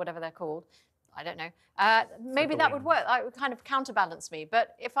wings or whatever they're called, I don't know. Maybe that would work. It would kind of counterbalance me.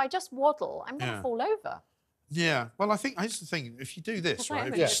 But if I just waddle, I'm going to fall over. Yeah, well, I think here's the thing. If you do this, That's right, right,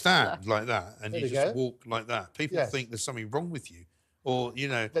 if you yeah. stand like that and There you we just go. walk like that, people think there's something wrong with you. Or, you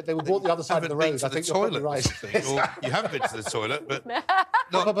know... They would walk the other side of the road. To I the think you're probably toilet or right. something. Or you have been to the toilet, but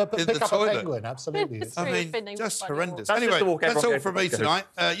not But in pick the up toilet. a penguin, absolutely. I mean, just horrendous. That's just Anyway, the walk that's everyone all goes from me to. tonight.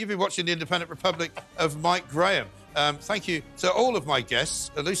 You've been watching The Independent Republic of Mike Graham. Thank you to all of my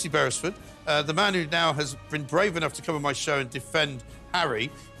guests, Lucy Beresford, the man who now has been brave enough to come on my show and defend Harry,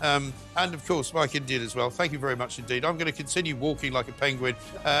 and of course Mike Indian as well. Thank you very much indeed. I'm going to continue walking like a penguin.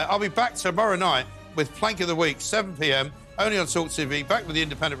 I'll be back tomorrow night with Plank of the Week, 7 p.m, only on talkTV. Back with The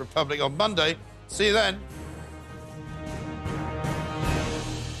Independent Republic on Monday. See you then.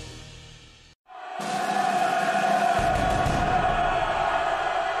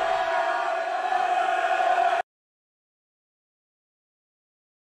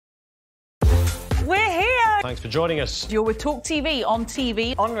 We're here. Thanks for joining us. You're with talkTV,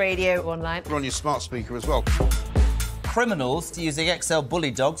 on radio, online. We're on your smart speaker as well. Criminals using XL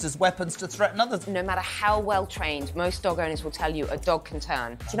bully dogs as weapons to threaten others. No matter how well trained, most dog owners will tell you a dog can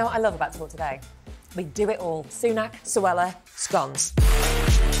turn. Do you know what I love about Talk Today? We do it all. Sunak, Suella, scones.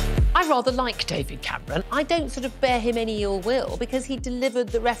 I rather like David Cameron. I don't sort of bear him any ill will because he delivered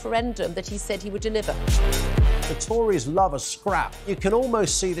the referendum that he said he would deliver. The Tories love a scrap. You can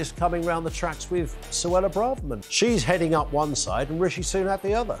almost see this coming round the tracks with Suella Braverman. She's heading up one side and Rishi Sunak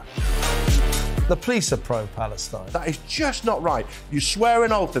the other. The police are pro-Palestine. That is just not right. You swear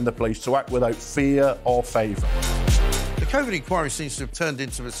an oath in the police to act without fear or favour. The COVID inquiry seems to have turned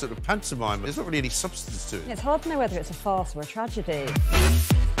into a sort of pantomime. There's not really any substance to it. It's hard to know whether it's a farce or a tragedy.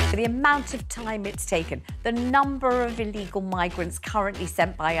 The amount of time it's taken, the number of illegal migrants currently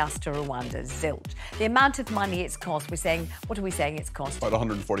sent by us to Rwanda, zilch. The amount of money it's cost, we're saying, what are we saying it's cost? About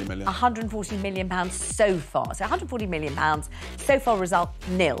 140 million. 140 million pounds so far. So 140 million pounds, so far result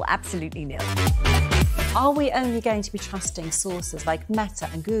nil, absolutely nil. Are we only going to be trusting sources like Meta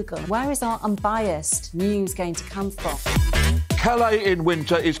and Google? Where is our unbiased news going to come from? Calais in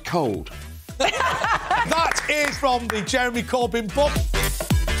winter is cold. That is from the Jeremy Corbyn book.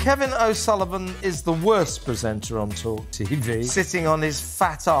 Kevin O'Sullivan is the worst presenter on talkTV, sitting on his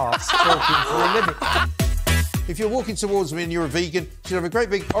fat arse talking for a living. If you're walking towards me and you're a vegan, you should have a great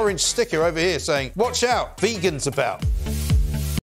big orange sticker over here saying, "Watch out, vegan's about."